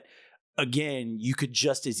 But again, you could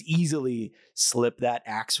just as easily slip that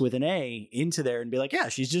acts with an A into there and be like, yeah,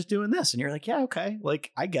 she's just doing this. And you're like, yeah, okay.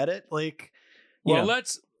 I get it.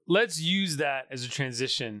 Let's use that as a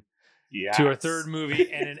transition to our third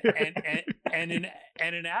movie and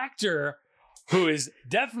an actor who is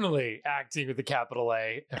definitely acting with a capital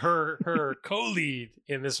A, her co-lead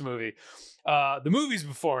in this movie. The movie's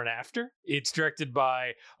Before and After. It's directed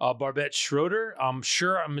by Barbet Schroeder. I'm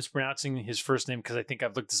sure I'm mispronouncing his first name because I think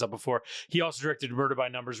I've looked this up before. He also directed Murder by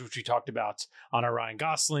Numbers, which we talked about on our Ryan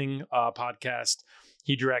Gosling podcast.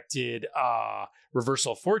 He directed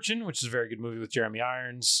Reversal of Fortune, which is a very good movie with Jeremy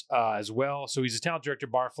Irons as well. So he's a talent director.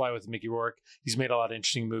 Barfly with Mickey Rourke. He's made a lot of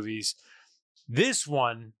interesting movies. This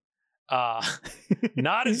one,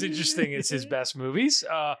 not as interesting as his best movies.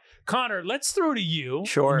 Connor, let's throw to you.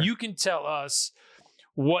 Sure. You can tell us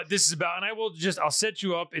what this is about. And I'll set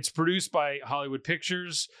you up. It's produced by Hollywood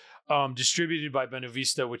Pictures, distributed by Buena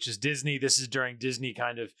Vista, which is Disney. This is during Disney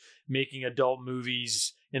kind of making adult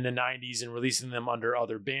movies in the 90s and releasing them under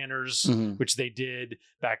other banners, which they did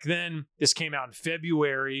back then. This came out in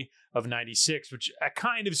February of 96, which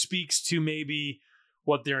kind of speaks to maybe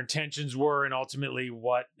what their intentions were and ultimately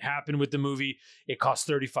what happened with the movie. It cost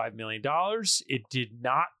 $35 million. It did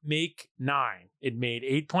not make 9. It made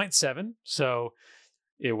 8.7. So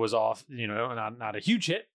it was off, not a huge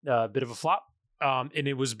hit, a bit of a flop. And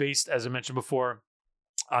it was based, as I mentioned before,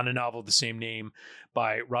 on a novel of the same name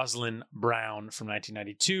by Rosalind Brown from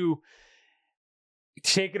 1992.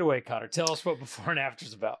 Take it away, Connor. Tell us what Before and After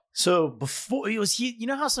is about. So before it was,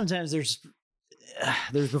 how sometimes there's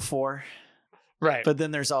before. Right. But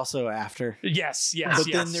then there's also after. Yes.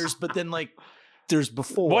 But then there's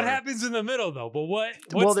before. What happens in the middle though? But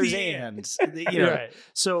what's there's the and. You know. Right.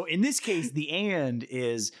 So in this case, the and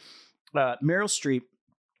is Meryl Streep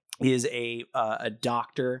is a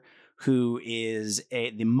doctor who is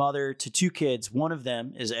the mother to two kids. One of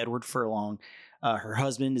them is Edward Furlong. Her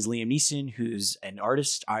husband is Liam Neeson, who's an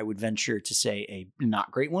artist. I would venture to say a not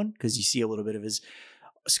great one, because you see a little bit of his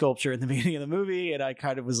sculpture in the beginning of the movie, and I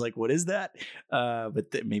kind of was like, what is that?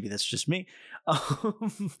 But maybe that's just me.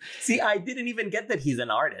 See, I didn't even get that he's an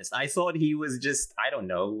artist. I thought he was just, I don't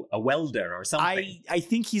know, a welder or something. I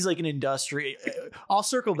think he's like an industrial. I'll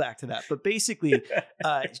circle back to that. But basically,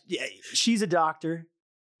 she's a doctor.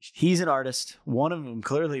 He's an artist. One of them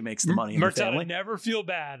clearly makes the money in the family. Never feel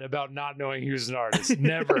bad about not knowing he was an artist.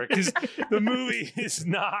 Never. Because the movie is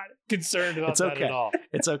not concerned about that at all.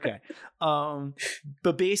 It's okay.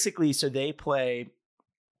 But basically, so they play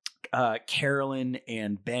Carolyn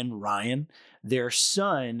and Ben Ryan. Their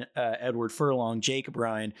son, Edward Furlong, Jacob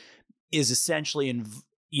Ryan, is essentially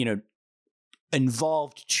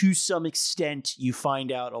involved to some extent. You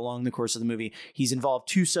find out along the course of the movie, he's involved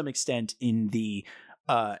to some extent in the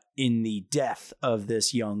death of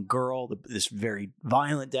this young girl, this very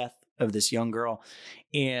violent death of this young girl.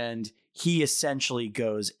 And he essentially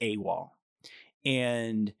goes AWOL.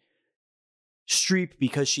 And Streep,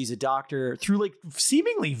 because she's a doctor, through like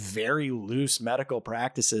seemingly very loose medical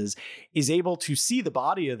practices, is able to see the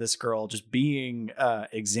body of this girl just being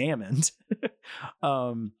examined.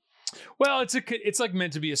 Well, it's like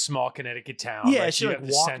meant to be a small Connecticut town. Yeah, right? she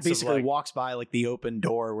walks by like the open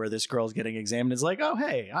door where this girl's getting examined. It's like, oh,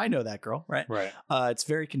 hey, I know that girl, right? Right. It's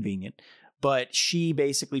very convenient. But she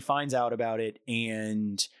basically finds out about it,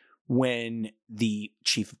 and when the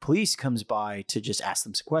chief of police comes by to just ask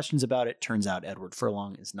them some questions about it, turns out Edward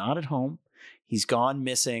Furlong is not at home. He's gone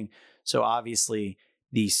missing. So obviously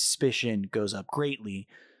the suspicion goes up greatly.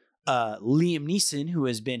 Liam Neeson, who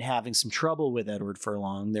has been having some trouble with Edward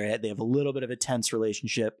Furlong, they have a little bit of a tense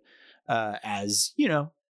relationship, as you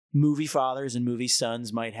know, movie fathers and movie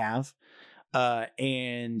sons might have.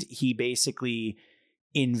 And he basically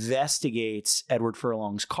investigates Edward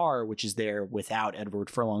Furlong's car, which is there without Edward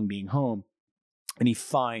Furlong being home. And he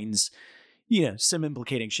finds, some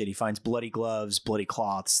implicating shit. He finds bloody gloves, bloody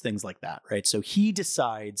cloths, things like that, right? So he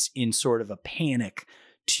decides in sort of a panic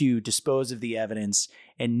to dispose of the evidence,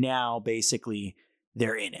 and now basically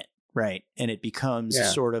they're in it, right? And it becomes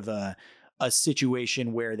sort of a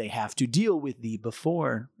situation where they have to deal with the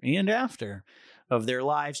before and after of their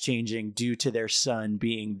lives changing due to their son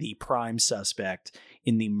being the prime suspect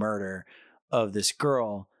in the murder of this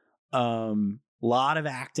girl. Lot of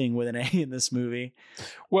acting with an A in this movie.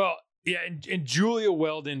 Well, yeah, and Julia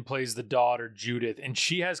Weldon plays the daughter, Judith, and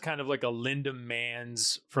she has kind of like a Linda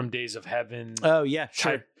Manns from Days of Heaven. Oh, yeah,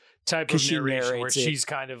 sure. Type of narration where she's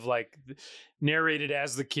kind of like narrated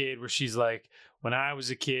as the kid, where she's like, when I was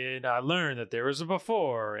a kid, I learned that there was a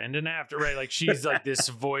before and an after, right? Like she's like this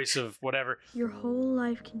voice of whatever. Your whole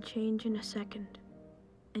life can change in a second,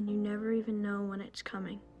 and you never even know when it's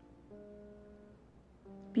coming.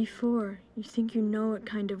 Before, you think you know what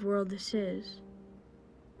kind of world this is.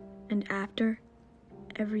 And after,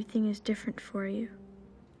 everything is different for you.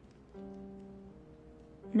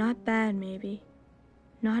 Not bad, maybe.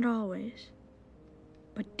 Not always.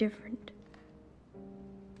 But different.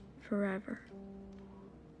 Forever.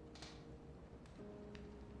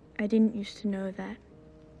 I didn't used to know that.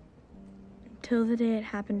 Until the day it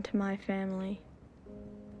happened to my family.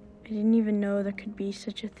 I didn't even know there could be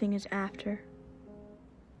such a thing as after.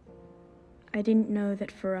 I didn't know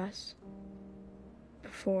that for us,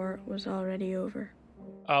 before it was already over.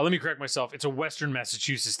 Let me correct myself. It's a Western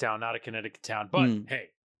Massachusetts town, not a Connecticut town. But hey,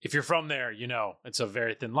 if you're from there, it's a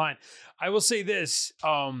very thin line. I will say this.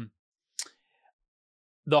 The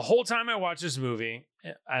whole time I watched this movie,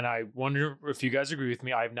 and I wonder if you guys agree with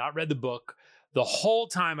me, I have not read the book. The whole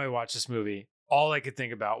time I watched this movie, all I could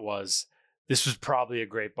think about was, this was probably a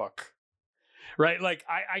great book. Right? Like,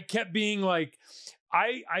 I kept being like,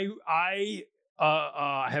 I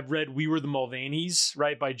have read We Were the Mulvaneys,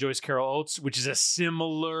 right, by Joyce Carol Oates, which is a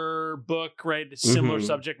similar book, right? Similar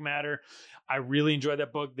subject matter. I really enjoyed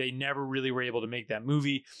that book. They never really were able to make that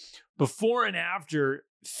movie. Before and After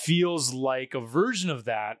feels like a version of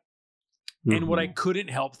that. And what I couldn't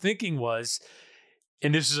help thinking was,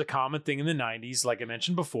 and this is a common thing in the 90s, like I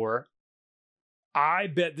mentioned before, I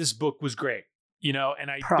bet this book was great, and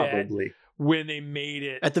I probably bet when they made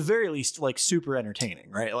it, at the very least, like super entertaining,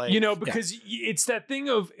 right? Like, because it's that thing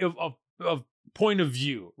of point of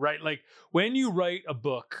view, right? Like when you write a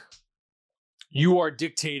book you are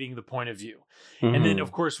dictating the point of view. And then,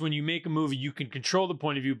 of course, when you make a movie, you can control the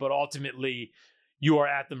point of view, but ultimately you are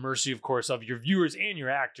at the mercy, of course, of your viewers and your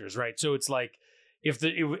actors, right? So it's like,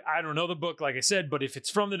 I don't know the book, like I said, but if it's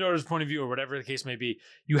from the daughter's point of view or whatever the case may be,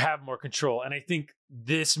 you have more control. And I think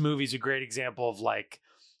this movie is a great example of like,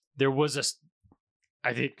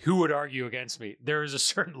 I think, who would argue against me? There is a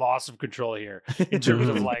certain loss of control here in terms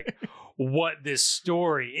of like what this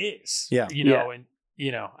story is. Yeah.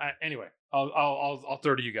 Anyway, I'll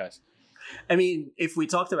throw to you guys. I mean, if we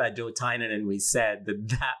talked about Joe Tynan and we said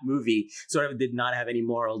that movie sort of did not have any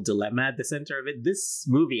moral dilemma at the center of it, this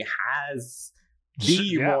movie has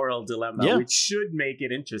the moral dilemma, which should make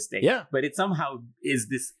it interesting. Yeah. But it somehow is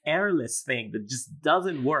this airless thing that just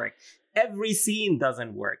doesn't work. Every scene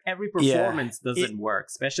doesn't work. Every performance doesn't work,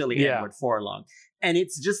 especially Edward Furlong. And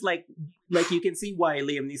it's just like you can see why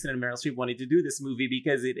Liam Neeson and Meryl Streep wanted to do this movie,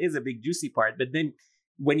 because it is a big juicy part. But then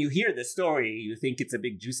when you hear the story, you think it's a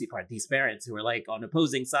big juicy part. These parents who are like on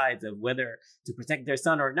opposing sides of whether to protect their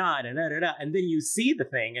son or not, and and then you see the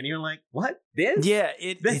thing, and you're like, "What? This? Yeah,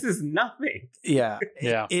 this is nothing." Yeah,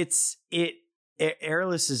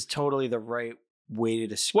 airless is totally the right way to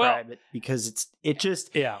describe it, because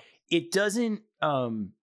it doesn't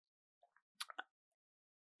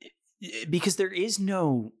because there is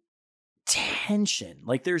no tension.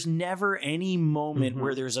 Like there's never any moment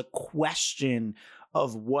where there's a question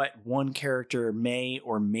of what one character may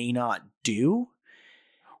or may not do.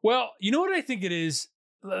 Well, you know what I think it is?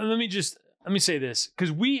 Let me say this,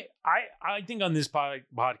 because I think on this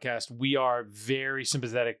podcast, we are very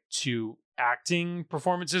sympathetic to acting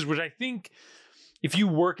performances, which I think if you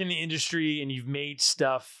work in the industry and you've made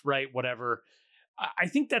stuff, right, whatever, I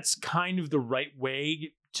think that's kind of the right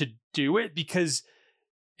way to do it, because,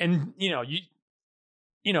 and a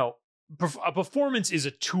performance is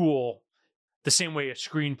a tool the same way a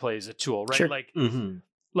screenplay is a tool, right? Sure.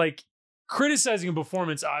 Like criticizing a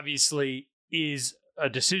performance obviously is a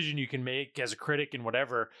decision you can make as a critic and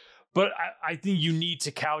whatever, but I think you need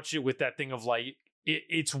to couch it with that thing of like,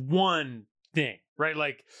 it's one thing, right?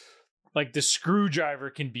 Like the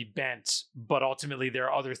screwdriver can be bent, but ultimately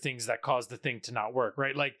there are other things that cause the thing to not work,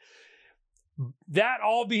 right? Like, that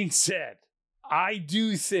all being said, I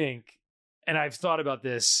do think, and I've thought about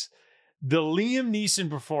this, the Liam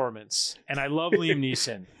Neeson performance, and I love Liam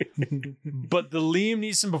Neeson, but the Liam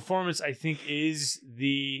Neeson performance, I think, is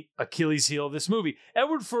the Achilles heel of this movie.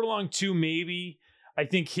 Edward Furlong, too, maybe. I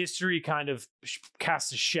think history kind of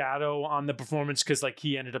casts a shadow on the performance, because like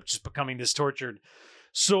he ended up just becoming this tortured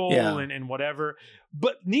soul and whatever.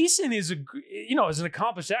 But Neeson is is an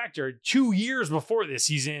accomplished actor. 2 years before this,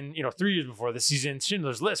 he's in, 3 years before this, he's in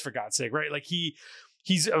Schindler's List, for God's sake, right? Like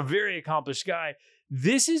he's a very accomplished guy.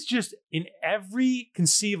 This is just, in every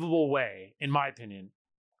conceivable way, in my opinion,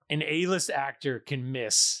 an A-list actor can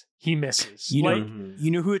miss. He misses. You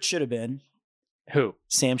know who it should have been? Who?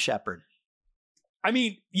 Sam Shepard. I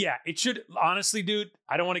mean, yeah, it should, honestly, dude,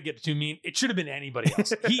 I don't want to get too mean. It should have been anybody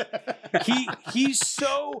else. He's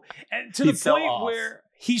so, and to the point where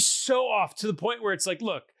he's so off, to the point where it's like,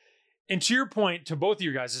 look, and to your point, to both of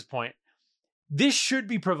your guys' point, this should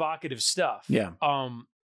be provocative stuff. Yeah.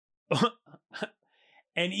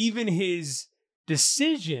 And even his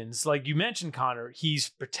decisions, like you mentioned, Connor, he's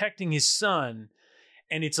protecting his son,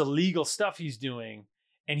 and it's illegal stuff he's doing,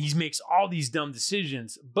 and he makes all these dumb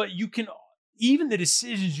decisions, but even the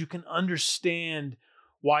decisions, you can understand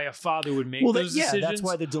why a father would make those decisions. That's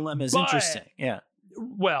why the dilemma is interesting. Yeah.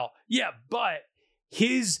 Well, yeah, but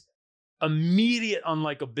his immediate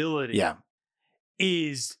unlikability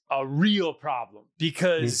is a real problem,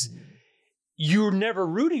 because you're never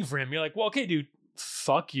rooting for him. You're like, well, okay, dude,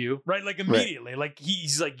 fuck you, right? Like immediately, like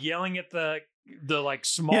he's like yelling at the like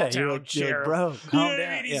small town sheriff, bro, calm down.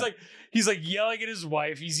 I mean? He's like yelling at his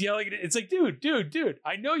wife. He's yelling at it's like, dude.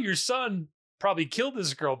 I know your son probably killed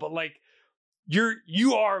this girl, but like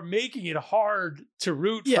you are making it hard to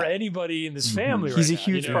root for anybody in this family. He's right a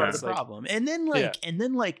huge now, part of the problem, and then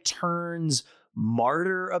turns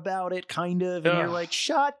martyr about it, kind of, and you're like,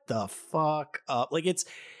 shut the fuck up. Like it's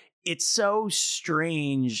so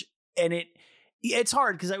strange, and it's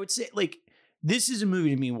hard, because I would say, like, this is a movie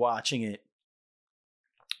to me watching it.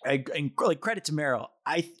 And like, credit to Meryl,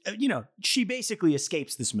 she basically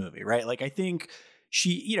escapes this movie, right? Like, I think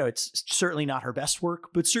she, it's certainly not her best work,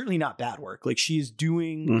 but certainly not bad work. Like, she's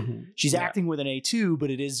doing, she's acting with an A2, but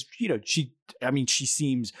it is, she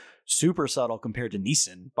seems super subtle compared to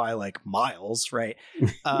Neeson by like miles, right?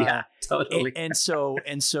 Yeah, totally. And so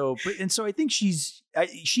I think she's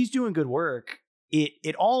doing good work.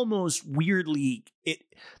 It almost weirdly,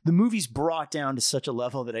 the movie's brought down to such a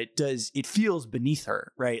level that it feels beneath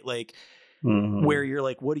her, right? Like where you're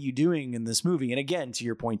like, what are you doing in this movie? And again, to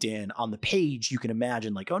your point, Dan, on the page, you can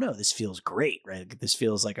imagine like, oh no, this feels great, right? This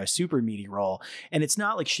feels like a super meaty role. And it's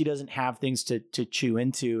not like she doesn't have things to chew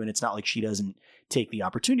into, and it's not like she doesn't take the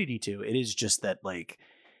opportunity to. It is just that, like,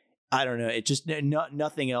 I don't know, it just,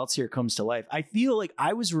 nothing else here comes to life. I feel like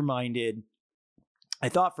I was reminded, I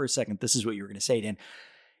thought for a second, this is what you were going to say, Dan.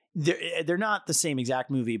 They're not the same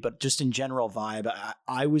exact movie, but just in general vibe,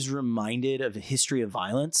 I was reminded of A History of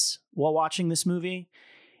Violence while watching this movie.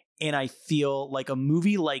 And I feel like a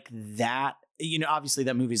movie like that, you know, obviously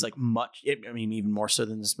that movie's like even more so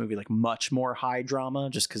than this movie, like much more high drama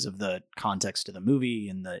just because of the context of the movie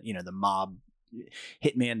and the, you know, the mob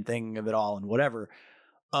hitman thing of it all and whatever.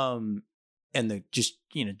 And the just,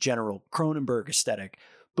 you know, general Cronenberg aesthetic.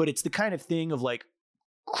 But it's the kind of thing of like,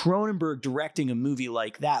 Cronenberg directing a movie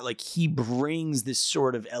like that, like he brings this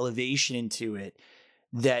sort of elevation into it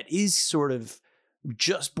that is sort of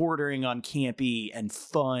just bordering on campy and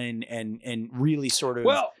fun and really sort of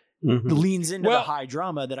leans into the high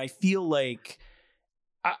drama that I feel like.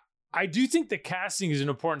 I do think the casting is an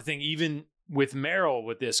important thing, even with Meryl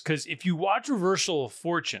with this, because if you watch Reversal of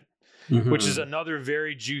Fortune, which is another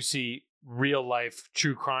very juicy real life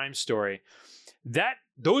true crime story,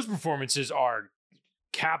 those performances are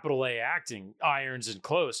capital A acting, irons and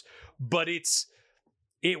close, but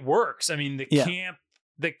it works. I mean,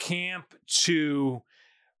 the camp to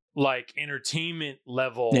like entertainment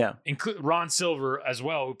level, include Ron Silver as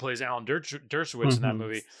well, who plays Alan Dershowitz in that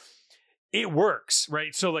movie. It works,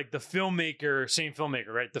 right? So like same filmmaker,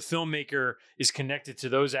 right? The filmmaker is connected to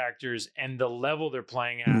those actors and the level they're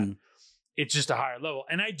playing at. It's just a higher level.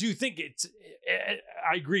 And I do think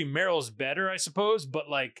I agree. Meryl's better, I suppose, but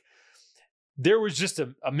like, there was just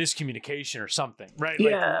a miscommunication or something, right?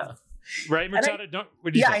 Yeah. Right, Murtada?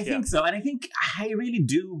 I think so. And I think I really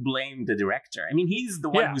do blame the director. I mean, he's the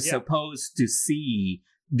one who's supposed to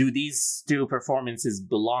do these two performances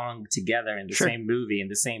belong together in the same movie, in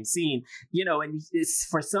the same scene? You know, and it's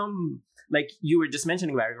for some, like you were just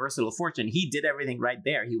mentioning about Reversal of Fortune, he did everything right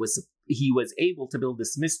there. He was able to build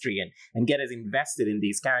this mystery and get us invested in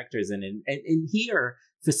these characters. And here,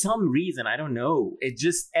 for some reason, I don't know, it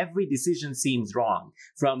just, every decision seems wrong.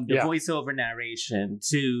 From the voiceover narration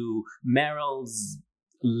to Meryl's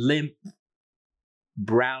limp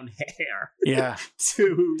brown hair.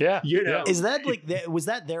 To, you know. Is that like, was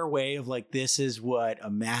that their way of like, this is what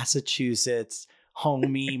a Massachusetts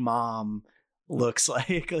homie mom looks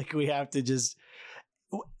like? Like, we have to just...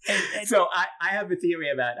 So I have a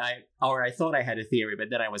theory about I thought I had a theory, but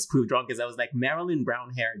then I was proved wrong because I was like, Marilyn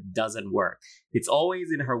brown hair doesn't work. It's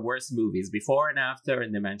always in her worst movies, Before and After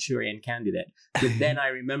and The Manchurian Candidate. But then I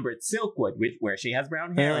remembered Silkwood, where she has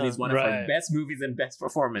brown hair and is one of her best movies and best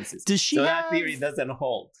performances. That theory doesn't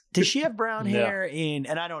hold. Does she have brown hair in?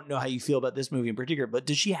 And I don't know how you feel about this movie in particular, but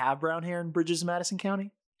does she have brown hair in Bridges of Madison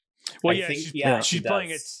County? Well, she's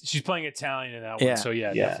playing Italian in that one. So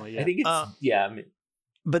definitely. I think it's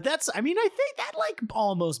But I think that like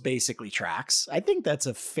almost basically tracks. I think that's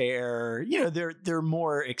a fair, you know, there are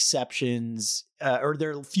more exceptions or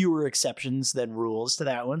there are fewer exceptions than rules to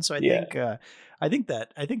that one. So I think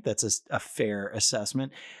that's a fair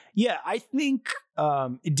assessment. Yeah, I think,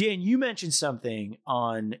 Dan, you mentioned something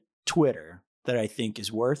on Twitter that I think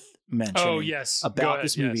is worth mentioning about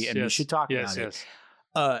this movie, and we should talk about it.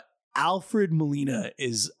 Alfred Molina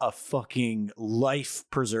is a fucking life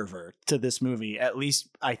preserver to this movie, at least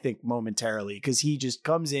I think momentarily, because he just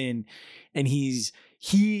comes in and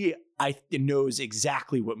he knows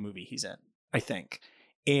exactly what movie he's in, I think.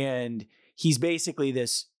 And he's basically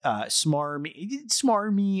this smarmy-ish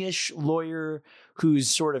lawyer who's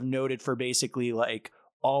sort of noted for basically like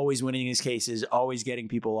always winning his cases, always getting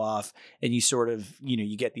people off. And you sort of, you know,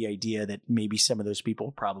 you get the idea that maybe some of those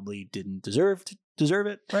people probably didn't deserve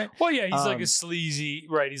it, right? Well, yeah, he's like a sleazy,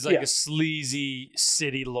 right? He's like a sleazy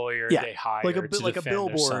city lawyer they hire like a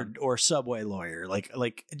billboard or subway lawyer,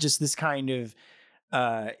 like just this kind of.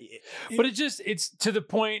 But it's to the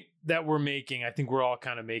point that we're making. I think we're all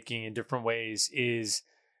kind of making in different ways.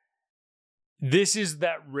 This is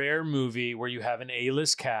that rare movie where you have an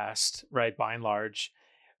A-list cast, right? By and large,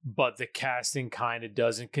 but the casting kind of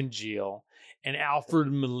doesn't congeal, and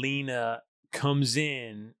Alfred Molina comes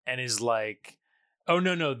in and is like, oh,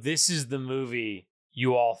 no, this is the movie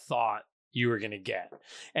you all thought you were going to get.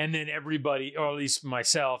 And then everybody, or at least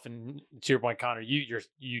myself, and to your point, Connor, you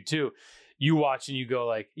too, you watch and you go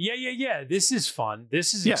like, yeah, this is fun.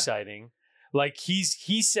 This is exciting. Like he's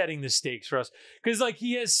setting the stakes for us. Because like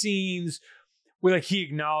he has scenes where like he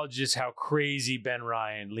acknowledges how crazy Ben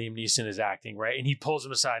Ryan, Liam Neeson is acting, right? And he pulls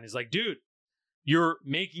him aside and is like, dude, you're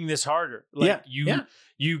making this harder. Like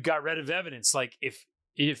you got rid of evidence. Like if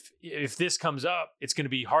this comes up, it's going to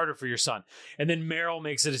be harder for your son. And then Meryl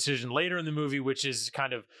makes a decision later in the movie, which is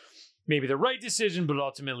kind of maybe the right decision, but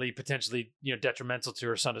ultimately potentially, detrimental to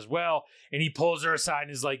her son as well. And he pulls her aside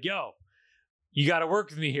and is like, yo, you got to work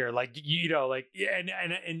with me here. Like,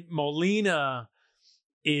 and Molina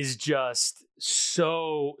is just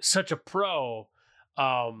such a pro.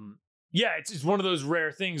 It's one of those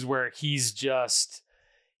rare things where he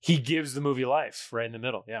gives the movie life right in the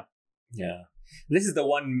middle. Yeah. Yeah. This is the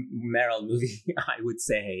one Meryl movie I would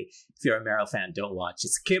say, if you're a Meryl fan, don't watch.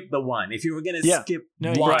 Skip the one. If you were going to skip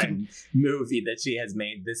one movie that she has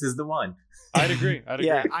made, this is the one. I'd agree.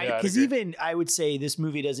 Yeah, because even I would say this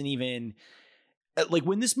movie doesn't even... Like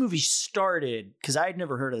when this movie started, because I had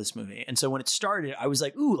never heard of this movie. And so when it started, I was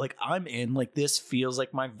like, ooh, like I'm in, like this feels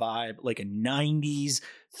like my vibe, like a 90s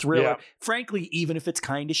thriller. Yeah. Frankly, even if it's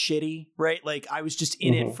kind of shitty, right? Like I was just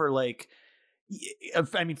in it for like,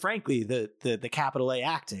 I mean, frankly, the capital A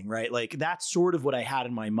acting, right? Like that's sort of what I had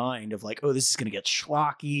in my mind of like, oh, this is going to get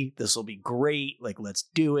schlocky. This will be great. Like, let's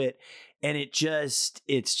do it. And it's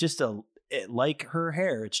just like her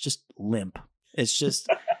hair. It's just limp. It's just...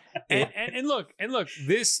 And look,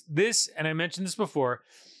 this, and I mentioned this before,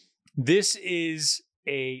 this is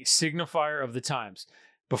a signifier of the times.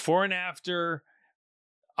 Before and after,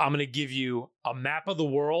 I'm going to give you a map of the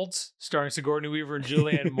world starring Sigourney Weaver and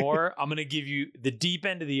Julianne Moore. I'm going to give you The Deep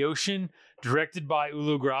End of the Ocean, directed by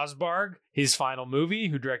Ulu Grosbarg, his final movie,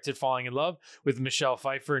 who directed Falling in Love with Michelle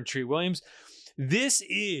Pfeiffer and Treat Williams. This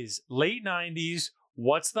is late 90s.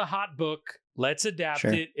 What's the hot book? Let's adapt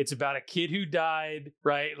it. It's about a kid who died,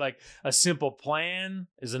 right? Like A Simple Plan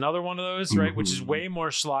is another one of those, right? Which is way more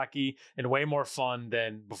schlocky and way more fun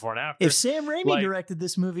than Before and After. If Sam Raimi directed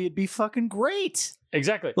this movie, it'd be fucking great.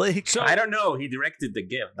 Exactly. So I don't know. He directed The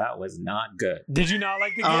Gift. That was not good. Did you not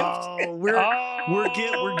like The Gift?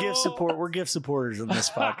 We're gift support. We're gift supporters on this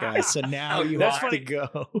podcast. So now you have to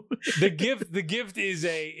go. The Gift is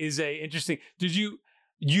a interesting. Did you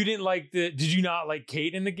not like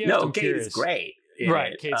Kate in The Gift? No, Kate is great.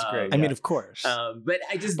 Right, Kate's great. I mean, of course. But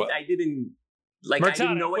I didn't like. Murtada, I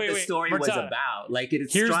didn't know what the story was about. Like,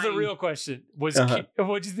 here's the real question: what do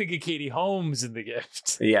you think of Katie Holmes in The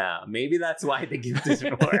Gift? Yeah, maybe that's why The Gift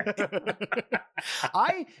doesn't work.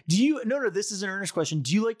 No, this is an earnest question.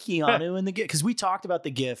 Do you like Keanu in The Gift? Because we talked about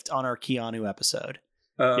The Gift on our Keanu episode.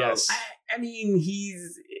 Yes. I mean,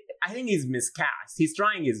 I think he's miscast. He's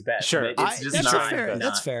trying his best. Sure. But it's just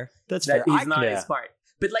That's fair. He's not his part.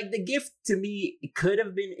 But like The Gift, to me, it could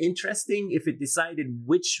have been interesting if it decided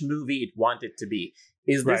which movie it wanted to be.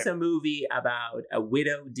 Is this a movie about a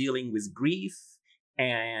widow dealing with grief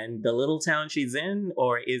and the little town she's in?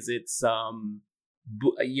 Or is it some,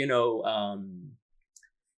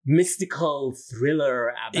 mystical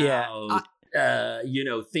thriller about...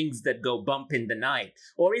 things that go bump in the night?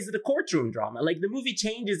 Or is it a courtroom drama? Like the movie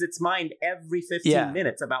changes its mind every 15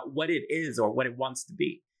 minutes about what it is or what it wants to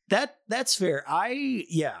be. That's fair. I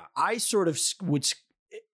sort of would,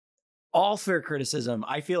 all fair criticism.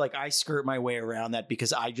 I feel like I skirt my way around that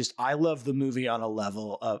because I love the movie on a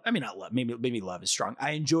level of, I mean, not love, maybe love is strong.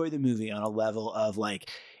 I enjoy the movie on a level of like,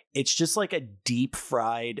 it's just like a deep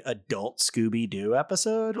fried adult Scooby-Doo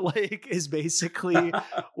episode, like is basically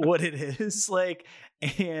what it is. Like,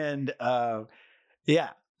 and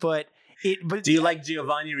but do you like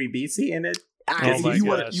Giovanni Ribisi in it? You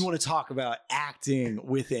want to talk about acting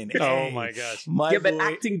within my gosh. But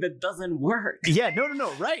acting that doesn't work. Yeah,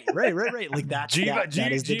 no. Right. Like that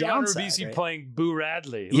is the downside. Ribisi right? playing Boo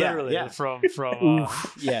Radley, literally from Kill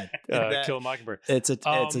a Mockingbird. It's a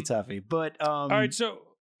toughie. But all right, so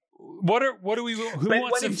what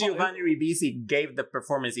if Giovanni Ribisi gave the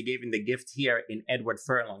performance he gave in The Gift here in Edward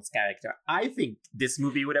Furlong's character? I think this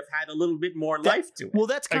movie would have had a little bit more life to it. Well,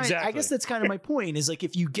 that's kind of, I guess that's kind of my point is like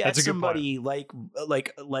if you get somebody like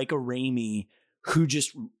a Raimi who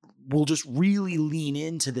will just really lean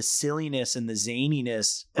into the silliness and the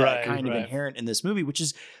zaniness kind of inherent in this movie, which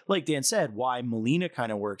is, like Dan said, why Molina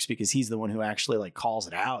kind of works, because he's the one who actually like calls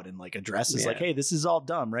it out and like addresses like, hey, this is all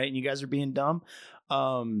dumb, right? And you guys are being dumb.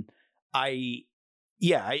 I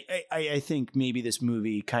think maybe this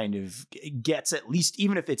movie kind of gets, at least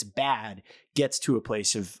even if it's bad, gets to a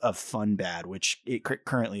place of fun bad, which it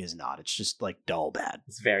currently is not. It's just like dull bad.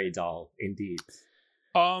 It's very dull indeed.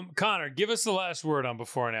 Connor, give us the last word on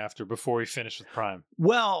Before and After before we finish with Prime.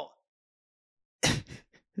 Well,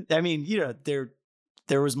 I mean, they're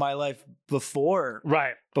There was my life before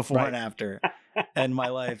Right. and after, and my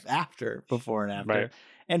life after before and after. Right.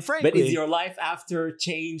 And frankly, But is your life after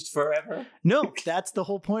changed forever? no, that's the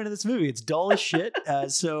whole point of this movie. It's dull as shit.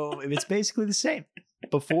 So it's basically the same.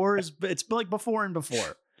 It's like before and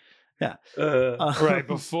before. Yeah. Right.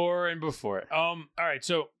 Before and before. All right.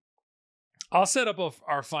 So I'll set up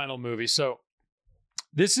our final movie. So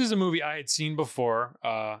this is a movie I had seen before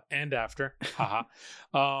and after. Haha.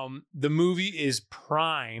 The movie is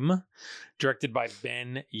Prime, directed by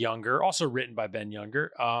Ben Younger, also written by Ben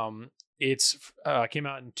Younger. It's came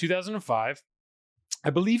out in 2005. I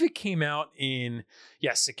believe it came out in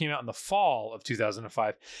the fall of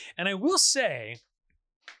 2005. And I will say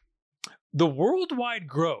the worldwide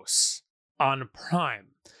gross on Prime,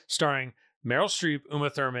 starring Meryl Streep, Uma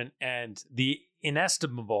Thurman, and the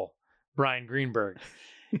inestimable Brian Greenberg,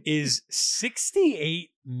 is $68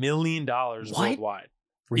 million worldwide.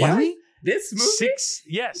 Really? This movie?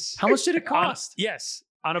 Yes. How much did it cost? Yes.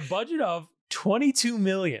 On a budget of $22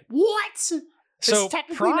 million. What? So it's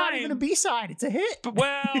technically not Prime- even a B-side. It's a hit. But,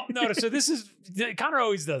 well, no. So this is, Connor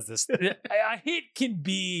always does this. A hit can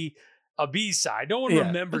be a B-side. No one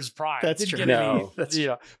remembers Prime. That's It didn't true. get No. any, That's you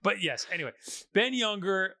know. But yes, anyway, Ben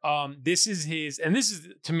Younger, this is his, and this is,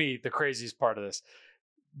 to me, the craziest part of this.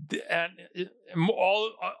 And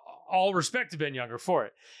all respect to Ben Younger for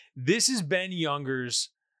it. This is Ben Younger's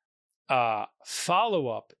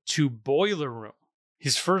follow-up to Boiler Room.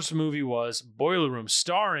 His first movie was Boiler Room,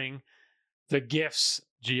 starring the Gifts,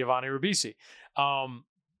 Giovanni Ribisi, and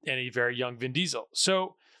a very young Vin Diesel.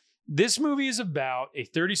 So this movie is about a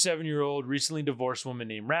 37-year-old recently divorced woman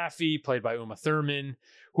named Raffi, played by Uma Thurman,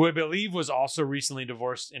 who I believe was also recently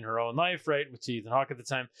divorced in her own life, right, with Ethan Hawke at the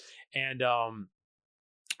time. And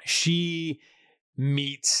she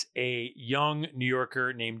meets a young New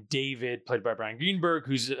Yorker named David, played by Brian Greenberg,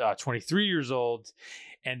 who's 23 years old,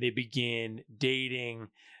 and they begin dating.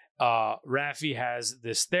 Raffi has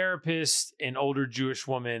this therapist, an older Jewish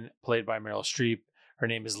woman played by Meryl Streep. Her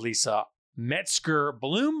name is Lisa Metzger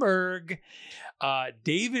Bloomberg.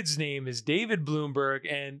 David's name is David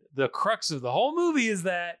Bloomberg, and the crux of the whole movie is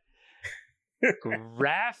that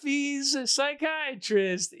Raffi's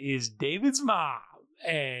psychiatrist is David's mom.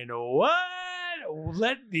 And what?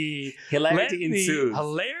 Let the Hilarity ensues.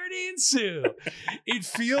 Hilarity ensue. It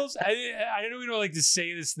feels, I know we don't like to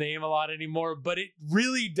say this name a lot anymore, but it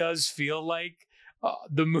really does feel like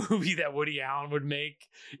the movie that Woody Allen would make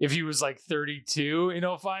if he was like 32 in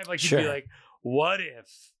 05. Like, he'd be like, what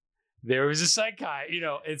if there was a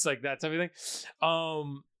psychiatrist? It's like that type of thing.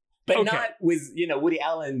 But not with, Woody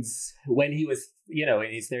Allen's, when he was,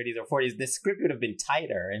 in his 30s or 40s, the script would have been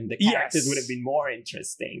tighter and the characters would have been more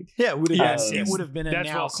interesting. Yeah, it would have been a That's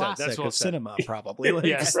now well said. classic That's well of said. cinema, probably. Like,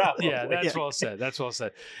 Yes. Probably. Yeah, that's well said. That's well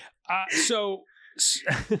said.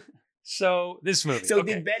 So this movie. So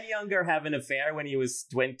okay. did Ben Younger have an affair when he was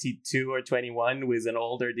 22 or 21 with an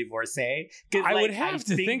older divorcee? I would have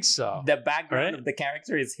to think so. The background right? of the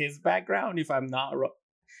character is his background, if I'm not wrong.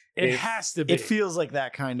 It has to be. It feels like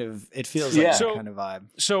that kind of. It feels like that kind of vibe.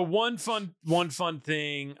 So one fun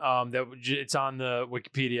thing that it's on the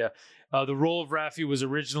Wikipedia. The role of Raffi was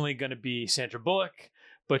originally going to be Sandra Bullock,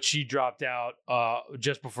 but she dropped out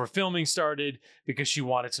just before filming started because she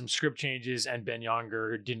wanted some script changes, and Ben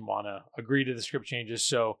Younger didn't want to agree to the script changes.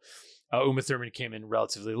 So Uma Thurman came in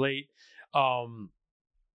relatively late.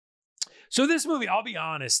 So this movie, I'll be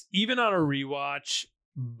honest, even on a rewatch,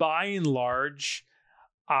 by and large,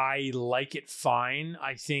 I like it fine.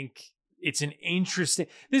 I think it's an interesting.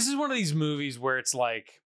 This is one of these movies where it's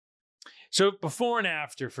like, so before and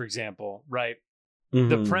after, for example, right? Mm-hmm.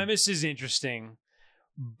 The premise is interesting,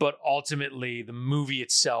 but ultimately the movie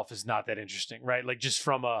itself is not that interesting, right? Like, just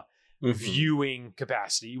from a viewing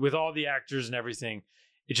capacity with all the actors and everything,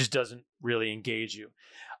 it just doesn't really engage you.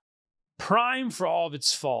 Prime, for all of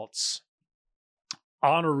its faults,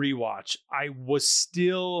 on a rewatch, I was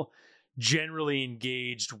still generally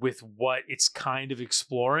engaged with what it's kind of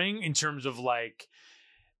exploring in terms of, like,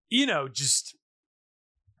 just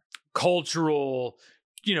cultural,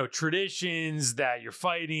 traditions that you're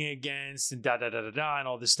fighting against and and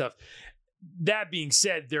all this stuff. That being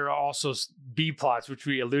said, there are also B plots, which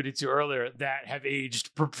we alluded to earlier, that have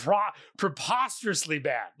aged preposterously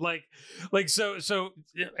bad. Like, so,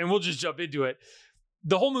 and we'll just jump into it.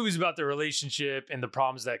 The whole movie is about the relationship and the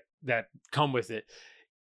problems that come with it.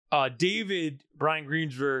 David, Brian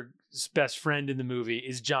Greensburg's best friend in the movie,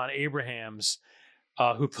 is John Abrahams,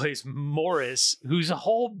 who plays Morris, whose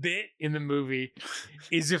whole bit in the movie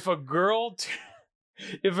is if a girl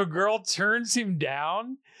if a girl turns him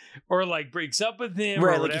down or like breaks up with him,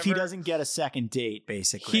 Right, or like if he whatever, doesn't get a second date,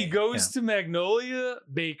 basically. he goes to Magnolia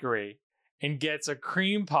Bakery and gets a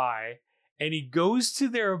cream pie, and he goes to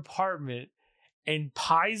their apartment and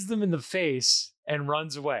pies them in the face and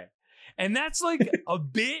runs away. And that's like a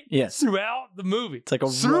bit Yes. throughout the movie. It's like a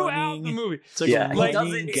throughout running- the movie. It's like Yeah, a he like- does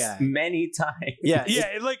running it gag. many times. Yeah, Yeah,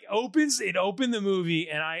 it opened the movie,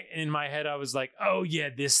 and in my head I was like, oh yeah,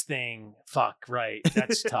 this thing, fuck, right,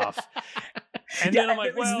 that's tough. And then I'm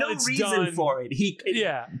like, there was well, no it's reason done. for it. It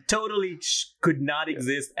Yeah, totally could not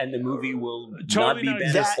exist, and the movie will Totally not not be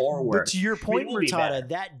better exist. or worse. But to your point, It will be Murtada, better.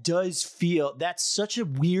 that does feel that's such a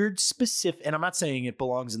weird specific. And I'm not saying it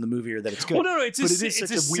belongs in the movie or that it's good. well, no, it's but a, it is it's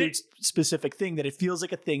such a weird specific thing that it feels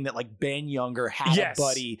like a thing that like Ben Younger had Yes. a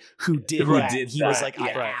buddy who did Who that. did He was that, like, I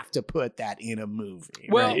yeah. have to put that in a movie.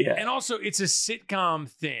 Well, right? Yeah. and also it's a sitcom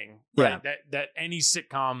thing, Yeah. right? That any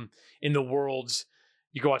sitcom in the world,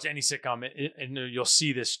 you can watch any sitcom and you'll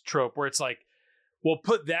see this trope where it's like, well,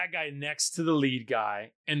 put that guy next to the lead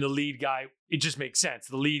guy, and the lead guy, it just makes sense.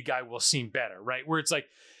 The lead guy will seem better, right? Where it's like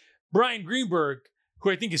Brian Greenberg,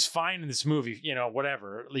 who I think is fine in this movie,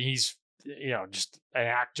 whatever. He's, just an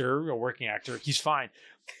actor, a working actor. He's fine.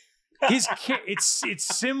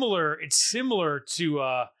 It's similar. It's similar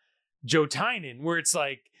to Joe Tynan, where it's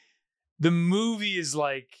like the movie is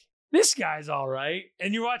like, this guy's all right,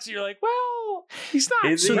 and you watch it, you're like, well, he's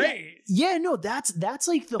not Is he? great. Yeah, no, that's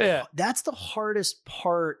like Yeah. that's the hardest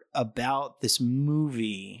part about this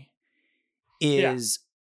movie is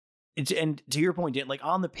and to your point, Dan, like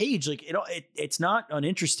on the page, like it's not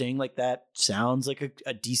uninteresting. Like that sounds like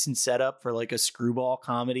a decent setup for like a screwball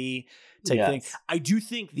comedy type Yes. thing. I do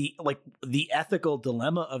think the ethical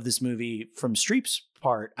dilemma of this movie from Streep's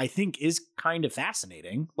part, I think, is kind of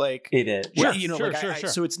fascinating. Like It is. Sure, sure. sure.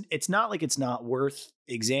 So it's not like it's not worth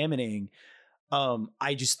examining.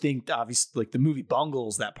 I just think obviously like the movie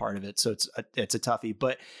bungles that part of it, so it's a toughie.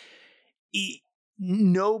 But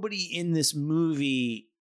nobody in this movie,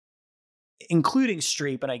 including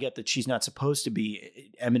Streep, and I get that she's not supposed to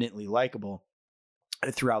be eminently likable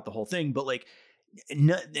throughout the whole thing, but like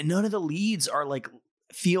none of the leads are like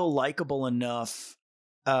feel likable enough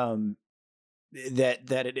that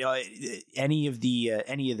any of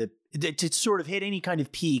the to sort of hit any kind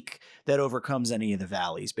of peak that overcomes any of the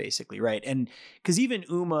valleys, basically, right? And because even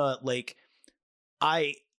Uma, like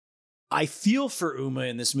I feel for Uma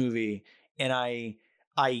in this movie, and I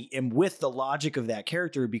am with the logic of that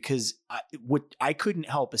character, because what I couldn't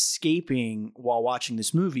help escaping while watching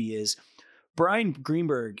this movie is Brian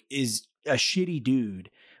Greenberg is a shitty dude,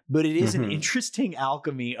 but it is an interesting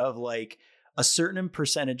alchemy of like a certain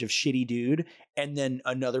percentage of shitty dude and then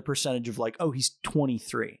another percentage of like, oh, he's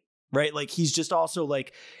 23, right? Like he's just also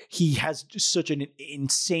like, he has just such an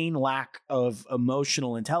insane lack of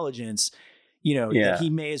emotional intelligence, that he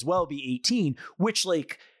may as well be 18, which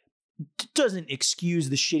like doesn't excuse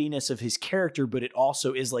the shittiness of his character, but it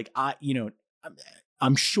also is like,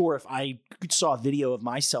 I'm sure if I saw a video of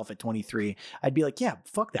myself at 23, I'd be like, yeah,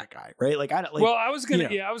 fuck that guy. Right. Like, I don't like, Well, I was going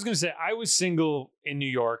to say, I was single in New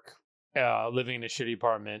York, living in a shitty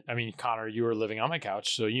apartment. I mean, Connor, you were living on my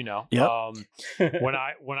couch, so Yep. when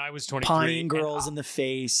I was 23, pieing girls in the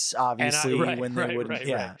face, obviously, when they wouldn't.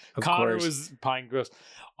 Right. Of Connor course. was pieing girls.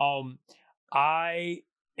 I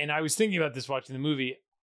was thinking about this watching the movie.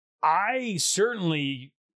 I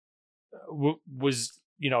certainly was,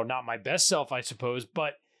 not my best self, I suppose,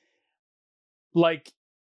 but like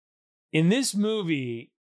in this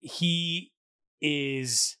movie, he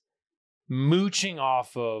is mooching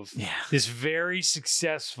off of this very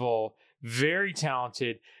successful, very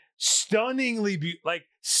talented, stunningly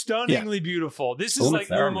beautiful. This is like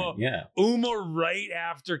Thurman, Uma right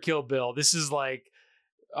after Kill Bill. This is like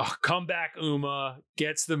comeback Uma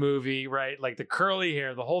gets the movie, right? Like the curly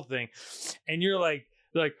hair, the whole thing. And you're like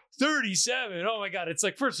 37. Oh my God. It's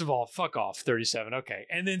like, first of all, fuck off, 37. Okay.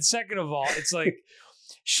 And then second of all, it's like,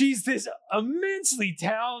 she's this immensely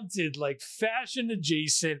talented, like fashion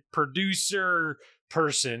adjacent producer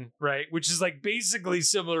person, right? Which is like basically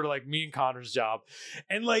similar to like me and Connor's job.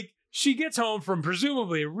 And like, she gets home from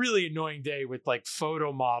presumably a really annoying day with like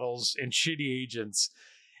photo models and shitty agents.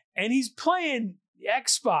 And he's playing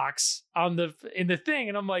Xbox in the thing,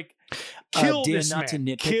 and I'm like, kill Dan, this not man. to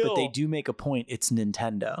nitpick, Kill. but they do make a point. It's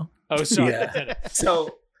Nintendo. Oh, sorry. Yeah.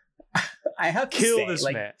 So I have to Kill say, this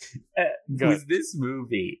like, man. With this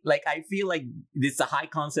movie, like I feel like this is a high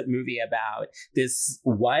concept movie about this.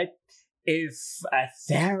 What if a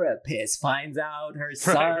therapist finds out her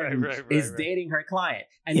son is dating her client?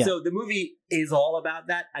 And so the movie is all about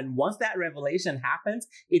that. And once that revelation happens,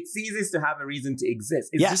 it ceases to have a reason to exist.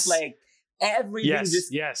 It's just like everything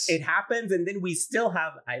it happens, and then we still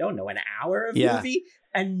have, I don't know, an hour of movie,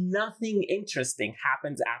 and nothing interesting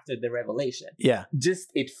happens after the revelation. Yeah.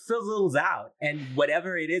 Just it fizzles out, and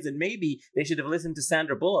whatever it is, and maybe they should have listened to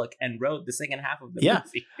Sandra Bullock and wrote the second half of the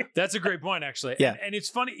movie. That's a great point, actually. Yeah. And it's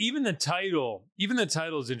funny, even the title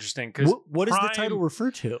is interesting because what does the title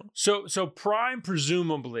refer to? So Prime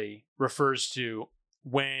presumably refers to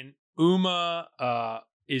when Uma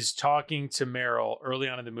is talking to Meryl early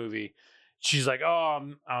on in the movie. She's like,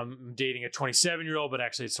 "Oh, I'm dating a 27-year-old, but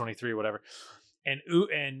actually it's 23, whatever." And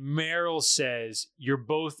Meryl says, "You're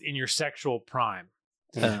both in your sexual prime,"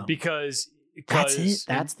 because that's it.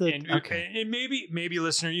 That's and maybe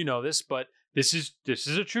listener, you know this, but this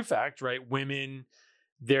is a true fact, right? Women,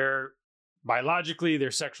 they're biologically their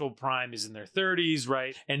sexual prime is in their 30s,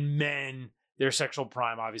 right? And men, their sexual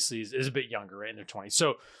prime obviously is a bit younger, right, in their 20s.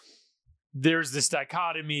 So there's this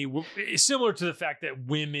dichotomy similar to the fact that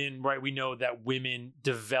women, right? We know that women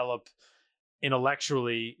develop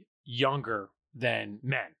intellectually younger than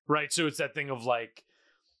men, right? So it's that thing of like,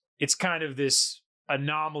 it's kind of this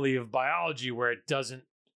anomaly of biology where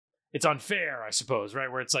it's unfair, I suppose, right?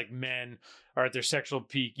 Where it's like men are at their sexual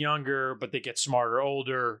peak younger, but they get smarter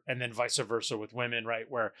older, and then vice versa with women, right?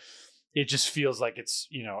 Where it just feels like it's,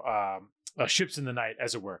 ships in the night,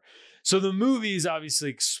 as it were. So the movie is obviously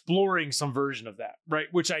exploring some version of that, right?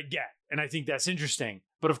 Which I get. And I think that's interesting.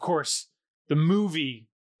 But of course, the movie,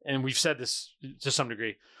 and we've said this to some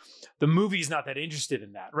degree, the movie is not that interested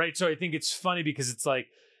in that, right? So I think it's funny because it's like,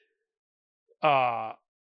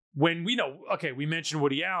 when we know, okay, we mentioned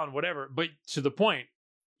Woody Allen, whatever, but to the point,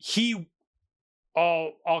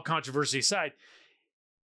 all controversy aside,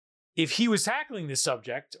 if he was tackling this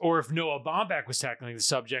subject, or if Noah Baumbach was tackling the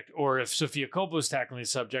subject, or if Sofia Coppola was tackling the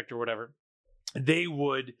subject or whatever, they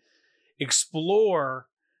would explore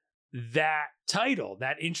that title,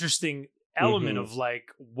 that interesting element of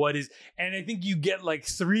like, what is, and I think you get like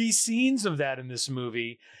 3 scenes of that in this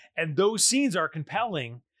movie, and those scenes are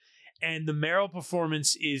compelling. And the Meryl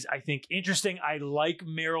performance is, I think, interesting. I like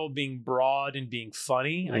Meryl being broad and being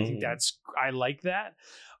funny. I think I like that.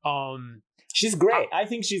 She's great. I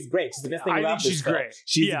think she's great. She's the best thing about this she's film. great.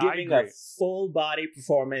 She's giving a full body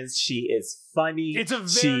performance. She is funny. It's a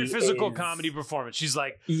very physical comedy performance. She's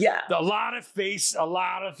like, a lot of face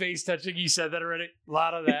touching. You said that already. A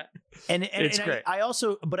lot of that. and it's great.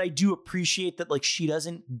 I do appreciate that, like, she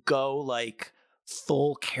doesn't go like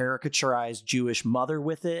full caricaturized Jewish mother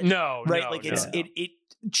with it. No, right? No, like no.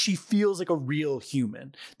 She feels like a real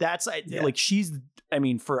human. That's like, she's, I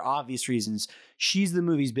mean, for obvious reasons, she's the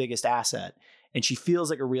movie's biggest asset, and she feels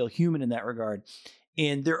like a real human in that regard.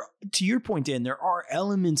 And there, to your point, Dan, there are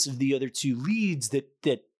elements of the other 2 leads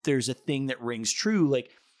that there's a thing that rings true.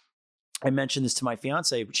 Like, I mentioned this to my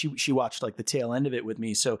fiance, but she watched like the tail end of it with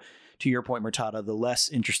me. So to your point, Murtada, the less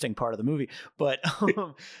interesting part of the movie, but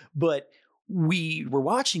we were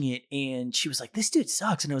watching it and she was like, "This dude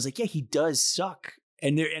sucks." And I was like, "Yeah, he does suck."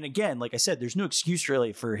 And again, like I said, there's no excuse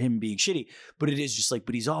really for him being shitty, but it is just like,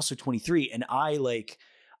 but he's also 23. And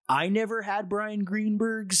I never had Brian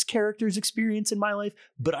Greenberg's character's experience in my life,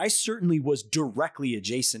 but I certainly was directly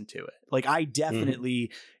adjacent to it. Like, I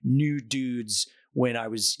definitely knew dudes when I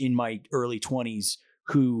was in my early 20s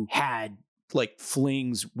who had like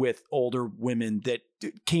flings with older women that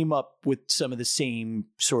came up with some of the same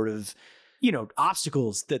sort of,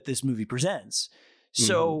 obstacles that this movie presents.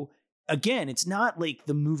 So again, it's not like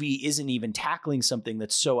the movie isn't even tackling something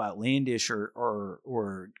that's so outlandish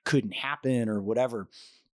or couldn't happen or whatever.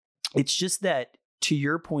 It's just that, to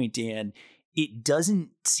your point, Dan, it doesn't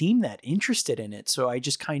seem that interested in it. So I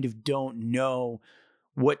just kind of don't know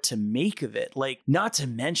what to make of it. Like, not to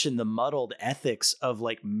mention the muddled ethics of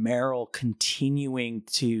like Meryl continuing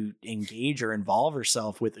to engage or involve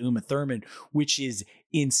herself with Uma Thurman, which is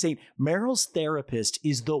insane. Meryl's therapist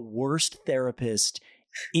is the worst therapist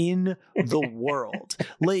in the world.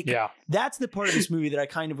 Like, that's the part of this movie that I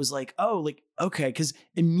kind of was like, oh, like, okay. Because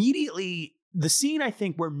immediately the scene, I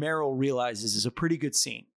think, where Meryl realizes is a pretty good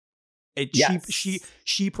scene.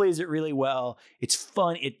 She plays it really well. It's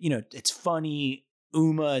fun. It's funny.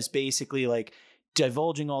 Uma is basically like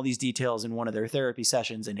divulging all these details in one of their therapy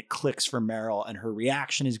sessions, and it clicks for Meryl, and her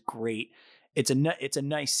reaction is great. It's a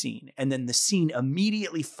nice scene. And then the scene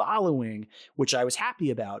immediately following, which I was happy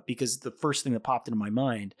about, because the first thing that popped into my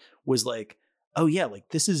mind was like, oh yeah, like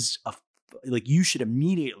this is like, you should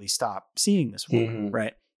immediately stop seeing this woman,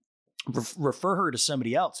 right? Refer her to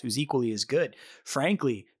somebody else who's equally as good.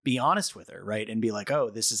 Frankly, be honest with her, right? And be like, oh,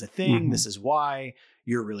 this is a thing. This is why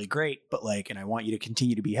you're really great, but like, and I want you to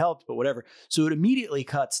continue to be helped, but whatever. So it immediately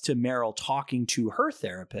cuts to Meryl talking to her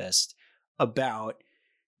therapist about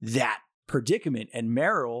that predicament. And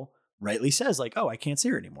Meryl rightly says like, oh, I can't see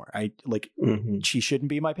her anymore. She shouldn't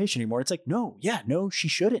be my patient anymore. It's like, no, she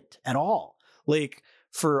shouldn't at all. Like,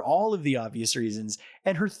 for all of the obvious reasons.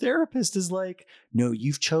 And her therapist is like, no,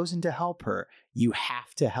 you've chosen to help her. You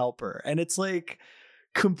have to help her. And it's like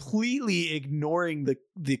completely ignoring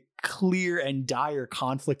the clear and dire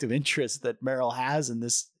conflict of interest that Meryl has in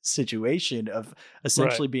this situation of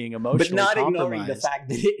essentially being emotionally but not compromised. ignoring the fact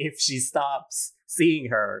that if she stops seeing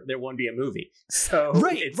her, there won't be a movie. So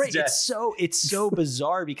right. Just... It's so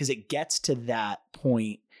bizarre because it gets to that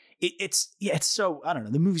point. It's so, I don't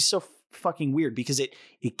know. The movie's so fucking weird because it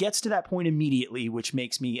gets to that point immediately, which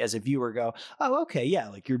makes me as a viewer go, oh, okay, yeah,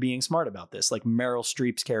 like you're being smart about this. Like Meryl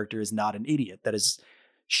Streep's character is not an idiot. That is,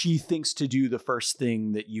 she thinks to do the first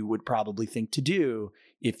thing that you would probably think to do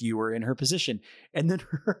if you were in her position. And then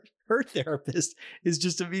her therapist is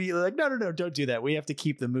just immediately like, no, don't do that. We have to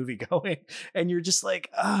keep the movie going. And you're just like,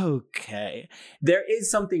 okay. There is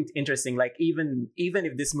something interesting. Like even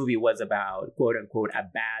if this movie was about, quote unquote, a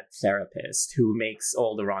bad therapist who makes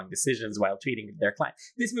all the wrong decisions while treating their client,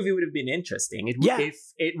 this movie would have been interesting. If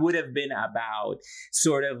it would have been about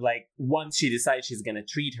sort of like, once she decides she's going to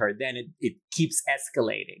treat her, then it keeps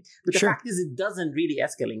escalating. But the fact is, it doesn't really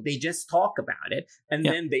escalate. They just talk about it and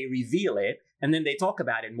then they reveal it. And then they talk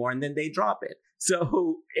about it more and then they drop it.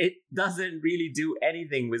 So it doesn't really do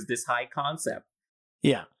anything with this high concept.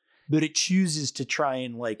 Yeah. But it chooses to try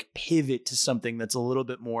and like pivot to something that's a little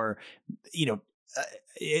bit more,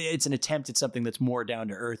 it's an attempt at something that's more down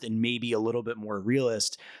to earth and maybe a little bit more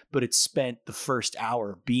realist, but it spent the first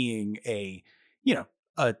hour being a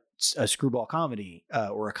screwball comedy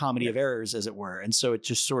or a comedy of errors, as it were. And so it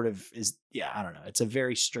just sort of is, I don't know. It's a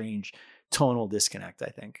very strange tonal disconnect, I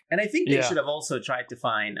think. And I think they should have also tried to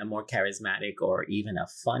find a more charismatic or even a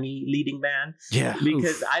funny leading man. Yeah.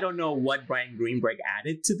 Because I don't know what Brian Greenberg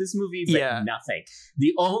added to this movie, but nothing.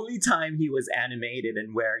 The only time he was animated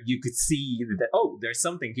and where you could see that, oh, there's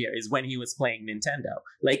something here, is when he was playing Nintendo.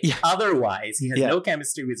 Otherwise, he has no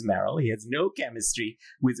chemistry with Meryl. He has no chemistry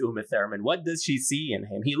with Uma Thurman. What does she see in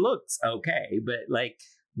him? He looks okay, but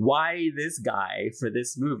why this guy for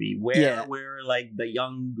this movie? Where were like the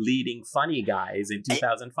young leading funny guys in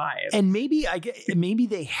 2005? And maybe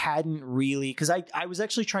they hadn't really, because I was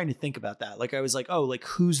actually trying to think about that. Like I was like, oh, like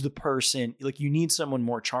who's the person? Like you need someone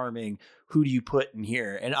more charming. Who do you put in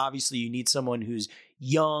here? And obviously you need someone who's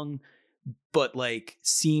young, but like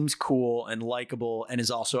seems cool and likable, and is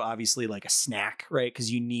also obviously like a snack, right? Because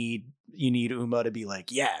you need Uma to be like,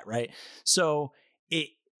 yeah, right. So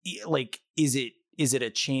is it a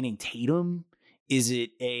Channing Tatum? Is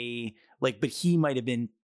it but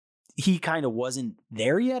he kind of wasn't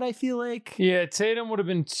there yet, I feel like. Yeah, Tatum would have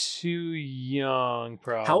been too young,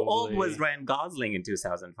 probably. How old was Ryan Gosling in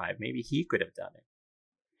 2005? Maybe he could have done it.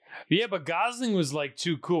 Yeah, but Gosling was like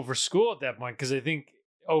too cool for school at that point, because I think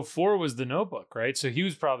 2004 was The Notebook, right? So he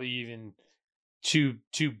was probably even too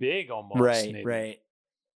big almost. Right, maybe. right.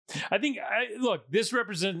 I think,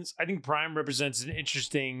 I think Prime represents an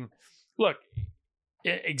interesting,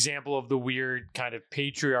 example of the weird kind of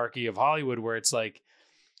patriarchy of Hollywood, where it's like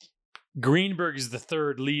Greenberg is the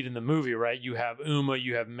third lead in the movie, right? You have Uma,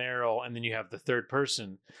 you have Meryl, and then you have the third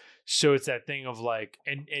person. So it's that thing of like,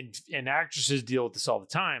 and actresses deal with this all the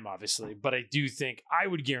time, obviously. But I do think, I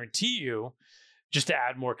would guarantee you, just to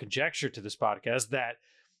add more conjecture to this podcast, that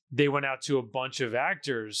they went out to a bunch of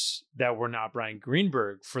actors that were not Brian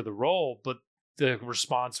Greenberg for the role, but the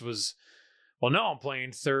response was, well, no, I'm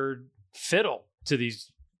playing third fiddle to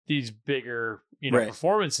these bigger,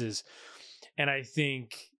 performances. And I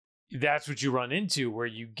think that's what you run into, where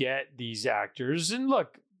you get these actors, and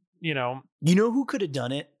you know who could have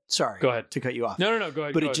done it? Sorry, go ahead to cut you off. No, go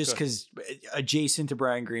ahead. But because adjacent to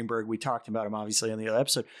Brian Greenberg, we talked about him obviously on the other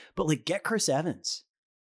episode, but get Chris Evans.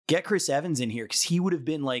 Get Chris Evans in here, because he would have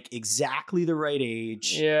been exactly the right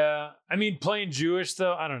age. Yeah. I mean, playing Jewish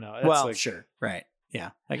though, I don't know. That's sure. Right. Yeah.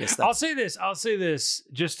 I guess I'll say this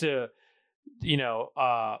just to,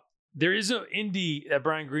 there is an indie that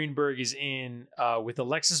Brian Greenberg is in with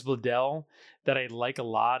Alexis Bledel that I like a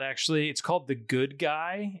lot, actually. It's called The Good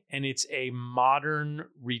Guy, and it's a modern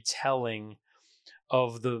retelling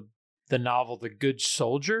of the novel The Good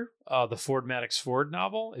Soldier, the Ford Maddox Ford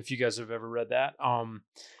novel, if you guys have ever read that.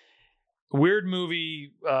 Weird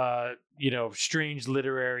movie, strange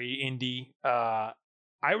literary indie.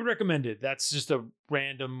 I would recommend it. That's just a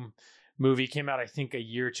random movie. Came out, I think, a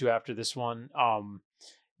year or two after this one.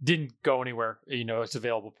 Didn't go anywhere. It's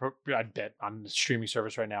available, I bet, on the streaming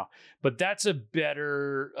service right now. But that's a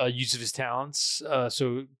better use of his talents.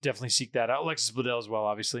 So definitely seek that out. Alexis Bledel as well,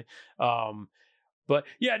 obviously. But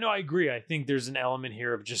yeah, no, I agree. I think there's an element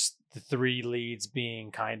here of just the three leads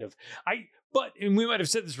being kind of and we might have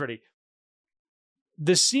said this already.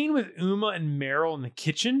 The scene with Uma and Meryl in the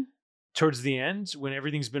kitchen towards the end, when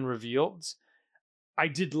everything's been revealed, I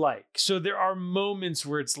did like. So there are moments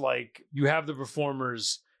where it's like you have the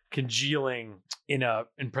performers congealing in a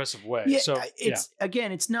impressive way. Yeah, so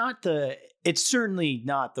again, it's certainly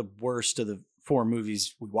not the worst of the 4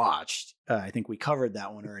 movies we watched. I think we covered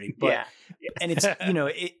that one already. But and it's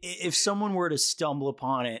if someone were to stumble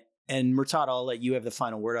upon it, and Murtada, I'll let you have the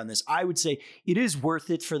final word on this. I would say it is worth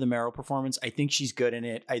it for the Meryl performance. I think she's good in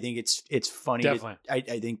it. I think it's funny. Definitely.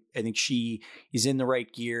 I think she is in the right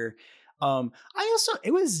gear.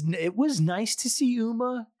 It was nice to see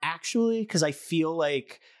Uma actually, because I feel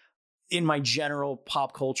like in my general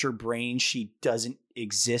pop culture brain, she doesn't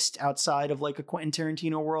exist outside of like a Quentin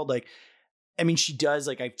Tarantino world. Like, I mean, she does,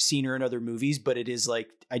 like, I've seen her in other movies, but it is like,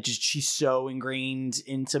 she's so ingrained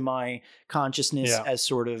into my consciousness as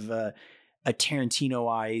sort of a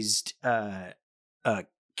Tarantinoized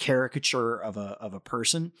caricature of a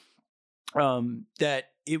person. That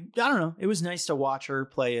I don't know. It was nice to watch her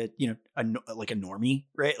play like a normie,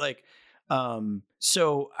 right? Like,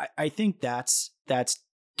 so I think that's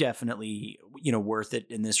definitely, worth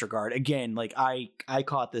it in this regard. Again, like I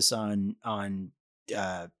caught this on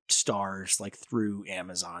Stars, like through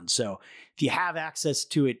Amazon. So if you have access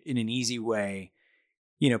to it in an easy way,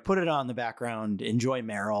 put it on the background, enjoy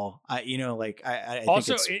Meryl. I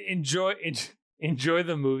also think enjoy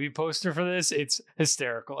the movie poster for this. It's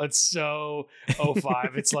hysterical. It's so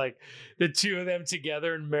 05. It's like the two of them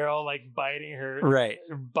together and Meryl like biting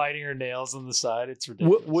her nails on the side. It's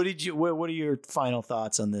ridiculous. What are your final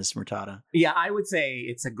thoughts on this, Murtada? Yeah, I would say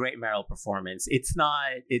it's a great Meryl performance. It's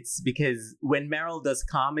because when Meryl does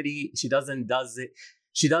comedy, she doesn't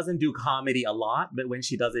do comedy a lot, but when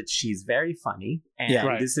she does it, she's very funny.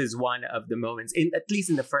 And this is one of the moments, at least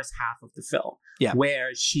in the first half of the film, where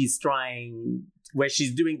she's doing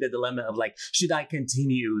the dilemma of like, should I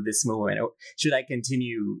continue this movement, or should I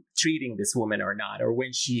continue treating this woman or not? Or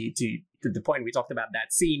when to the point we talked about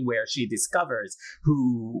that scene where she discovers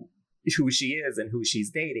who she is and who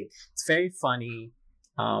she's dating. It's very funny.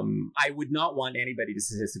 I would not want anybody to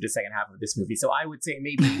see the second half of this movie. So I would say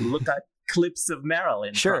maybe look at clips of Meryl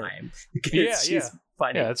in Prime. Because she's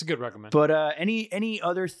funny. Yeah, that's a good recommend. But any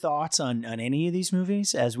other thoughts on any of these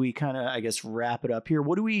movies as we kind of, I guess, wrap it up here?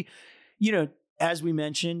 What do we, as we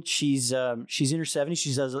mentioned, she's in her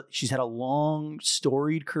 70s. She's had a long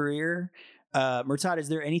storied career. Murtada, is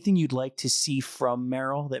there anything you'd like to see from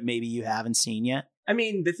Meryl that maybe you haven't seen yet? I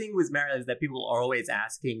mean, the thing with Meryl is that people are always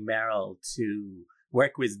asking Meryl to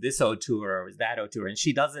work with this auteur or that auteur, and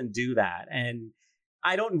she doesn't do that. And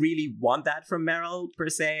I don't really want that from Meryl per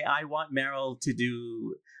se. I want her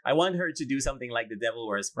to do something like The Devil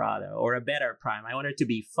Wears Prada or a better Prime. I want her to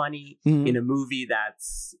be funny in a movie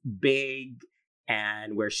that's big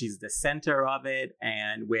and where she's the center of it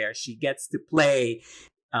and where she gets to play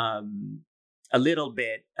a little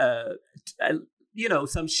bit,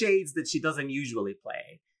 some shades that she doesn't usually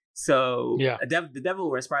play. So The Devil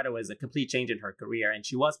Wears Prada was a complete change in her career, and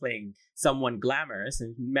she was playing someone glamorous,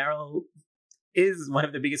 and Meryl is one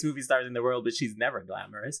of the biggest movie stars in the world, but she's never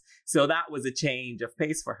glamorous. So that was a change of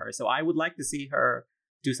pace for her. So I would like to see her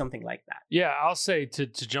do something like that. Yeah, I'll say to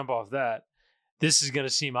jump off that, this is going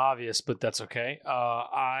to seem obvious, but that's okay.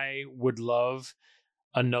 I would love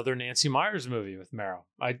another Nancy Meyers movie with Meryl.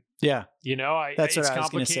 That's what I was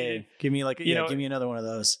going to say. Give me give me another one of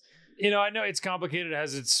those. I know it's complicated, it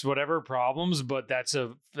has its whatever problems, but that's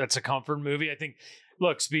a comfort movie. I think,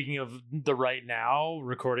 look, speaking of the right now,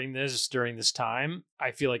 recording this during this time, I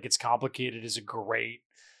feel like It's Complicated is a great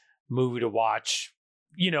movie to watch,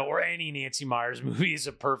 or any Nancy Meyers movie is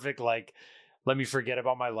a perfect, like, let me forget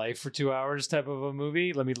about my life for 2 hours type of a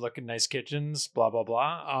movie. Let me look at nice kitchens, blah, blah,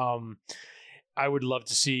 blah. I would love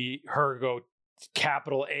to see her go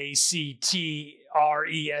capital ACTRESS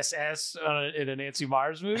in a Nancy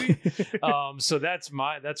Meyers movie. So that's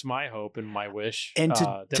my hope and my wish. And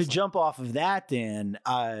to jump off of that, Dan,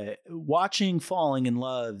 watching Falling in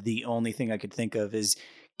Love, the only thing I could think of is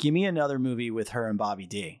give me another movie with her and Bobby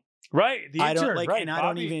D. Right. The Intern, I don't like, right, and Bobby. I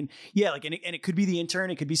don't even, and it could be The Intern.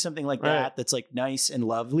 It could be something like that. That's like nice and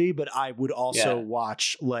lovely. But I would also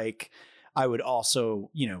watch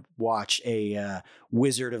watch a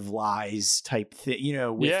Wizard of Lies type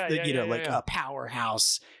thing, with a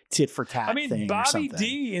powerhouse tit for tat thing. Bobby or something.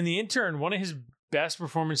 D in The Intern, one of his best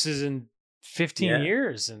performances in 15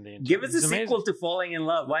 years in the Give us a sequel to Falling in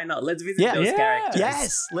Love. Why not? Let's visit those characters.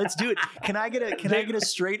 Yes, let's do it. Can I get a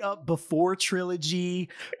straight up before trilogy?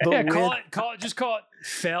 But call it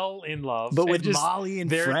Fell in Love. But with Molly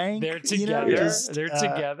and Frank, they're together. They're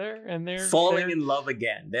together, and they're falling in love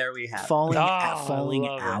again. There we have falling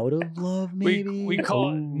out of love. Maybe we call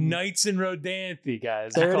it Nights in Rodanthe,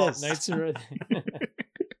 guys. There it is. Nights in Rodanthe.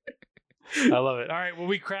 I love it. All right, well,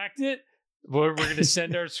 we cracked it. We're going to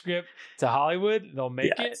send our script to Hollywood. They'll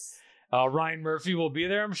make it. Ryan Murphy will be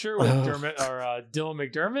there, I'm sure, with Dylan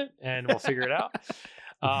McDermott, and we'll figure it out.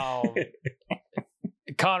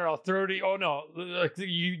 Connor, I'll throw to you. Oh no,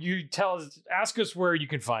 you tell us, ask us where you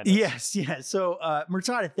can find us. Yes. So,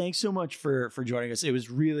 Murtada, thanks so much for joining us. It was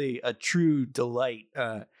really a true delight.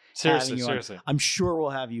 Seriously. I'm sure we'll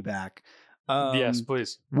have you back. Yes,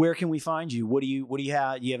 please. Where can we find you? What do you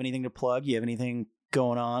have? Do you have anything to plug? You have anything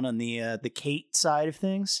going on the Kate side of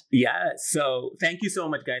things? Yeah. So thank you so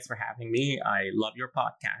much, guys, for having me. I love your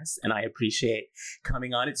podcast, and I appreciate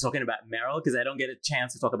coming on. It's talking about Meryl, because I don't get a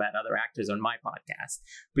chance to talk about other actors on my podcast.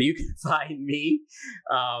 But you can find me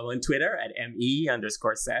on Twitter at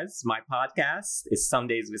ME_says. My podcast is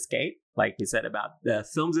Sundays with Kate. Like we said about the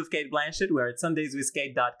films of Kate Blanchett, we're at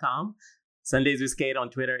sundayswithkate.com. Sundays with Kate on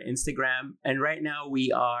Twitter, Instagram. And right now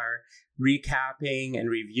we are recapping and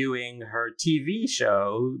reviewing her TV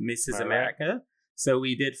show, Mrs. America. So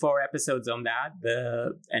we did 4 episodes on that,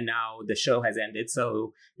 and now the show has ended.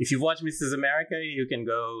 So if you've watched Mrs. America, you can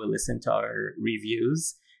go listen to our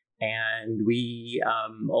reviews. And we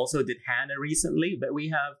also did Hannah recently, but we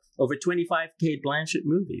have over 25 Kate Blanchett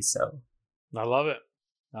movies. So I love it.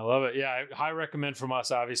 Yeah, I high recommend from us.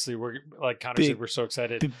 Obviously, we're like Connor said, we're so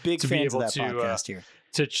excited big to fans be able of that podcast here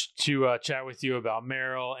to chat with you about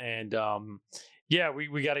Meryl, and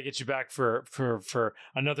we got to get you back for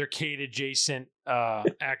another Kate adjacent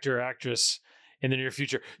actress in the near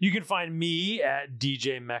future. You can find me at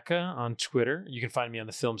DJ Mecca on Twitter. You can find me on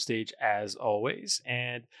the film stage as always,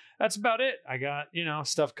 and that's about it. I got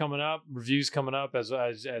stuff coming up, reviews coming up as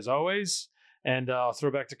always. And I'll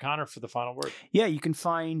throw back to Connor for the final word. Yeah, you can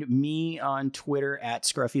find me on Twitter at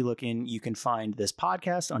ScruffyLookin. You can find this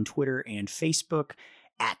podcast on Twitter and Facebook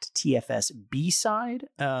at TFS B-Side.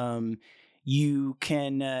 You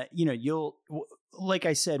can, you'll, like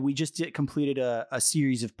I said, we just completed a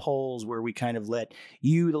series of polls where we kind of let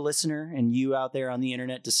you, the listener, and you out there on the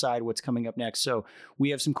internet decide what's coming up next. So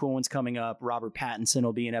we have some cool ones coming up. Robert Pattinson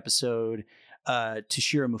will be an episode.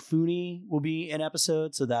 Toshiro Mifune will be an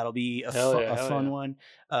episode, so that'll be a fun one.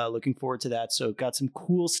 Looking forward to that. So got some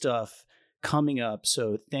cool stuff coming up.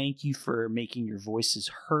 So thank you for making your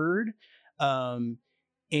voices heard. And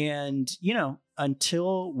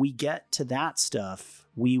until we get to that stuff,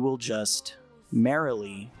 we will just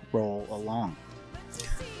merrily roll along.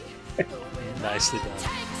 Nicely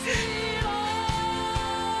done.